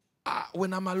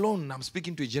 When I'm alone, I'm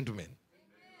speaking to a gentleman.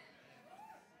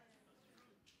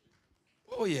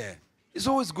 Oh, yeah. It's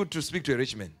always good to speak to a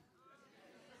rich man.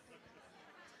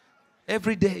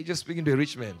 Every day, just speaking to a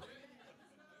rich man.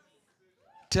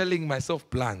 Telling myself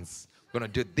plans. We're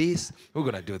going to do this. We're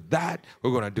going to do that.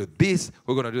 We're going to do this.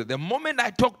 We're going to do. The moment I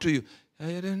talk to you,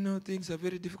 I don't know, things are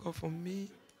very difficult for me.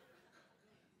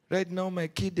 Right now, my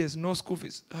kid has no school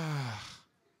fees.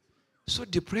 So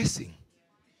depressing.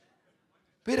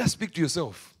 Better speak to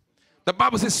yourself. The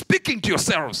Bible says, speaking to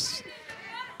yourselves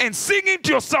and singing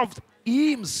to yourself.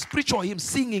 Hymns, spiritual hymns,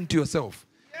 singing to yourself.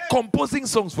 Composing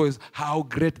songs for you. How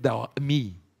great thou art,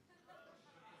 me.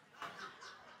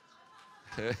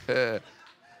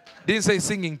 Didn't say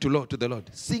singing to the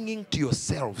Lord. Singing to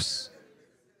yourselves.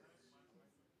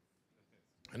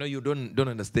 I know you don't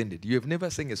understand it. You have never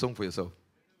sang a song for yourself.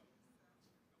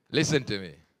 Listen to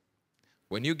me.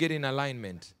 When you get in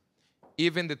alignment,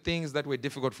 even the things that were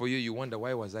difficult for you, you wonder,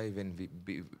 why was I even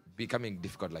becoming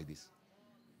difficult like this?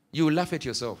 You laugh at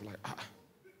yourself like,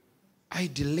 I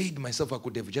delayed myself. I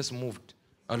could have just moved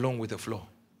along with the flow.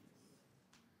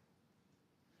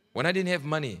 When I didn't have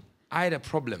money, I had a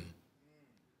problem.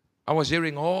 I was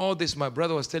hearing all this. My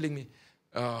brother was telling me,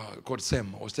 called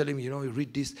Sam, was telling me, you know, you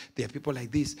read this. There are people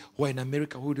like this who are in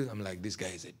America who do. I'm like, this guy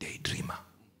is a daydreamer.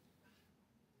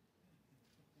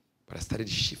 But I started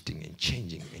shifting and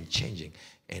changing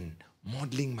and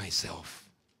modeling myself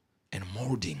and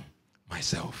molding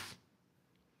myself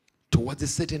towards a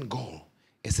certain goal,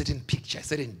 a certain picture, a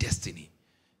certain destiny.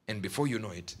 And before you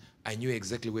know it, I knew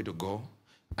exactly where to go.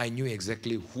 I knew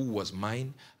exactly who was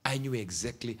mine. I knew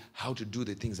exactly how to do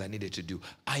the things I needed to do.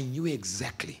 I knew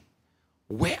exactly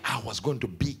where I was going to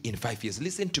be in 5 years.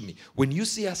 Listen to me. When you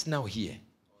see us now here,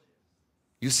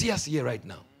 you see us here right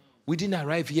now. We didn't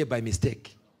arrive here by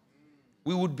mistake.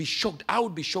 We would be shocked. I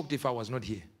would be shocked if I was not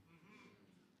here.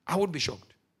 I would be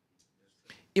shocked.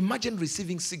 Imagine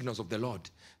receiving signals of the Lord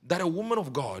that a woman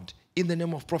of God in the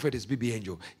name of Prophetess Bibi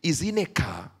Angel is in a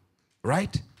car,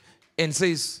 right? And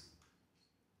says,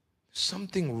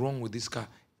 something wrong with this car.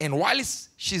 And while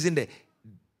she's in there,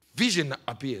 vision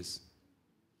appears.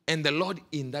 And the Lord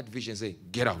in that vision says,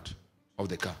 get out of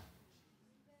the car.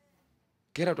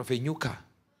 Get out of a new car.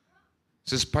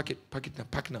 Says, park it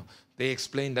now. They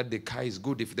explained that the car is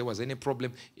good. If there was any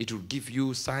problem, it will give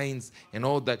you signs and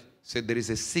all that. Said, there is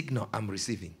a signal I'm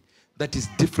receiving that is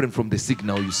different from the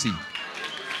signal you see.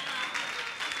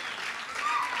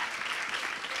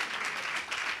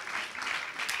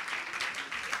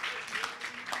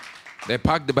 They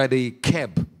parked by the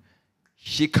cab.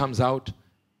 She comes out,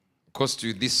 goes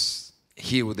to this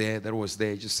hill there that was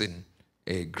there, just in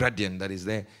a gradient that is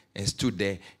there, and stood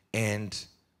there. And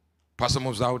pastor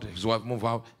moves out, his wife moves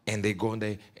out, and they go in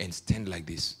there and stand like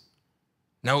this.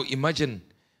 Now imagine,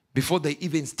 before they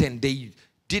even stand, they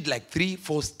did like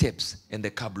 3-4 steps, and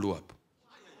the car blew up.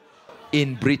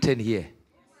 In Britain here.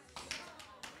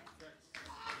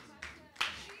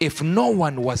 If no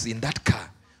one was in that car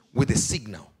with a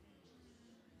signal,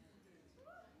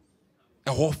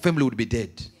 a whole family would be dead.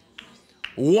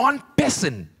 One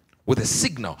person with a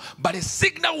signal, but a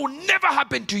signal will never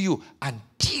happen to you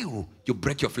until you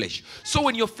break your flesh. So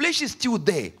when your flesh is still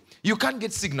there, you can't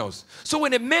get signals. So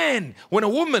when a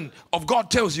woman of God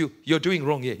tells you you're doing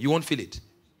wrong here, you won't feel it.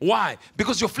 Why?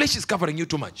 Because your flesh is covering you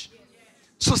too much.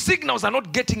 So signals are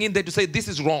not getting in there to say this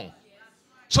is wrong.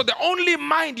 So the only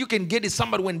mind you can get is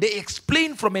somebody when they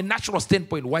explain from a natural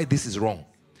standpoint why this is wrong.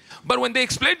 But when they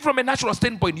explain from a natural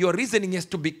standpoint, your reasoning has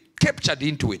to be captured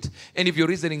into it. And if your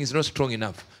reasoning is not strong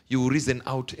enough, you will reason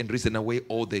out and reason away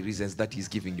all the reasons that he's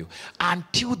giving you.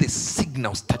 Until the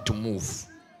signals start to move.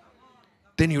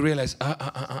 Then you realize,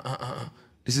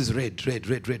 this is red.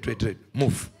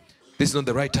 Move. This is not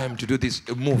the right time to do this.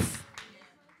 Move.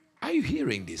 Are you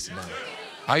hearing this now?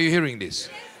 Are you hearing this?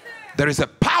 There is a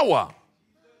power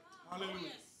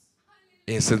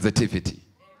in sensitivity.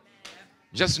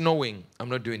 Just knowing I'm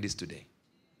not doing this today.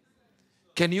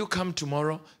 Can you come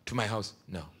tomorrow to my house?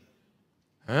 No.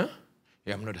 Huh?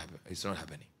 Yeah, I'm not happy. It's not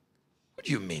happening. What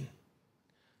do you mean?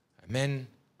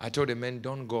 I told a man,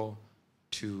 don't go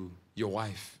to your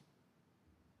wife.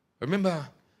 Remember,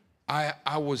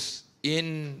 I was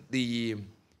in the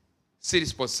City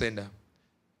Sports Center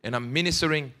and I'm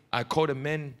ministering. I called a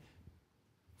man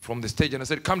from the stage and I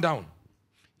said, come down.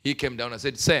 He came down. I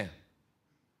said, sir,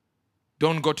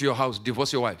 don't go to your house.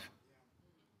 Divorce your wife.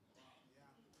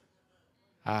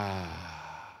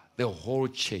 The whole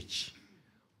church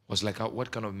was like, what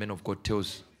kind of man of God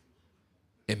tells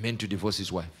a man to divorce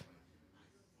his wife?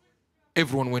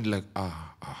 Everyone went like,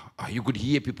 you could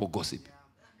hear people gossip.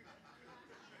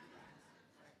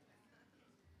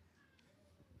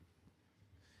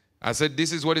 I said,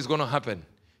 this is what is going to happen.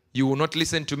 You will not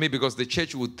listen to me because the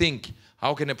church will think,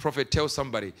 how can a prophet tell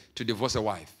somebody to divorce a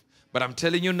wife? But I'm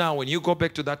telling you now, when you go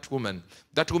back to that woman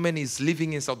is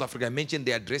living in South Africa. I mentioned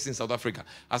the address in South Africa.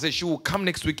 I said she will come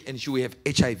next week and she will have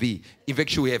HIV. In fact,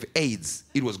 she will have AIDS.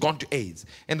 It was gone to AIDS.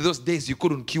 And in those days, you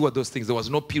couldn't cure those things. There was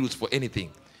no pills for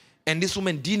anything. And this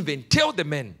woman didn't even tell the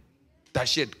man that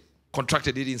she had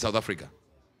contracted it in South Africa.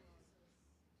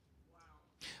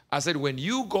 I said, when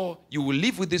you go, you will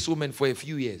live with this woman for a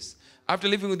few years. After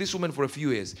living with this woman for a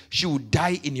few years, she will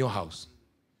die in your house.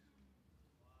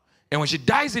 And when she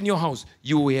dies in your house,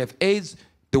 you will have AIDS,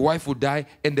 the wife will die,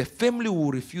 and the family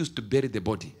will refuse to bury the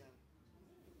body.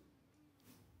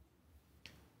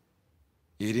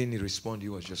 He didn't respond. He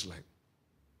was just like,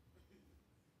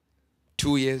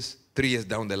 2 years, 3 years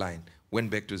down the line, went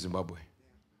back to Zimbabwe.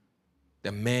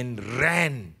 The man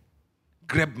ran,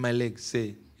 grabbed my leg,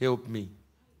 said, help me.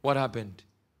 What happened?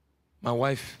 My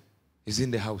wife is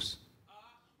in the house.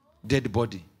 Dead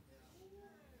body.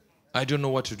 I don't know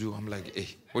what to do. I'm like,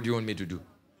 hey, what do you want me to do?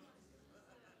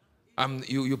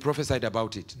 You prophesied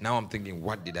about it. Now I'm thinking,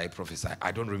 what did I prophesy?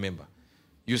 I don't remember.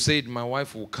 You said my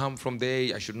wife will come from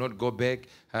there. I should not go back.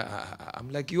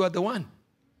 I'm like, you are the one.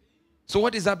 So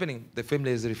what is happening? The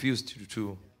family has refused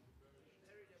to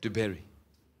bury.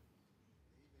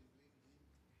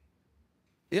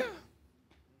 Yeah.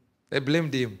 They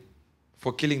blamed him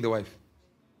for killing the wife.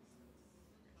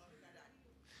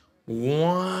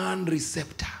 One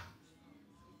receptor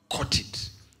caught it.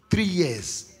 3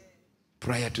 years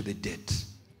prior to the death.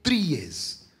 3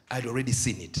 years. I'd already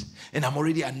seen it. And I'm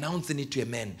already announcing it to a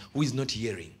man who is not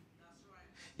hearing.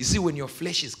 You see, when your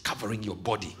flesh is covering your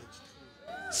body,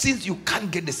 since you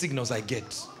can't get the signals I get,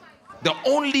 the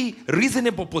only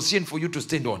reasonable position for you to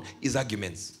stand on is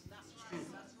arguments.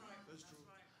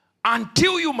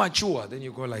 Until you mature, then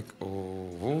you go like,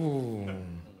 oh,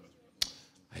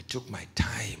 I took my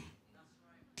time.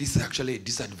 This is actually a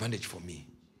disadvantage for me.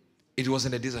 It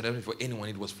wasn't a disadvantage for anyone,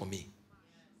 it was for me.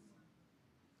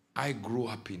 I grew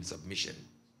up in submission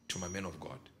to my men of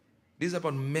God. This is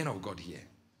about men of God here.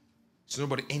 It's not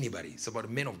about anybody, it's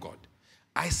about men of God.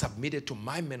 I submitted to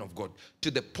my men of God to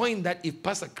the point that if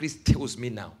Pastor Chris tells me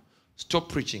now, stop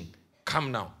preaching,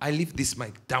 come now, I leave this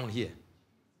mic down here.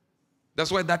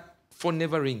 That's why that phone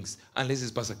never rings unless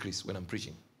it's Pastor Chris when I'm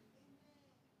preaching.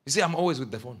 You see, I'm always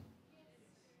with the phone.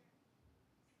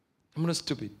 I'm not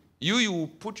stupid. You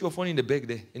put your phone in the bag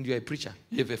there and you're a preacher.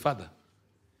 You have a father.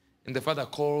 And the father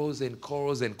calls and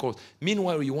calls and calls.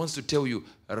 Meanwhile, he wants to tell you,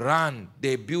 run,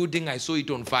 the building, I saw it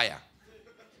on fire.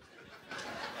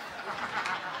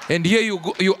 And here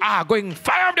you are going,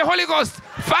 fire of the Holy Ghost,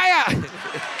 fire.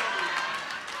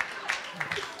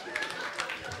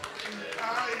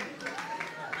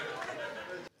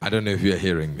 I don't know if you're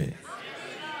hearing me.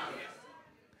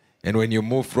 And when you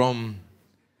move from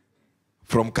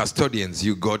custodians,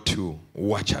 you go to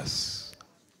watchers.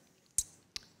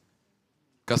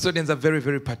 Custodians are very,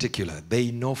 very particular.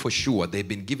 They know for sure. They've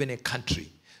been given a country,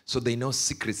 so they know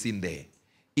secrets in there.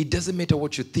 It doesn't matter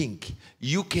what you think.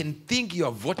 You can think you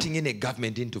are voting in a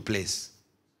government into place.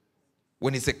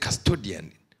 When it's a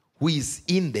custodian who is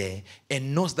in there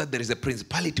and knows that there is a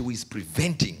principality who is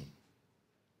preventing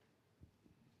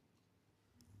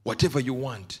whatever you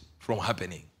want from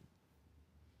happening.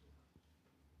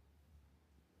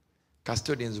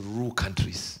 Custodians rule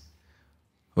countries,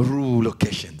 rule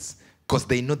locations, because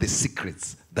they know the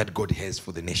secrets that God has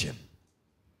for the nation.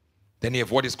 Then you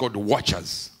have what is called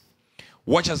watchers.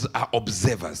 Watchers are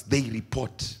observers. They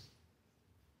report.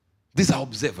 These are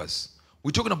observers.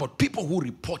 We're talking about people who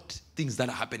report things that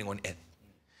are happening on earth.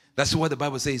 That's why the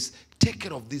Bible says, take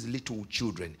care of these little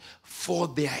children, for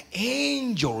their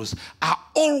angels are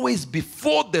always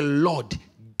before the Lord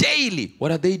daily.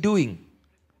 What are they doing?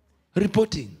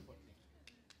 Reporting.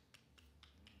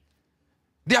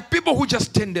 There are people who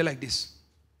just stand there like this.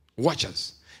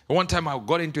 Watchers. One time I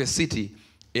got into a city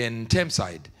in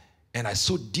Thameside and I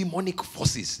saw demonic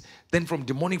forces. Then from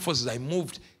demonic forces I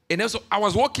moved. And also I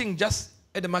was walking just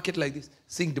at the market like this,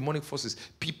 seeing demonic forces.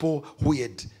 People who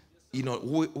had,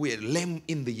 who had lame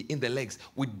in the legs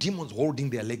with demons holding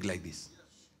their leg like this.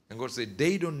 And God said,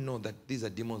 they don't know that these are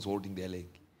demons holding their leg.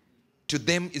 To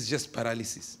them, it's just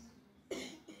paralysis.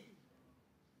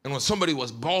 And when somebody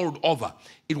was bowled over,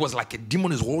 it was like a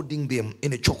demon is holding them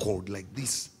in a chokehold like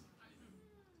this.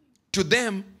 To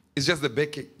them, it's just the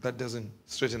backache that doesn't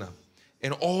straighten up.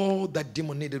 And all that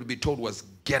demon needed to be told was,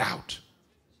 get out.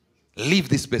 Leave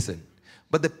this person.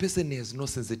 But the person has no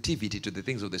sensitivity to the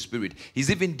things of the spirit. He's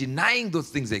even denying those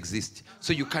things exist.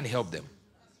 So you can't help them.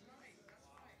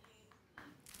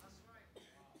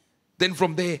 Then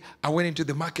from there, I went into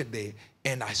the market there.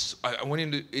 And I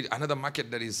went into another market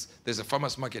there's a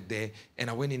farmer's market there. And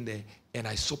I went in there and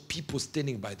I saw people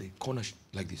standing by the corner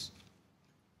like this.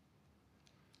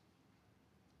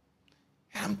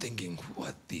 And I'm thinking, who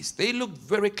are these? They look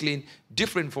very clean,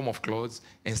 different form of clothes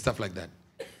and stuff like that.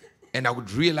 And I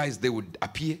would realize they would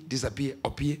appear, disappear,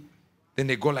 appear. Then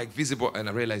they go like visible, and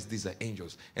I realized these are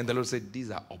angels. And the Lord said,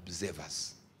 these are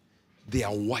observers. They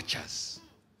are watchers.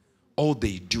 All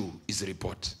they do is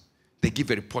report. They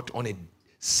give a report on a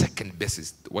second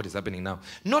basis, what is happening now.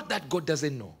 Not that God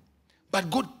doesn't know, but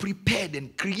God prepared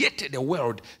and created a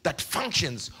world that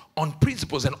functions on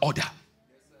principles and order.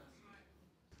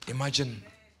 Imagine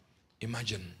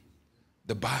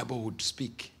the Bible would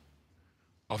speak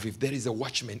of if there is a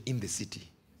watchman in the city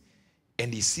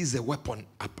and he sees a weapon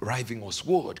arriving or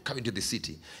sword coming to the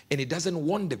city and he doesn't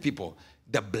want the people,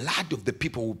 the blood of the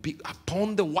people will be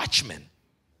upon the watchman,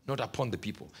 not upon the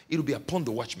people. It will be upon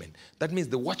the watchman. That means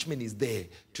the watchman is there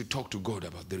to talk to God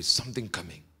about there is something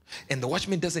coming. And the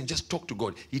watchman doesn't just talk to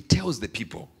God. He tells the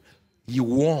people. He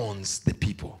warns the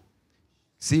people.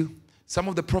 See, some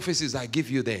of the prophecies I give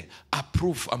you there are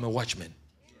proof I'm a watchman.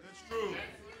 That's true.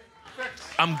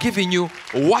 I'm giving you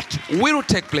what will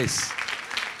take place.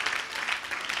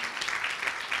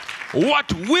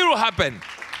 What will happen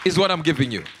is what I'm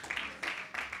giving you.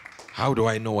 How do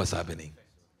I know what's happening?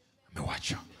 I'm a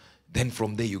watcher. Then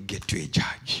from there you get to a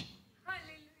judge.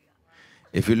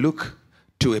 If you look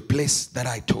to a place that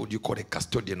I told you called a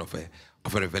custodian of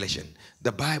a revelation,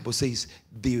 the Bible says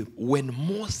when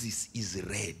Moses is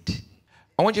read,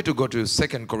 I want you to go to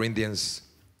 2 Corinthians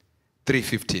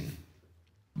 3:15.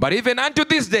 But even unto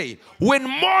this day, when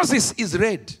Moses is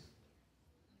read,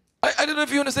 I don't know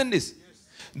if you understand this.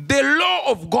 The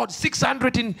law of God,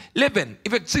 611,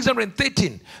 even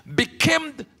 613,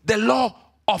 became the law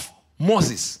of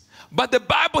Moses. But the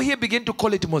Bible here began to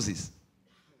call it Moses.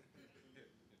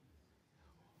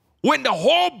 When the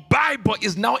whole Bible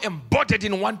is now embodied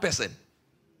in one person.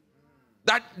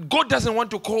 That God doesn't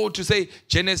want to call to say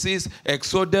Genesis,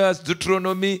 Exodus,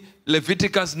 Deuteronomy,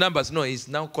 Leviticus, Numbers. No, he's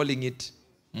now calling it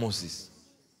Moses.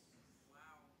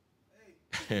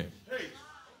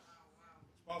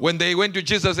 When they went to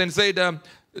Jesus and said,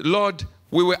 Lord,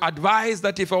 we were advised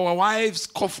that if our wives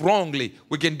cough wrongly,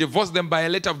 we can divorce them by a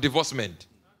letter of divorcement.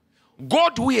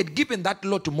 God, who had given that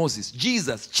law to Moses,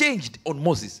 Jesus changed on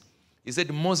Moses. He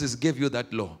said, Moses gave you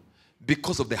that law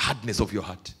because of the hardness of your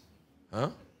heart.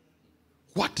 Huh?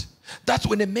 What? That's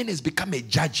when a man has become a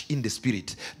judge in the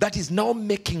spirit that is now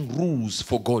making rules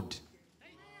for God.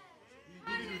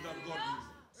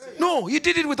 No, he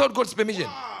did it without God's permission.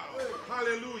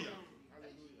 Hallelujah.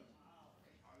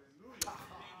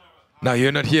 Now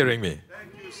you're not hearing me.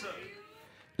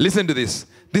 Listen to this.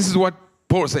 This is what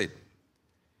Paul said.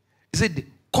 He said,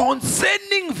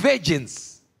 concerning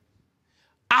virgins,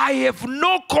 I have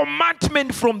no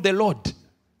commandment from the Lord.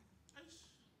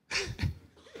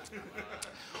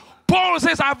 Paul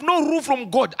says, I have no rule from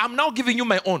God. I'm now giving you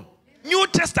my own. New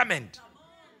Testament.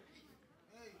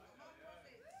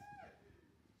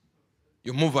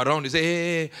 You move around, you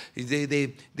say,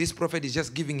 hey, this prophet is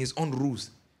just giving his own rules.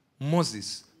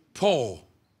 Moses, Paul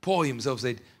himself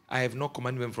said, I have no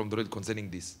commandment from the Lord concerning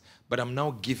this, but I'm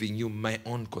now giving you my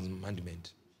own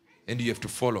commandment. And you have to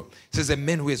follow. It says a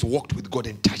man who has walked with God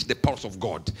and touched the pulse of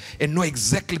God and know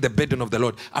exactly the burden of the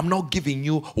Lord. I'm now giving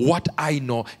you what I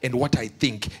know and what I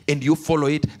think, and you follow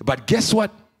it. But guess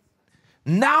what?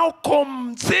 Now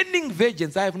concerning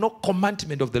virgins, I have no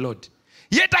commandment of the Lord.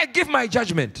 Yet I give my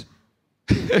judgment.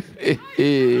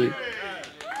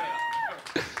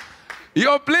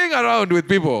 You're playing around with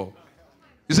people.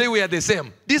 You say we are the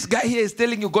same. This guy here is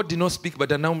telling you God did not speak,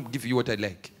 but I now give you what I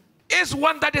like. Is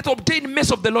one that has obtained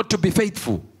mercy of the Lord to be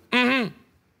faithful.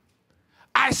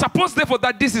 I suppose therefore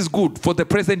that this is good for the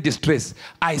present distress.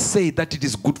 I say that it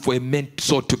is good for a man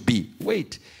so to be.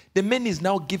 Wait, the man is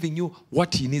now giving you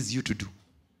what he needs you to do.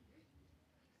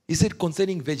 He said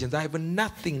concerning virgins, I have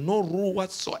nothing, no rule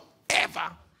whatsoever.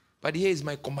 But here is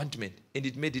my commandment, and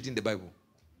it made it in the Bible.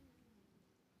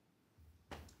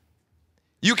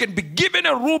 You can be given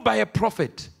a rule by a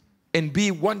prophet and be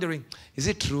wondering, is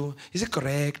it true? Is it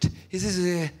correct? Is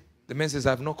this the man says, I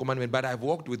have no commandment, but I've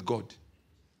walked with God.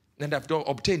 And I've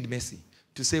obtained mercy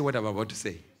to say what I'm about to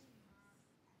say.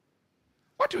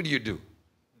 What would you do?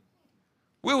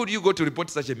 Where would you go to report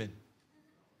such a man?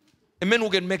 A man who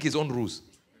can make his own rules.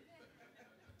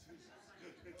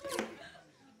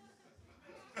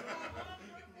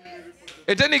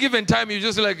 At any given time, you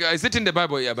just like, is it in the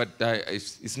Bible? Yeah, but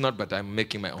it's not, but I'm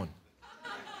making my own.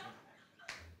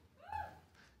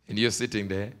 And you're sitting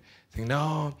there saying,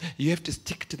 no, you have to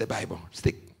stick to the Bible.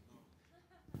 Stick.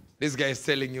 This guy is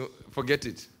telling you, forget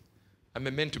it. I'm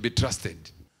a man to be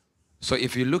trusted. So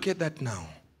if you look at that now,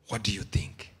 what do you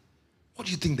think? What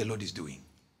do you think the Lord is doing?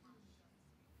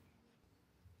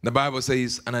 The Bible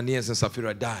says Ananias and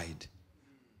Sapphira died. It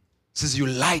says you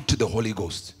lied to the Holy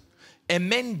Ghost. A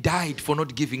man died for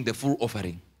not giving the full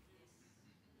offering.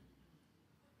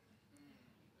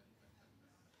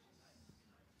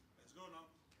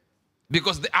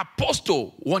 Because the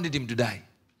apostle wanted him to die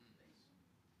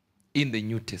in the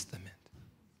New Testament.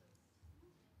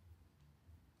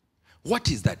 What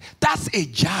is that? That's a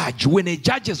judge. When a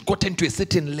judge has gotten to a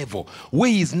certain level where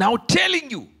he is now telling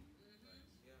you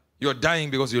you're dying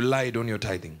because you lied on your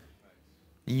tithing.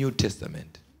 New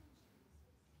Testament.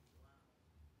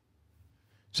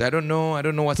 So I don't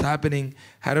know what's happening.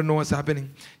 I don't know what's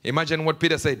happening. Imagine what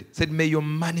Peter said. He said, may your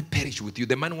money perish with you.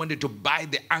 The man wanted to buy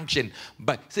the unction,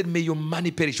 but he said, may your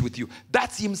money perish with you.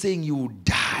 That's him saying you will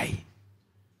die.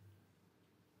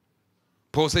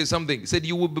 Paul says something. He said,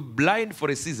 you will be blind for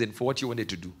a season for what you wanted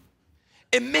to do.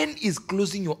 A man is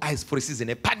closing your eyes for a season,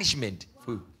 a punishment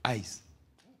for your eyes.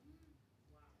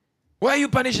 Why are you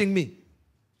punishing me?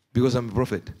 Because I'm a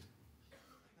prophet.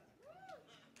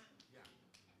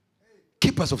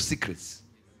 Keepers of secrets.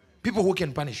 People who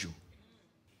can punish you.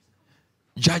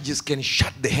 Judges can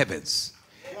shut the heavens.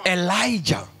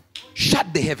 Elijah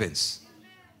shut the heavens.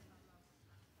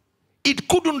 It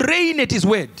couldn't rain at his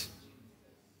word.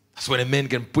 That's when a man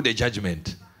can put a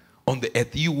judgment on the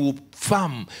earth. You will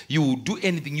farm. You will do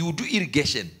anything. You will do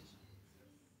irrigation.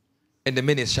 And the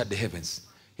man has shut the heavens.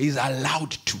 He is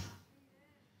allowed to.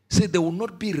 Say there will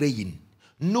not be rain.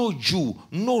 No dew,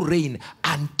 no rain,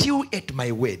 until at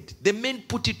my word. The men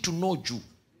put it to no dew.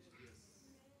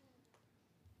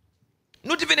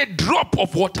 Not even a drop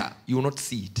of water. You will not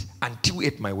see it until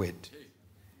at my word.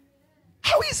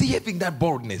 How is he having that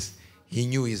boldness? He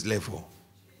knew his level.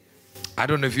 I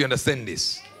don't know if you understand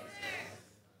this.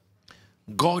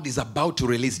 God is about to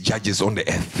release judges on the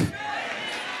earth.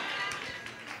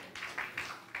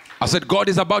 I said God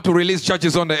is about to release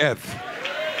judges on the earth.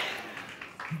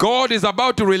 God is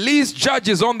about to release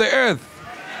judges on the earth.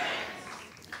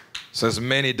 Says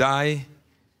many die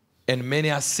and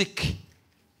many are sick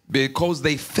because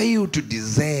they fail to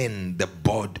discern the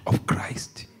body of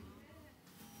Christ.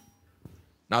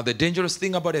 Now the dangerous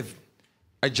thing about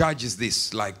a judge is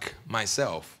this, like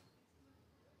myself.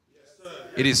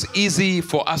 It is easy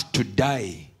for us to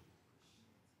die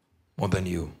more than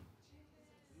you.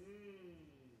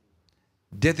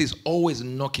 Death is always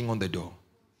knocking on the door.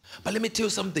 But let me tell you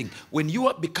something. When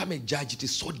you become a judge, it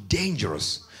is so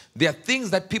dangerous. There are things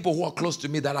that people who are close to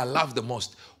me that I love the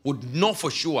most would know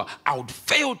for sure. I would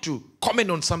fail to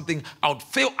comment on something. I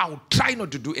would try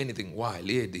not to do anything. Why?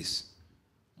 Hear this.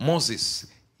 Moses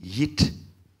hit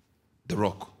the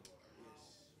rock.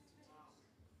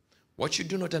 What you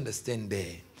do not understand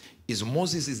there is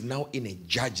Moses is now in a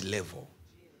judge level.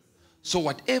 So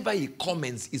whatever he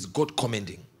comments is God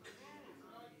commenting.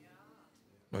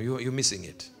 No, you're missing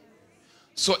it.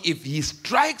 So if he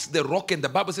strikes the rock and the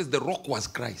Bible says the rock was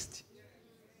Christ,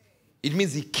 it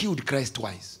means he killed Christ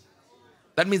twice.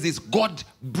 That means it's God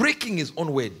breaking his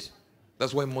own word.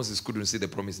 That's why Moses couldn't see the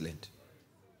promised land.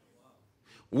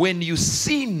 When you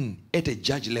sin at a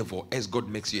judge level, as God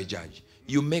makes you a judge,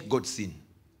 you make God sin.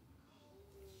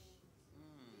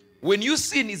 When you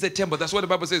sin is a temple. That's what the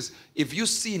Bible says. If you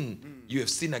sin, you have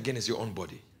sinned against your own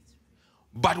body.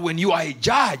 But when you are a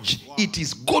judge, it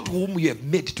is God whom you have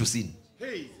made to sin.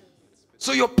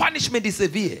 So your punishment is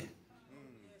severe.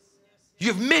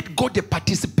 You have made God a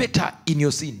participator in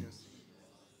your sin.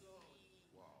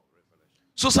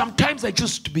 So sometimes I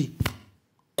choose to be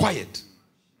quiet.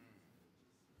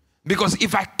 Because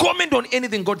if I comment on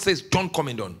anything God says don't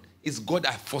comment on, it's God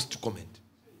I'm forced to comment.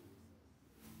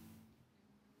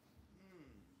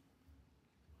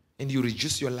 And you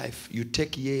reduce your life. You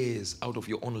take years out of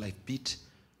your own life bit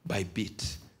by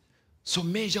bit. So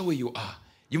measure where you are.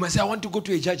 You must say, I want to go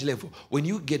to a judge level. When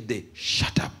you get there,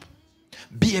 shut up.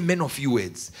 Be a man of few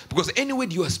words. Because any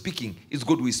word you are speaking, is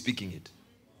God who is speaking it.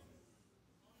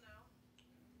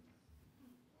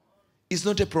 It's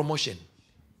not a promotion.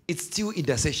 It's still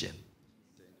intercession.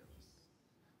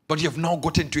 But you have now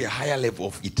gotten to a higher level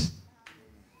of it.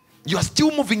 You are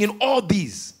still moving in all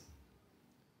these.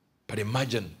 But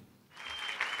imagine.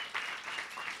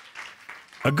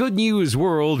 A good news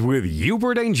world with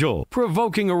Uebert Angel,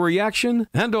 provoking a reaction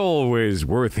and always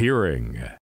worth hearing.